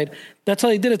the other side. That's how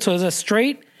they did it. So it's a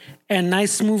straight and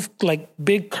nice, smooth, like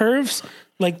big curves,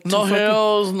 like No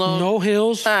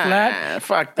hills, flat.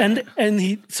 Fuck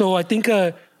that. So I think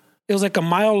it was like a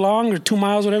mile long or 2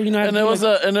 miles, whatever. And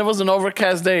it was an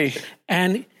overcast day.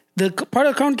 And the part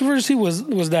of the controversy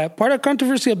was that. Part of the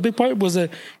controversy, a big part was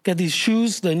got these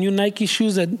shoes, the new Nike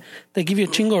shoes that give you a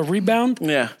chingo of rebound.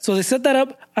 Yeah. So they set that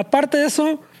up. Aparte de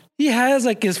eso, he has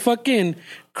like his fucking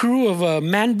crew of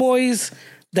man boys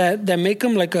that make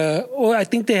him like I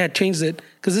think they had changed it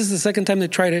because this is the second time they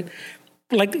tried it.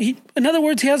 Like in other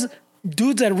words, he has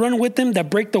dudes that run with him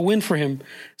that break the wind for him.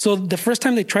 So the first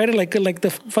time they tried it, like the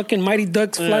fucking Mighty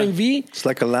Ducks Flying V. It's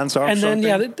like a Lance Armstrong.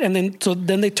 And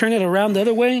then they turn it around the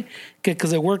other way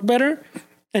because it worked better.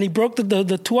 And he broke the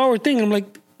 2-hour thing. I'm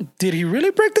like, did he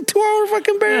really break the 2-hour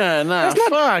fucking barrier? Yeah,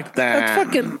 fuck that. That's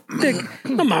fucking thick.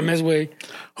 No mames, way.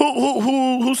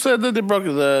 Who said that they broke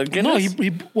it? The Guinness?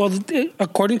 No,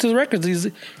 according to the records,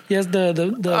 he has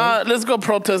the let's go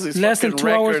protest these less fucking than 2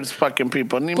 hours. records, fucking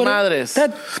people. Ni But madres.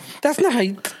 That's not how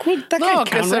that No, can't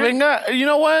que count, se right? venga. You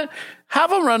know what? Have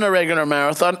them run a regular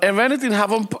marathon. If anything, have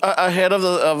them ahead of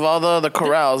all the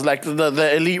corrals, like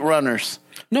the elite runners.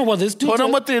 No, well, this dude. Put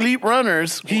them with the elite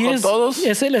runners.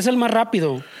 Es el más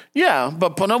rápido. Yeah,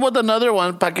 but put them with another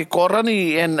one para que corran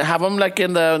and have them like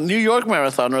in the New York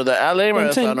Marathon or the LA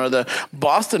Marathon or the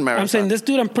Boston Marathon. I'm saying this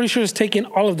dude, I'm pretty sure, is taking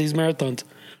all of these marathons.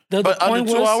 But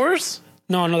under 2 hours?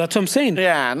 No, that's what I'm saying.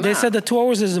 Yeah, They said that 2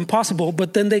 hours is impossible,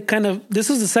 but then this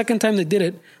is the second time they did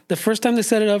it. The first time they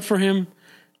set it up for him,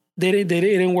 it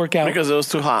didn't work out. Because it was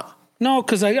too hot. No,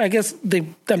 because I guess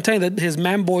I'm telling you that his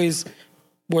man boys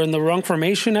were in the wrong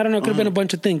formation. I don't know. It could have been a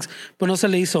bunch of things. But no se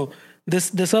le hizo.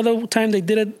 This other time they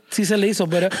did it, sí se le hizo.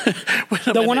 But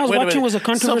the one I was watching was a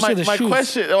controversy of the shoes. My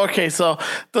question, okay, so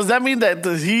does that mean that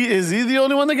is he the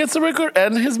only one that gets the record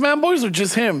and his man boys or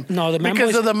just him? No, the man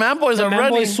because boys. The man boys are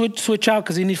running. Boys switch out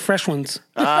because he needs fresh ones.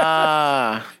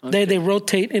 Okay. They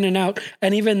rotate in and out.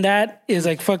 And even that is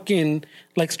like fucking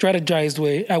like strategized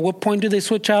way. At what point do they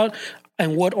switch out?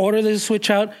 And what order they switch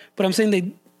out? But I'm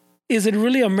saying is it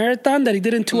really a marathon that he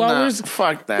did in 2 hours?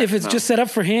 Fuck that. If it's just set up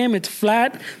for him, it's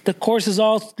flat. The course is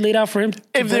all laid out for him.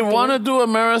 If they want to do a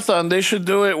marathon, they should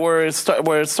do it where it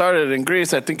started in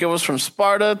Greece. I think it was from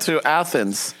Sparta to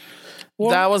Athens.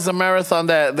 Well, that was the marathon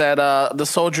that the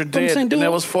soldier did, and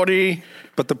it was 40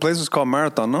 But the place was called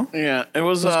Marathon, no? Yeah, it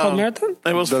was. It's called Marathon?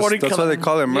 It was 40. That's why they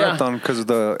call it Marathon, because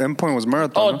the endpoint was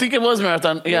Marathon. Oh, no? I think it was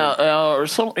Marathon. Yeah, or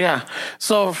so. Yeah.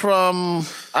 So from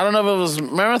I don't know if it was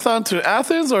Marathon to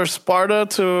Athens or Sparta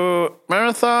to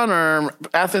Marathon or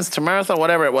Athens to Marathon,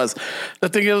 whatever it was. The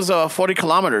thing is 40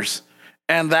 kilometers,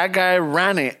 and that guy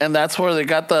ran it, and that's where they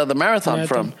got the marathon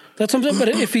from. That's what I'm saying. But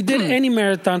if he did any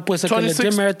marathon, pues like a 26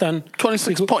 legit marathon,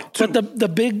 26.2 But the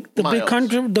big miles.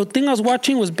 the thing I was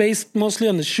watching was based mostly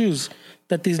on the shoes.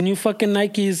 That these new fucking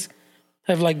Nikes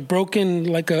have like broken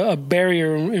like a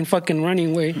barrier in fucking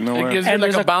running way. No It way. gives you And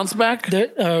like there's a bounce back.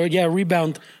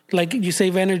 Rebound. Like you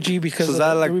save energy because So is of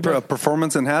that the like rebound.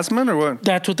 performance enhancement or what?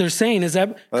 That's what they're saying. Is that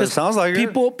Well, it 'cause sounds like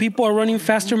it. people are running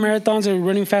faster marathons or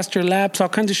running faster laps, all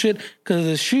kinds of shit because of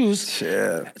the shoes.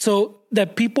 Shit. So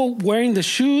that people wearing the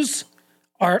shoes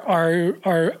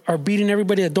are beating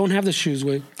everybody that don't have the shoes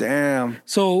with. Damn.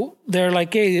 So they're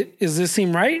like, hey, is this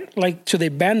seem right? Like, should they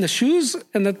ban the shoes?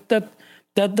 And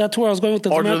that's where I was going with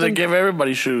the Or do they marathon. give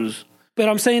everybody shoes? But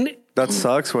I'm saying, That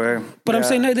sucks, way. but I'm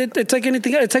saying that it's like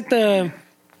anything. It's like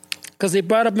because they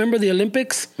brought up, remember the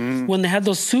Olympics when they had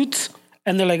those suits,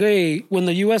 and they're like, hey, when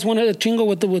the U.S. wanted a chingo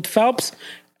with Phelps,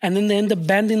 and then they end up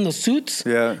banning the suits,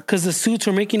 Yeah. because the suits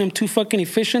are making them too fucking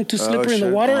efficient, too slippery in the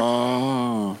shit. water.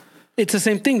 Oh. It's the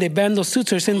same thing. They banned those suits.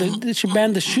 They're saying that they should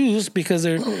ban the shoes because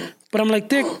they're. But I'm like,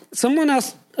 Dick, someone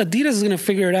else, Adidas is gonna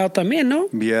figure it out. También, no?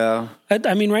 Yeah.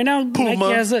 I mean, right now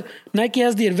Nike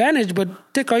has the advantage, but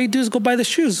Dick, all you do is go buy the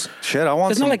shoes. Shit, I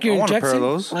want It's not like you're I want a pair of injecting.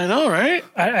 those. I know, right?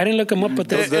 I didn't look them up, but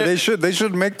They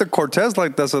should make the Cortez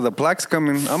like that so the plaque's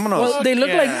coming. I'm gonna. well, they look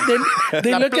Yeah. like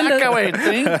they La look in placa, the güey.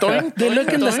 Doink, doink, they look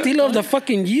in the doink, style of the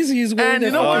fucking Yeezys. Where And they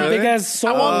you know fucking what? big ass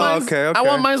I sole. want mine. okay. I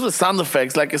want mine with sound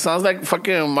effects. Like it sounds like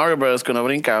fucking Mario Bros. Gonna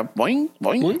brinca. Boing,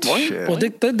 boing, boing. Shit. Well,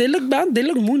 they look bad. They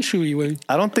look moonshoey, way.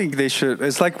 I don't think they should.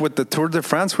 It's like with the Tour de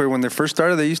France, where when they first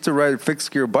started, they used to ride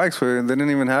fixed gear bikes where they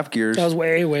didn't even have gears. That was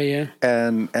way, yeah.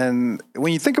 And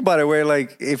when you think about it, where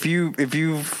like if you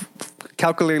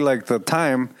calculate like the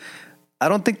time, I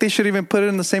don't think they should even put it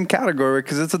in the same category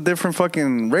because it's a different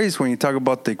fucking race when you talk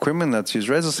about the equipment that's used.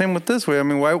 Right? It's the same with this way. I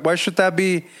mean, why should that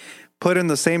be put in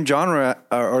the same genre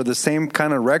or the same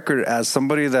kind of record as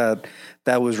somebody that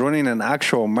was running an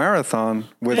actual marathon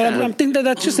with? But I'm thinking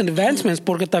that's just advancements,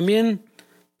 porque también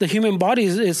the human body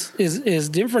is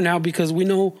different now because we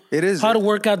know It is. how to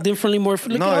work out differently more.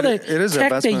 Look No, at all the it is tech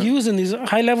they advancement. use in these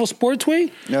high level sports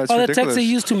way. Yeah, it's all the tech ridiculous. they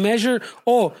use to measure.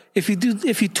 Oh, if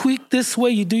you tweak this way,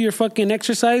 you do your fucking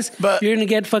exercise, But- you're gonna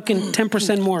get fucking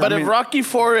 10% more. But if Rocky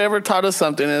IV ever taught us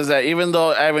something, is that even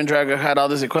though Ivan Drago had all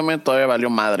this equipment, todavía valió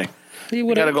madre. he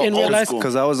would have gotta go in old real life. school.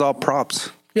 Because that was all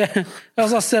props. Yeah, that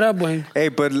was all set up, Wayne. Hey,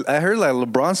 but I heard like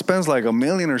LeBron spends like $1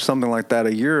 million or something like that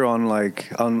a year on his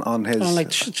On,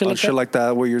 like, shit like shit that? like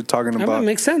that. What you're talking That about?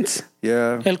 makes sense.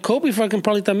 Yeah. El Kobe fucking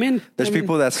probably también. There's I mean,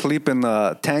 people that sleep in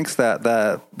the tanks that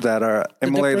are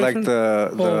emulate like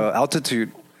depression? the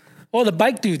altitude. Oh, the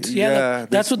bike dudes. Yeah, Yeah,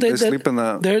 that's they- what they they sleep in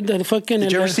that. They're the fucking.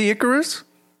 Did you ever see Icarus?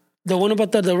 The one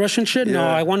about the Russian shit? No,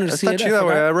 Yeah. I wanted to That's see not it. you that way.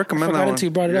 forgot- I recommend that forgot one. until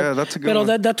you brought it Yeah, up. that's a good But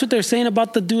one. that's what they're saying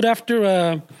about the dude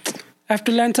after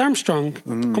Lance Armstrong.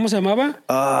 ¿Cómo se llamaba?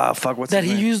 Fuck, what's That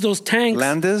his he name? used those tanks.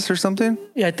 Landis or something?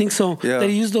 Yeah, I think so. Yeah. That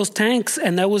he used those tanks,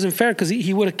 and that wasn't fair because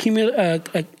he would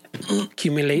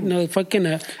accumulate, no,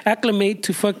 fucking acclimate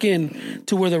to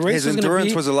where the race His was going to be.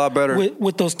 endurance was a lot better.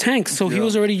 with those tanks. So he Yeah.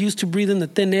 was already used to breathing the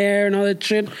thin air and all that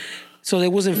shit. So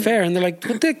it wasn't fair, and they're like,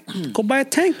 "Well, Dick, go buy a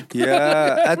tank."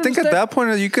 Yeah, I think at that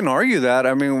point you can argue that.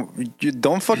 I mean, you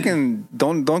don't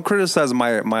criticize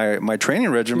my training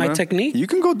regimen. My technique? You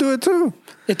can go do it too.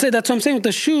 That's what I'm saying with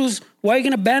the shoes. Why are you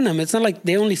going to ban them? It's not like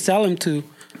they only sell them to.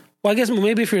 Well, I guess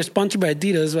maybe if you're sponsored by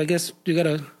Adidas, I guess you got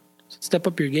to step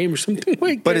up your game or something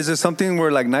like But that. is it something where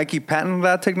like Nike patented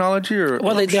that technology or?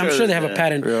 Well, I'm sure they have a yeah.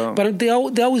 patent, Yeah. but they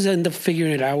always end up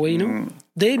figuring it out. Way, you know,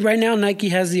 right now Nike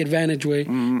has the advantage. Way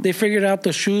they figured out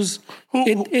the shoes.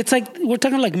 It's like we're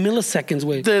talking like milliseconds.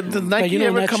 Way Did Nike But you know,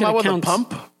 ever that come shit out with counts. a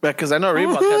pump? Because I know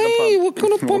Reebok Oh, has a hey, pump. what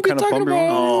kind of pump you kind of talking pump you about?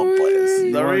 Oh,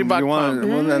 pues. The Reebok you want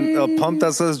pump. a pump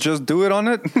that says "just do it" on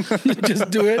it? Just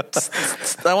do it.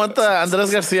 I want the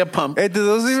Andres Garcia pump. Hey, did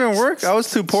those even work? I was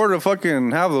too poor to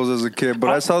fucking have those as a kid, but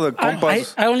I saw the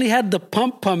compas. I only had the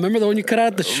pump. Remember the one you cut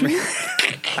out the shoe?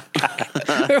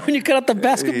 Remember when you cut out the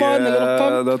basketball and the little Yeah,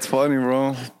 pump? that's funny,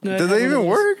 bro. No, I Did had they one even of those.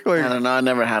 work? I Like don't know. I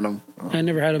never had them. I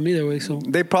never had them either way. So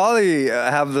they probably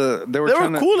have the. They were They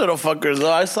trying were to, cool little fuckers,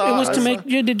 though. I saw. it was I to saw- make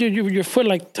your foot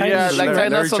like tight. Yeah, as like shit.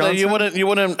 tighten up Larry so that you Johnson?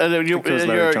 wouldn't Because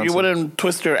Larry you Johnson. wouldn't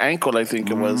twist your ankle. I think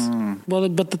it was. Well,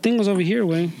 but the thing was over here,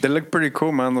 way. They look pretty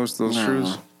cool, man. Those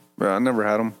shoes. Yeah, I never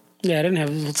had them. Yeah, I didn't have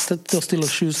those steel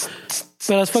shoes.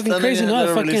 So that's fucking crazy,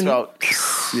 no? Fucking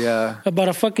Yeah. About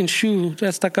a fucking shoe.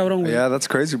 That's está cabrón, güey. Yeah, that's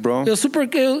crazy, bro.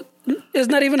 It's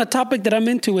not even a topic that I'm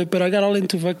into it, but I got all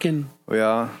into fucking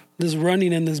Yeah. this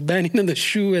running and this banning and the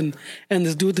shoe and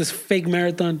this dude, this fake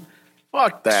marathon.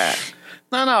 Fuck that.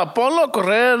 No, ponlo a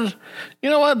correr. You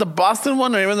know what? The Boston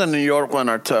one or even the New York one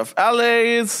are tough.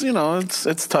 LA, it's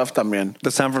tough también.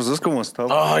 The San Francisco one's tough.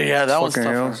 Oh, yeah, that one's Fucking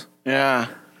tough. hills. Yeah.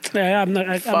 Yeah, I'm not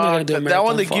gonna do a marathon. That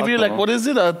one they give you, like, though. what is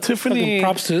it? A Tiffany. Fucking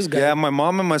props to this guy. Yeah, my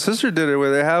mom and my sister did it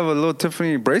where they have a little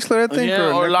Tiffany bracelet, I think.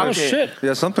 Yeah, or a lock necklace. it. Shit.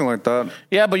 Yeah, something like that.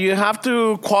 Yeah, but you have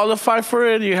to qualify for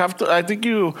it. You have to, I think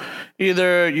you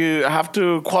have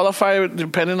to qualify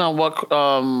depending on what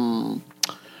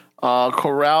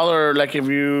corral, or like if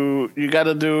you got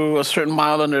to do a certain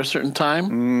mile under a certain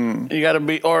time. You got to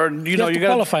be, or you know, have to you got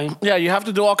qualify. Yeah, you have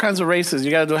to do all kinds of races. You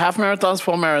got to do half marathons,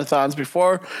 full marathons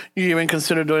before you even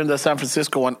consider doing the San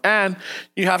Francisco one, and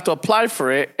you have to apply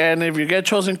for it. And if you get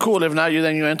chosen, cool. If not, you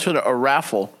enter a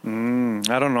raffle. I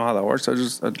don't know how that works.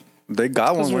 They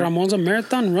got one. Because Where, Ramon's a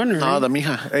marathon runner. No, right? the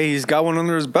mija. hey, he's got one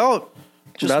under his belt.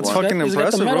 That's one. fucking He's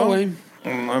got the impressive, medal, bro. way.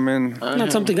 I mean,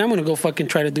 Not something I'm gonna go fucking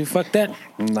try to do. Fuck that.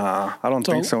 nah, I don't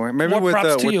So, think so. Maybe more with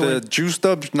props to you, the juiced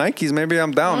up Nikes, maybe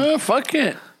I'm down. Fuck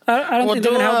it. I don't think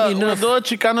they're gonna help me We'll enough. do a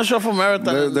Chicano Shuffle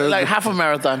marathon, They're- like half a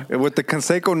marathon. With the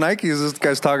Conseco Nikes this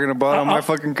guy's talking about, I might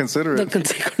fucking consider The it.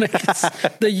 Conseco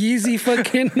Nikes, the Yeezy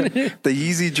fucking. The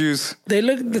Yeezy juice. They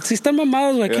look. Si están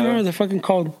mamados, I can't Yeah. remember what they're fucking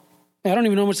called. I don't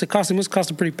even know how much they cost. They must cost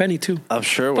a pretty penny too. I'm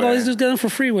sure. But all these dudes get them for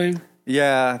free, way.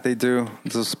 Yeah, they do.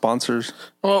 The sponsors.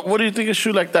 Well, what do you think a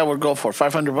shoe like that would go for?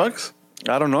 $500?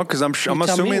 I don't know because I'm tell me,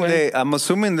 assuming Wayne. I'm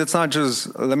assuming that's not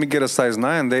just let me get a size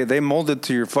 9. They mold it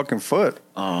to your fucking foot.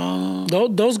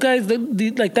 Those guys,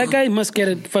 like that guy, must get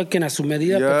it fucking a su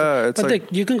medida. Yeah, it's but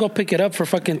like- you can go pick it up for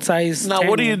fucking size. Now, 10,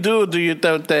 what do you do? Do you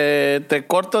te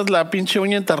cortas la pinche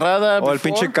uña enterrada? Oh, el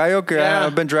before? pinche callo que Yeah.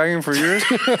 I've been dragging for years.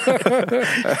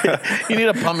 You need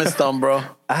a pumice stone, bro.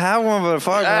 I have one, but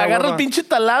fuck. Agarra el pinche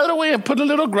taladro, güey, and put a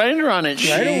little grinder on it.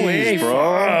 Right away,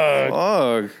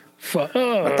 bro. Fuck. Fuck.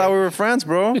 I thought we were friends,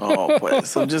 bro. Oh,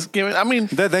 pues, I'm just giving. I mean,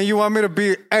 Then you want me to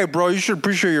be, hey, bro, you should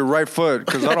appreciate your right foot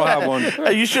because I don't have one.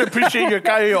 you should appreciate your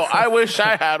callo. I wish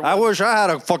I had one. I wish I had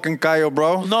a fucking callo,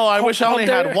 bro. No, I wish I How only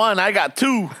dare- had one. I got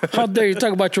two. How dare you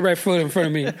talk about your right foot in front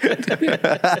of me?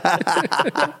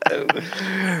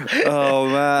 Oh,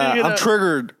 man. You know- I'm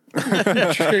triggered.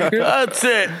 That's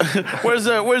it.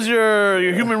 Where's your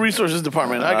human resources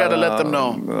department? I gotta let them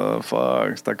know.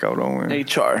 Fuck. Está cabrón, güey.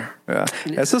 HR. Yeah.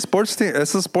 It's a sports team.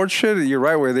 It's a sports shit. You're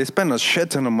right, where they spend a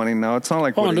shit ton of money now. It's not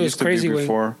like Oh, what dude, it it's used to crazy, be güey.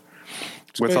 before.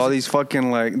 With crazy. all these fucking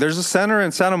like, there's a center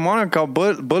in Santa Monica called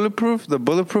Bulletproof. The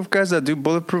Bulletproof guys that do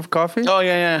Bulletproof coffee. Oh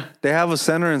yeah. They have a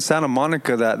center in Santa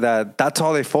Monica that's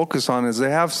all they focus on is they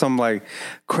have some like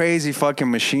crazy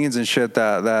fucking machines and shit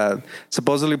that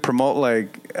supposedly promote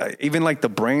like even like the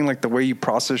brain, like the way you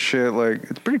process shit. Like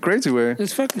it's pretty crazy, way.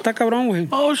 It's fucking está cabrón, güey.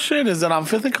 Oh shit! Is that on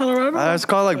 5th in Colorado? It's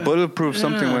called like Bulletproof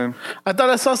something, way. I thought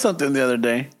I saw something the other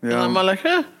day. And Yeah. I'm like,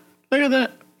 look at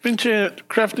that. Pinche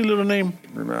crafty little name.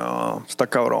 No, está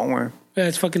cabrón, way. Yeah,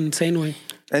 it's fucking insane, way.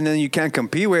 And then you can't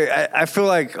compete with. I feel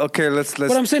like okay, let's. But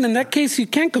I'm saying in that case, you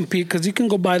can't compete because you can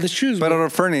go buy the shoes. Pero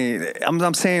Fernie,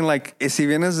 I'm saying like si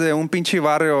vienes de un pinche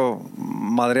barrio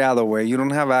madreado, way, you don't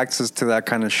have access to that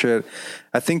kind of shit.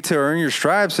 I think to earn your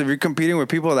stripes, if you're competing with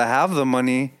people that have the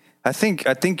money, I think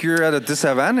you're at a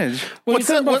disadvantage. Well, What's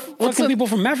you're talking that- about what's fucking that- people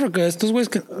from Africa. Estos güeyes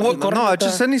que No,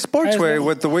 just any sports way with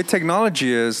with the way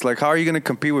technology is. Like, how are you going to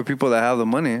compete with people that have the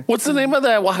money? What's the name of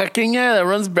that Oaxaqueña that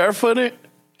runs barefooted?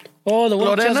 Oh, the one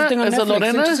Lorena? Chelsea thing on Is it Netflix.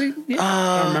 Lorena? Didn't you see? Yeah,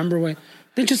 I don't remember, way.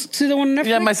 Didn't you see the one on Netflix?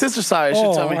 Yeah, my sister saw it. She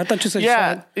Oh, told me. I thought you said you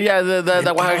yeah, saw yeah, the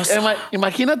Mentirosa. Oaxaca.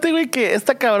 Imagínate, güey, que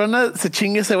esta cabrona se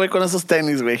chingue ese güey con esos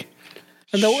tenis, güey.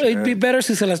 And it'd be better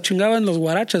si se las chingaban los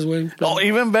guarachas, güey. Oh,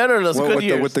 even better, los What, good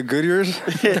years. with the good years?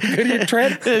 Goodyear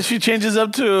tread. She changes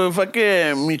up to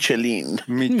fucking Michelin.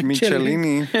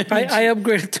 Michelini. I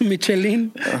upgraded to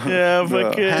Michelin. Yeah,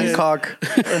 fucking Hancock.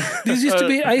 These used to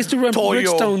be. I used to run Toyo.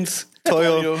 Bridgestones.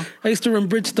 Toyo. I used to run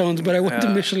Bridgestones, but I went to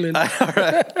Michelin.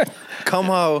 Come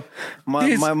ho.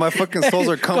 My fucking soles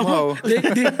are come ho.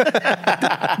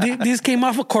 These came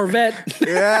off a Corvette.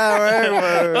 Yeah,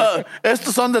 right.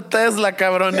 Estos son de Tesla,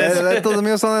 cabrones. Estos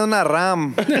míos son de una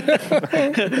RAM.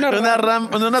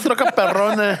 Una troca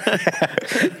perrona.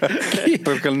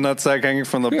 Porque el nutsack hanging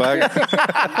from the back.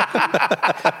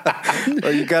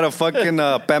 Or you got a fucking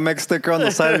Pemex sticker on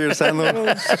the side of your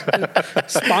sandal.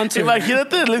 Sponsored.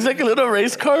 Imagínate, it looks like a little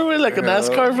race car, güey, like a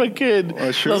NASCAR fucking.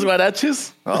 Oh, sure. Los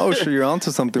guaraches. Oh, shit, you're onto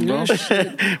something, bro.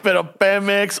 Pero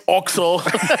Pemex, Oxxo,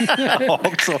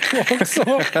 Oxxo.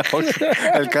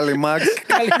 El Calimax.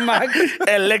 Calimax.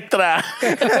 Electra,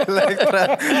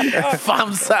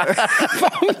 FAMSA,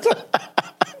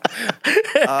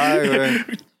 Ay,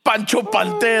 güey. Pancho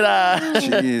Pantera.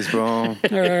 Jeez, bro.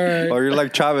 Right. Or you're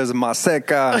like Chavez,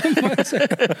 Maseca.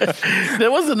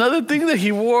 There was another thing that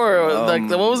he wore. Like,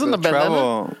 what was in the bandana?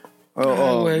 travel.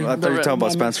 Oh, wait. I thought you were talking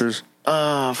about sponsors.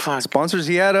 Oh, fuck. Sponsors,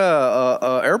 he had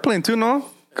a airplane too, no?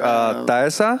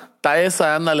 Taesa? Está esa,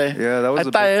 ándale. Yeah, that was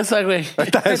Ahí está esa, güey.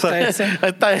 Taesa. Ahí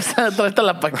está esa,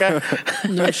 tráetela para acá.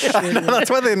 No shit. That's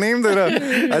why they named it.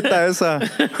 Taesa.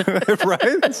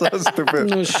 Right? So stupid.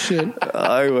 No shit.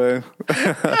 Ay, güey.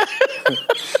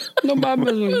 No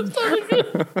mames, güey.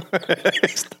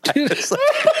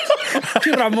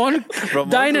 Ramon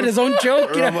dying at his own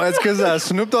joke. It's because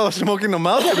Snoop Dogg was smoking them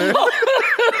out today.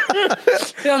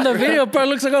 Yeah, on the video, it probably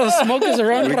looks like all the smoke is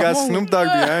around We got Ramon. Snoop Dogg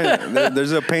behind.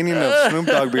 There's a painting of Snoop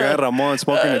Dogg behind Ramon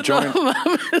smoking a joint.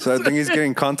 So I think he's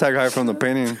getting contact high from the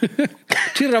painting.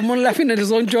 Ramon laughing at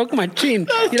his own joke, machín.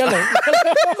 Míralo.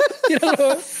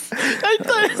 Míralo. Ahí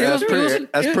está esa.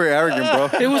 That's pretty arrogant, bro.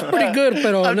 It was pretty good,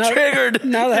 pero I'm triggered.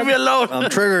 Now Leave me that, alone. I'm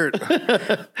triggered.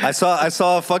 I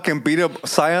saw a fucking beat up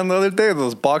Scion the other day,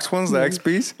 those box ones, the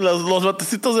XPs. Los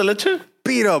botecitos de leche.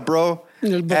 Beat up, bro.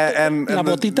 And La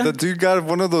the botita. dude got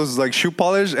one of those like shoe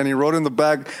polish and he wrote in the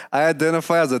back, I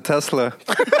identify as a Tesla.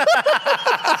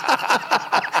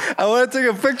 I want to take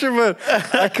a picture, but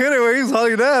I couldn't where he was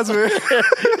hauling ass, man.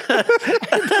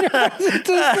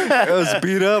 It was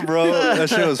beat up, bro. That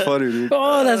shit was funny, dude.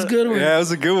 oh, that's good one. Yeah, it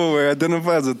was a good one where I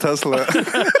identify as a Tesla.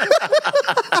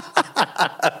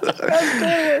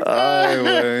 Ay,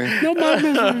 güey. No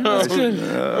mames. That's good.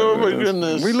 Oh, my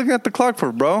goodness. What are you looking at the clock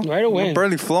for, bro? Right away. We're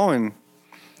barely flowing.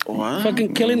 What?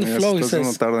 Fucking killing the flow, he Estás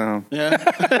says. tarde, huh? Yeah.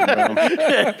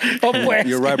 Oh, pues.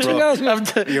 You're right, bro.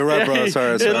 You're right, bro.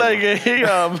 Sorry. It's like,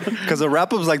 Because the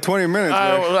wrap up's like 20 minutes,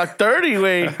 man. like 30,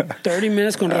 way. 30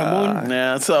 minutes con Ramon.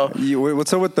 Yeah, so.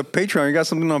 What's up with the Patreon? You got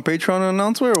something on Patreon to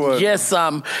announce or what? Yes,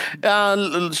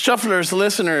 shufflers,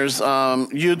 listeners,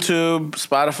 YouTube,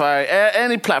 Spotify,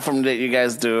 any platform that you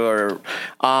guys do, or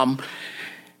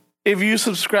if you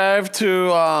subscribe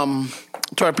to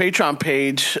our Patreon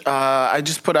page, I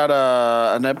just put out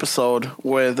an episode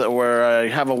where I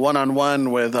have a one-on-one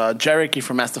with Jericho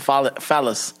from Ask the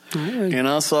Phallus. You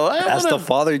know, so Ask the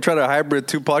Father. You try to hybrid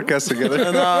two podcasts together.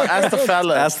 Ask the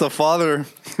Phallus. Ask the Father.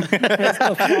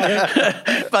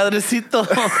 Padrecito,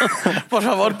 por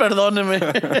favor, perdóneme.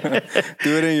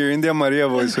 Do it in your India Maria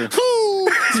voice. eh?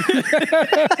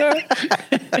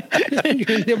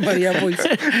 De María voice.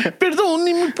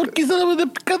 Perdóneme porque sabe de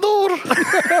pecador.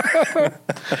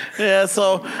 Yeah,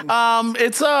 so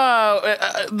it's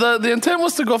the intent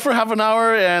was to go for half an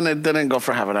hour, and it didn't go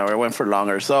for half an hour. It went for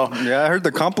longer. So Yeah, I heard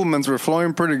the compliments were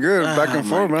flowing pretty good back and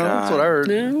forth, man. That's what I heard.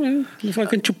 Yeah, well, the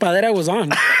fucking chupadera was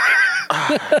on.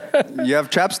 You have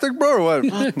chapstick, bro, or what?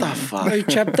 what the fuck? Are you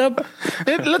chapped up?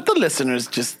 Let the listeners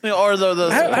just or the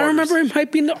I don't remember him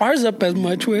hyping ours up as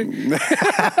much. Way.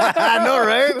 I know,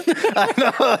 right? I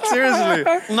know. Seriously.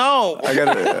 No. I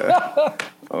got it.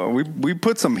 We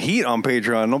put some heat on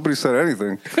Patreon. Nobody said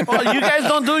anything. Oh, you guys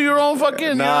don't do your own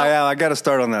fucking. Nah, yeah, I got to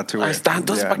start on that too. Ahí está,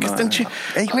 entonces, ¿para qué estén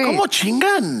Hey, güey. ¿Cómo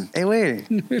chingan? Hey, wait.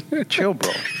 Chill,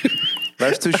 bro.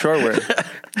 Life's too short, way.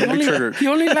 Don't be triggered. He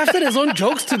only laughed at his own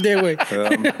jokes today. Way. I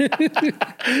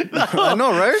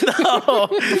know, right?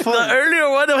 The earlier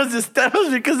one was just that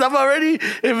was because I'm already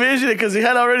envisioning because he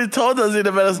had already told us, me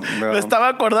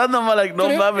estaba acordando, I'm like, no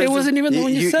mames. It wasn't even the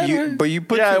one you said. Right? But you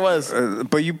put Yeah, it was.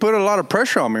 But you put a lot of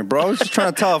pressure on me, bro. I was just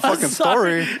trying to tell a fucking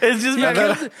story. It's just And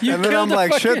then, You and then killed I'm the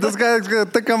like, fucking- shit, this guy's gonna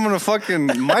think I'm gonna fucking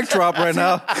mic drop right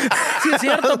now. Sí, es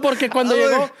cierto, porque cuando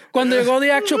llegó the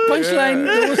actual punchline,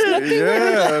 there was nothing.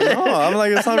 Yeah, no, I'm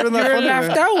like, it's not even that You were funny. laughed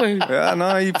man. out. Way. Yeah,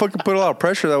 no, you fucking put a lot of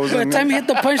pressure that was By in the time me. you hit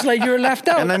the punchline, you were laughed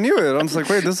out. And I knew it. I was like,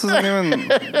 wait, this isn't even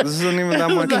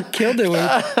that much. Killed it. Way.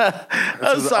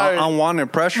 I'm sorry.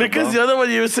 Unwanted pressure, Because bro. the other one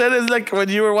you said is like when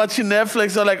you were watching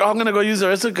Netflix, or like, oh, I'm gonna go use the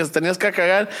restroom because tenías que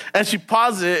cagar, and she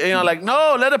paused it, and you're like,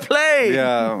 no, let it play.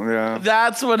 Yeah.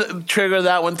 That's what triggered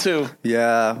that one too.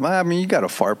 Yeah. I mean, you got to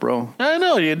fart, bro. I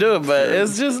know you do, but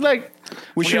it's just like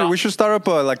We should start up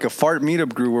a fart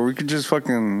meetup group where we could just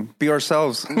fucking be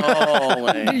ourselves. Oh,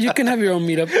 man. You can have your own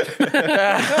meetup.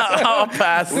 I'll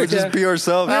pass. We just be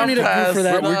ourselves. I don't need a group for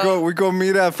that. We go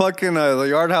meet at fucking the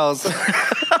Yard House.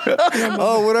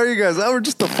 Oh, what are you guys? Oh, we're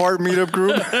just a fart meetup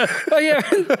group. Oh, yeah.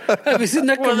 Have you seen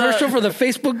that commercial for the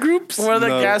Facebook groups? We're the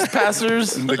gas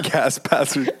passers. The gas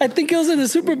passers. I think it was in the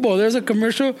Super Bowl. There's a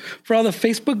commercial for all the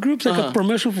Facebook groups, like a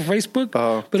promotion for Facebook.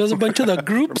 But there's a bunch of the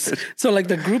groups. So like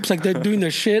the groups, like they're doing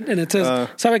their shit, and it says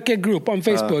 "Sabe qué group" on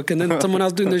Facebook, and then someone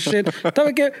else doing their shit.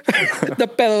 ¿Sabe qué? The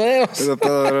pedoderos. The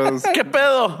pedoderos. ¿Qué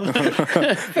pedo?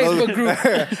 Facebook group.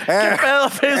 ¿Qué pedo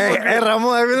Facebook?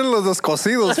 Ramón, ahí vienen los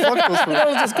descosidos. Fuck those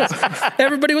guys.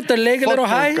 Everybody with their leg a little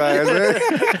high. Guys,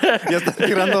 Ya están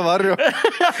tirando barrio.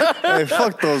 Hey,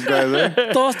 fuck those guys,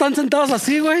 Todos están sentados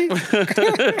así, güey.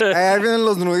 Ahí vienen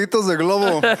los nuditos de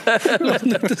globo.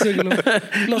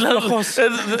 Los flojos.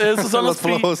 Esos son Los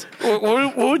flojos.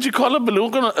 What would you call a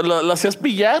balloon? ¿La hacías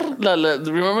pillar?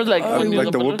 Remember like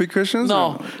Like the whoopee cushions?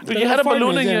 No. You had a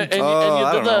balloon and you did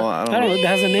I don't know. I don't know. It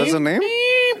has a name? That's a name?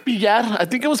 Pillar. I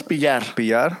think it was pillar.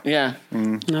 Pillar? Yeah.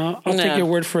 No, I'll take your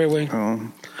word for it, güey.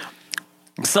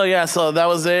 So that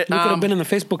was it. We could have been in the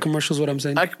Facebook commercials, what I'm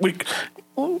saying.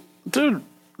 Dude,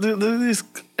 these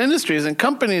industries and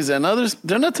companies and others,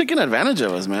 they're not taking advantage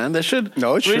of us, man. They should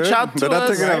reach out to They're not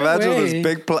us. taking advantage of this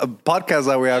big podcast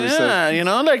that we have.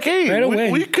 Yeah, like, hey,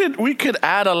 Right we could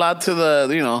add a lot to the,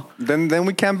 Then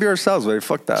we can't be ourselves, way.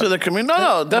 Fuck that. to the community.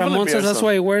 No, definitely. Ramon be says that's ourselves.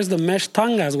 why he wears the mesh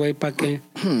tangas, güey, pa' que...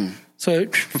 So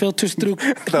it filters through.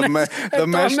 The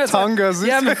mesh tangas.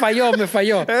 Yeah, me falló.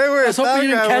 Hey, güey, I was hoping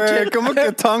you didn't catch güey. it. ¿Cómo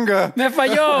que tanga? Me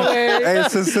falló, güey. Hey,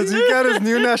 since you got his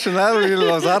new nationality,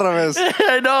 los árabes.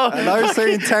 I know. And now you're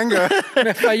saying tanga.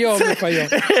 Me falló.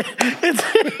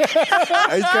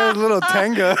 He's got his little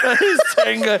tanga.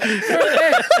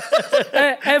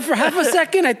 And for half a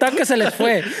second, I thought que se les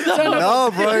fue. No,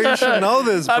 bro, you should know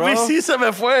this, bro. A mí sí se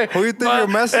me fue. Who you think you're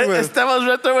messing with? Estamos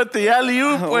reto with the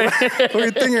alley-oop, güey. Who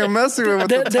you think you're messing with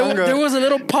the tanga? There was a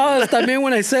little pause también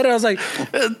when I said it. I was like,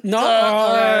 no.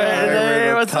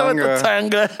 What's up with the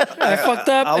tanga? I fucked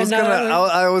up.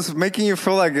 I was making you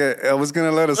feel like I was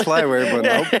gonna let it slide, but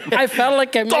nope. I felt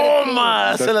like I made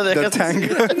Toma. Se la The dejaste.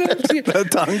 tanga. The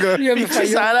tanga. Yeah, me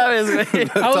Pinches falló. árabes, güey.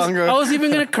 I was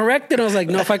even going to correct it. I was like,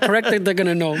 no, if I correct it, they're going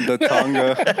to know. The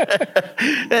tanga.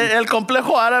 El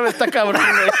complejo árabe está cabrón,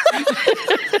 güey.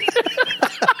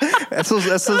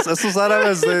 Esos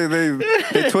árabes,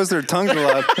 they twist their tongues a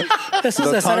lot. This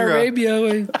is The Saudi tanga. Arabia,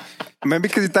 güey. Maybe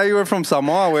because he thought you were from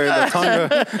Samoa, güey. The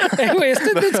tanga. Anyway,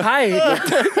 it's high.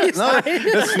 He's No, high.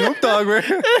 it's Snoop Dogg, güey.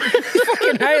 He's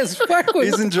fucking high as fuck, güey.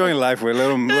 He's enjoying life, güey. Let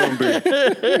him be.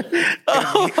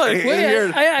 Oh, my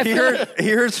God. He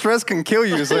heard stress can kill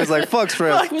you, so he's like, fuck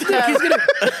stress. He's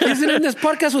gonna end this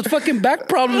podcast with fucking back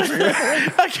problems.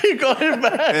 I keep going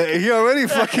back. He already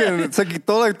fucking se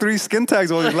quitó like 3 skin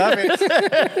tags while he's laughing.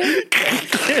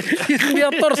 He's gonna be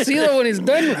all torcido when he's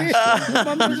done. güey.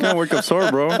 You can't wake up sore,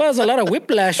 bro. Well, there's a lot of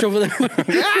whiplash over there.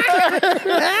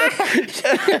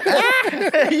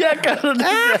 Ya, cabrón.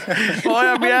 Voy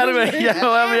a miar, güey. Ya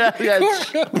voy a miar.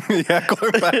 Yeah,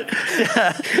 going back.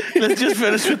 Yeah. Let's just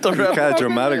finish with the rap. Kind of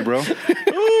dramatic, bro.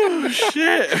 Oh,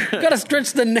 shit. Gotta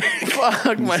stretch the neck.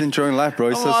 Fuck, He's man. enjoying life, bro.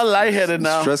 He I'm all says lightheaded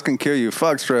now. stress can kill you.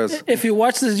 Fuck stress. If you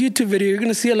watch this YouTube video, you're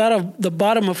gonna see a lot of the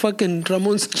bottom of fucking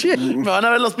Ramon's chin. Me van a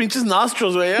ver los pinches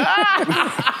nostrils, güey.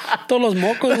 Ah. Todos los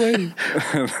mocos, güey.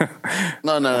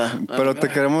 No, nada. Pero te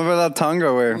queremos ver la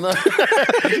tanga, güey.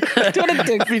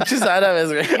 Pinches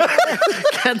árabes, güey.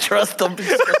 Can't trust them.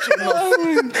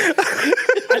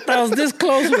 I thought I was this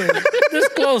close, güey. This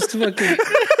close to fucking.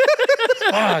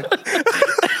 Fuck.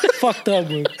 Fucked up,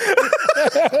 güey.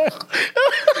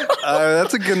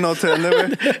 That's a good note to end it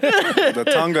with. The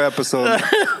Tonga episode.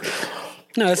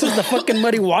 No, this is the fucking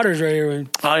Muddy Waters right here, man.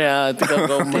 Oh, yeah. I think I'll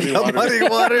go Muddy Waters. Muddy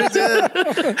Waters, yeah.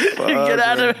 Get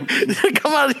out of it.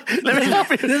 Come on. Let me help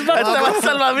you. This is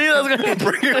salvavidas, güey.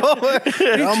 Bring it over.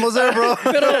 Almost there, bro.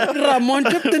 Pero Ramon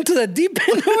jumped into the deep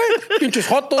end, güey. Pinches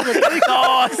jotos, güey.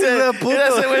 No, ese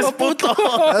güey es puto.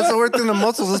 That's the word in the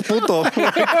muscles is puto.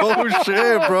 Oh,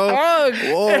 shit, bro.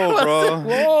 Whoa, bro.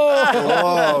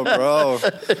 Whoa. Whoa, bro.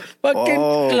 Fucking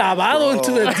clavado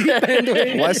into the deep end,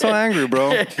 güey. Why so angry,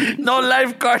 bro? No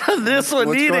lifeguard on this one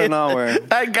What's needed. going on,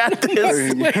 güey? I got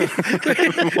this.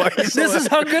 This is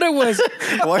how good it was.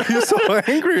 Why are you so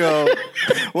angry, oh?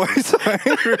 Why are you so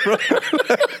angry, bro?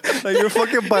 Like you're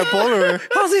fucking bipolar.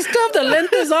 How's he still have the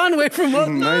lentes on, güey, from up?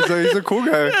 No, he's a cool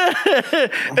guy.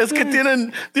 Es que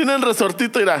tienen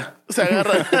resortito, mira. Se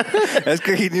agarra. Es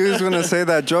que he knew he was going to say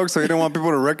that joke, so he didn't want people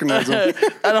to recognize him.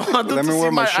 I don't want them Let to me see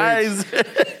wear my my shades. eyes.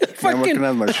 I'm looking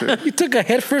at my shit. You took a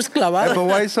head first clavada. But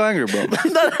why are you so angry, bro?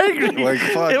 I'm not angry. Like,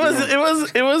 fuck, it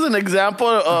was an example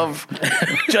of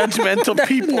judgmental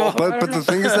people. No. But the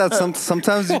thing is that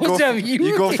sometimes you What's go that view?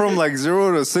 you go from like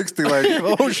 0 to 60, like,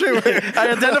 oh shit, wait.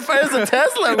 I identify as a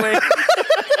Tesla, way.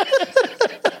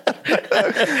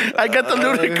 I got the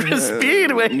ludicrous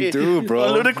speed, way. Dude, bro.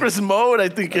 A ludicrous mode, I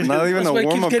think. Not even a That's why he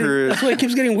warm keeps up getting- period. That's why he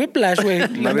keeps getting whiplash, güey.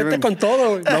 La mete even- con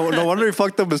todo, güey. No wonder he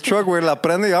fucked up his truck, güey. La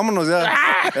prende y vámonos ya.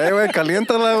 Hey, güey,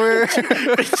 caliéntala, güey.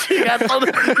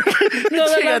 No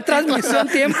da la transmisión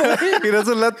tiempo, güey. He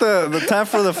doesn't let the time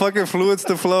for the fucking fluids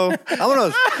to flow.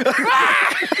 Vámonos.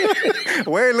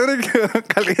 Güey, let it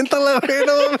caliéntala, güey.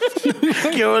 No.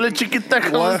 Qué ole, chiquita,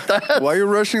 ¿cómo estás? Why are you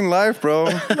rushing life, bro?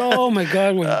 Oh, my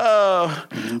God, güey.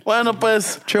 Bueno,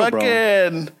 pues, Chill, bro.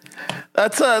 fucking,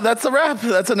 that's a wrap.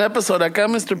 That's an episode. Acá,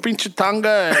 Mr. Pinche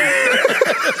Tonga.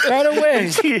 Right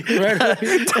away.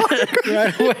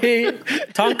 Right away.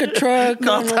 Tonka truck.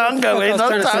 No, Tonga, güey, no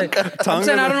Tonga. I'm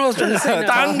saying, I don't know what I was trying to say now.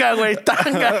 Tonga, güey,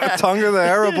 Tonga. Tongue of the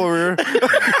Arab over here.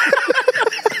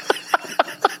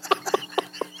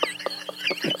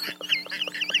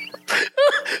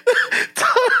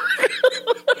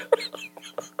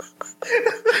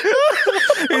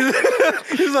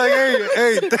 He's like,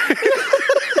 hey.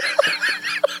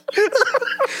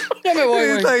 Ya me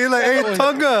voy, He's güey. like, hey,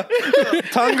 Tonga.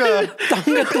 Tonga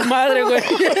tu madre, güey.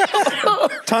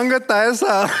 Tonga ta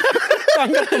esa.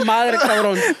 Tonga tu madre,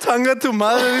 cabrón. Tonga tu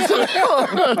madre.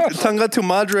 Tonga tu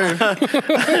madre.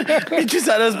 Pinches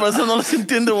árabes, por eso no los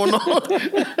entiende uno.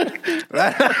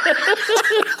 Ay,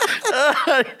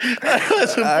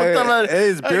 su puta madre. Hey,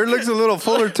 his beard looks a little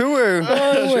fuller too, güey.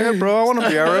 Shit, bro, I want to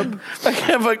be Arab. I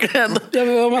can't fucking handle. Ya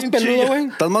me veo más peludo, güey.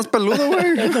 Estás más peludo,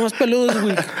 güey. Estás más peludo,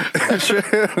 güey.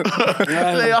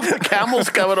 Lay off the camels,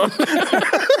 cabrón.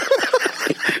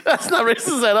 That's not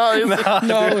racist at all. Is it?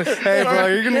 No, güey. Hey, bro,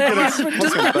 you're gonna get us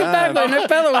Just fucking bring it back, banned. güey. No hay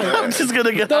pedo, güey. I'm just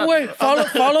gonna get Don't wait.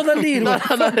 Follow the lead, güey. I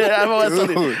voy a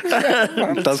salir. Dude,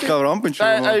 estás cabrón, pinche.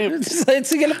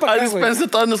 Síguele para I acá, güey. dispense a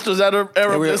todos nuestros Arab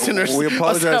we listeners. we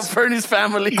apologize. Hasta Fernie's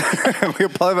family. We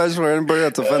apologize for anybody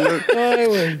that's offended. Ay,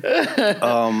 güey.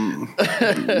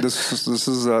 This has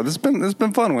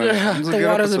been fun, man. This is a The good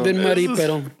waters have episode. been muddy,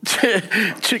 pero...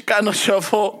 Chicano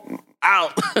Shuffle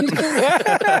out.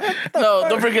 No,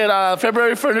 don't forget,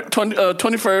 February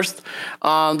 21st,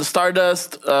 the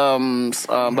Stardust, va a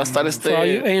estar For all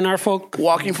you este A&R folk,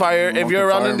 Walking Fire. If you're Walking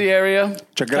around Fire. in the area,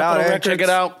 Check it out, Capital eh? Records. check it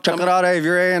out. Check it out, hey. If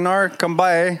you're A&R, come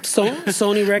by, eh?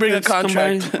 Sony Records. Bring a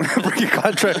contract. combined. Bring your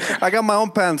contract. I got my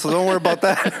own pants, so don't worry about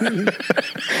that.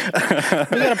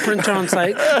 We got a printer on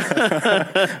site.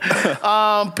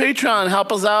 Patreon,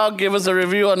 help us out. Give us a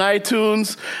review on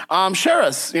iTunes. Share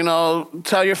us.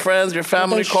 Tell your friends, your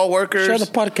family, Don't co-workers. Share the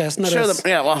podcast, not Share us. the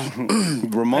yeah. Well,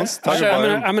 Ramon's talking Sure. about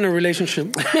him. I'm in a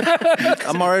relationship.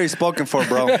 I'm already spoken for,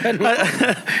 bro. hey,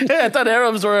 I thought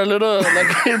Arabs were a little like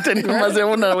tenían más de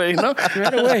una, güey, ¿no?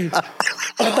 Right away.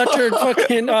 I thought you were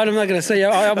fucking... Oh, I'm not going to say.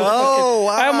 I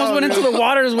almost went into the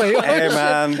waters, way. Hey,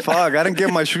 man, fuck. I didn't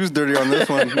get my shoes dirty on this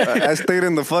one. I stayed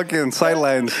in the fucking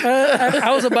sidelines.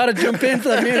 I was about to jump in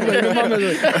también, güey. No mames,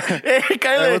 güey. Hey, Hey,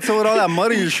 cállate. what's up with all that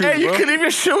mud in your shoes, Hey, you bro? can leave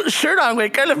your shirt on, güey.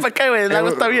 Cállate para acá, güey. El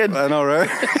agua está bien. I know, right?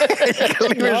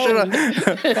 Leave your shit on.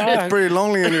 It's pretty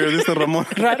lonely in here. This is Ramon.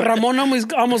 Ramon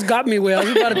almost got me, güey. I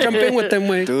was about to jump in with them,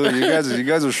 güey. Dude, you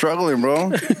guys are struggling,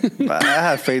 bro. I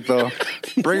have faith, though.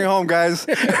 Bring it home, guys.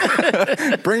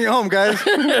 Bring it home, guys.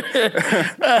 All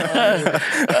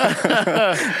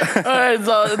right,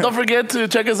 so don't forget to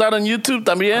check us out on YouTube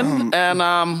también. And,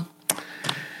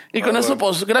 y con eso,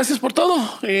 pues, gracias por todo.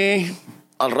 Y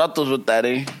al ratos with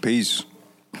Daddy. Peace.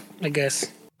 I guess.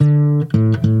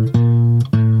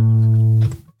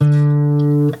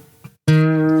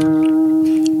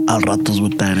 Al ratos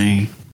with Daddy.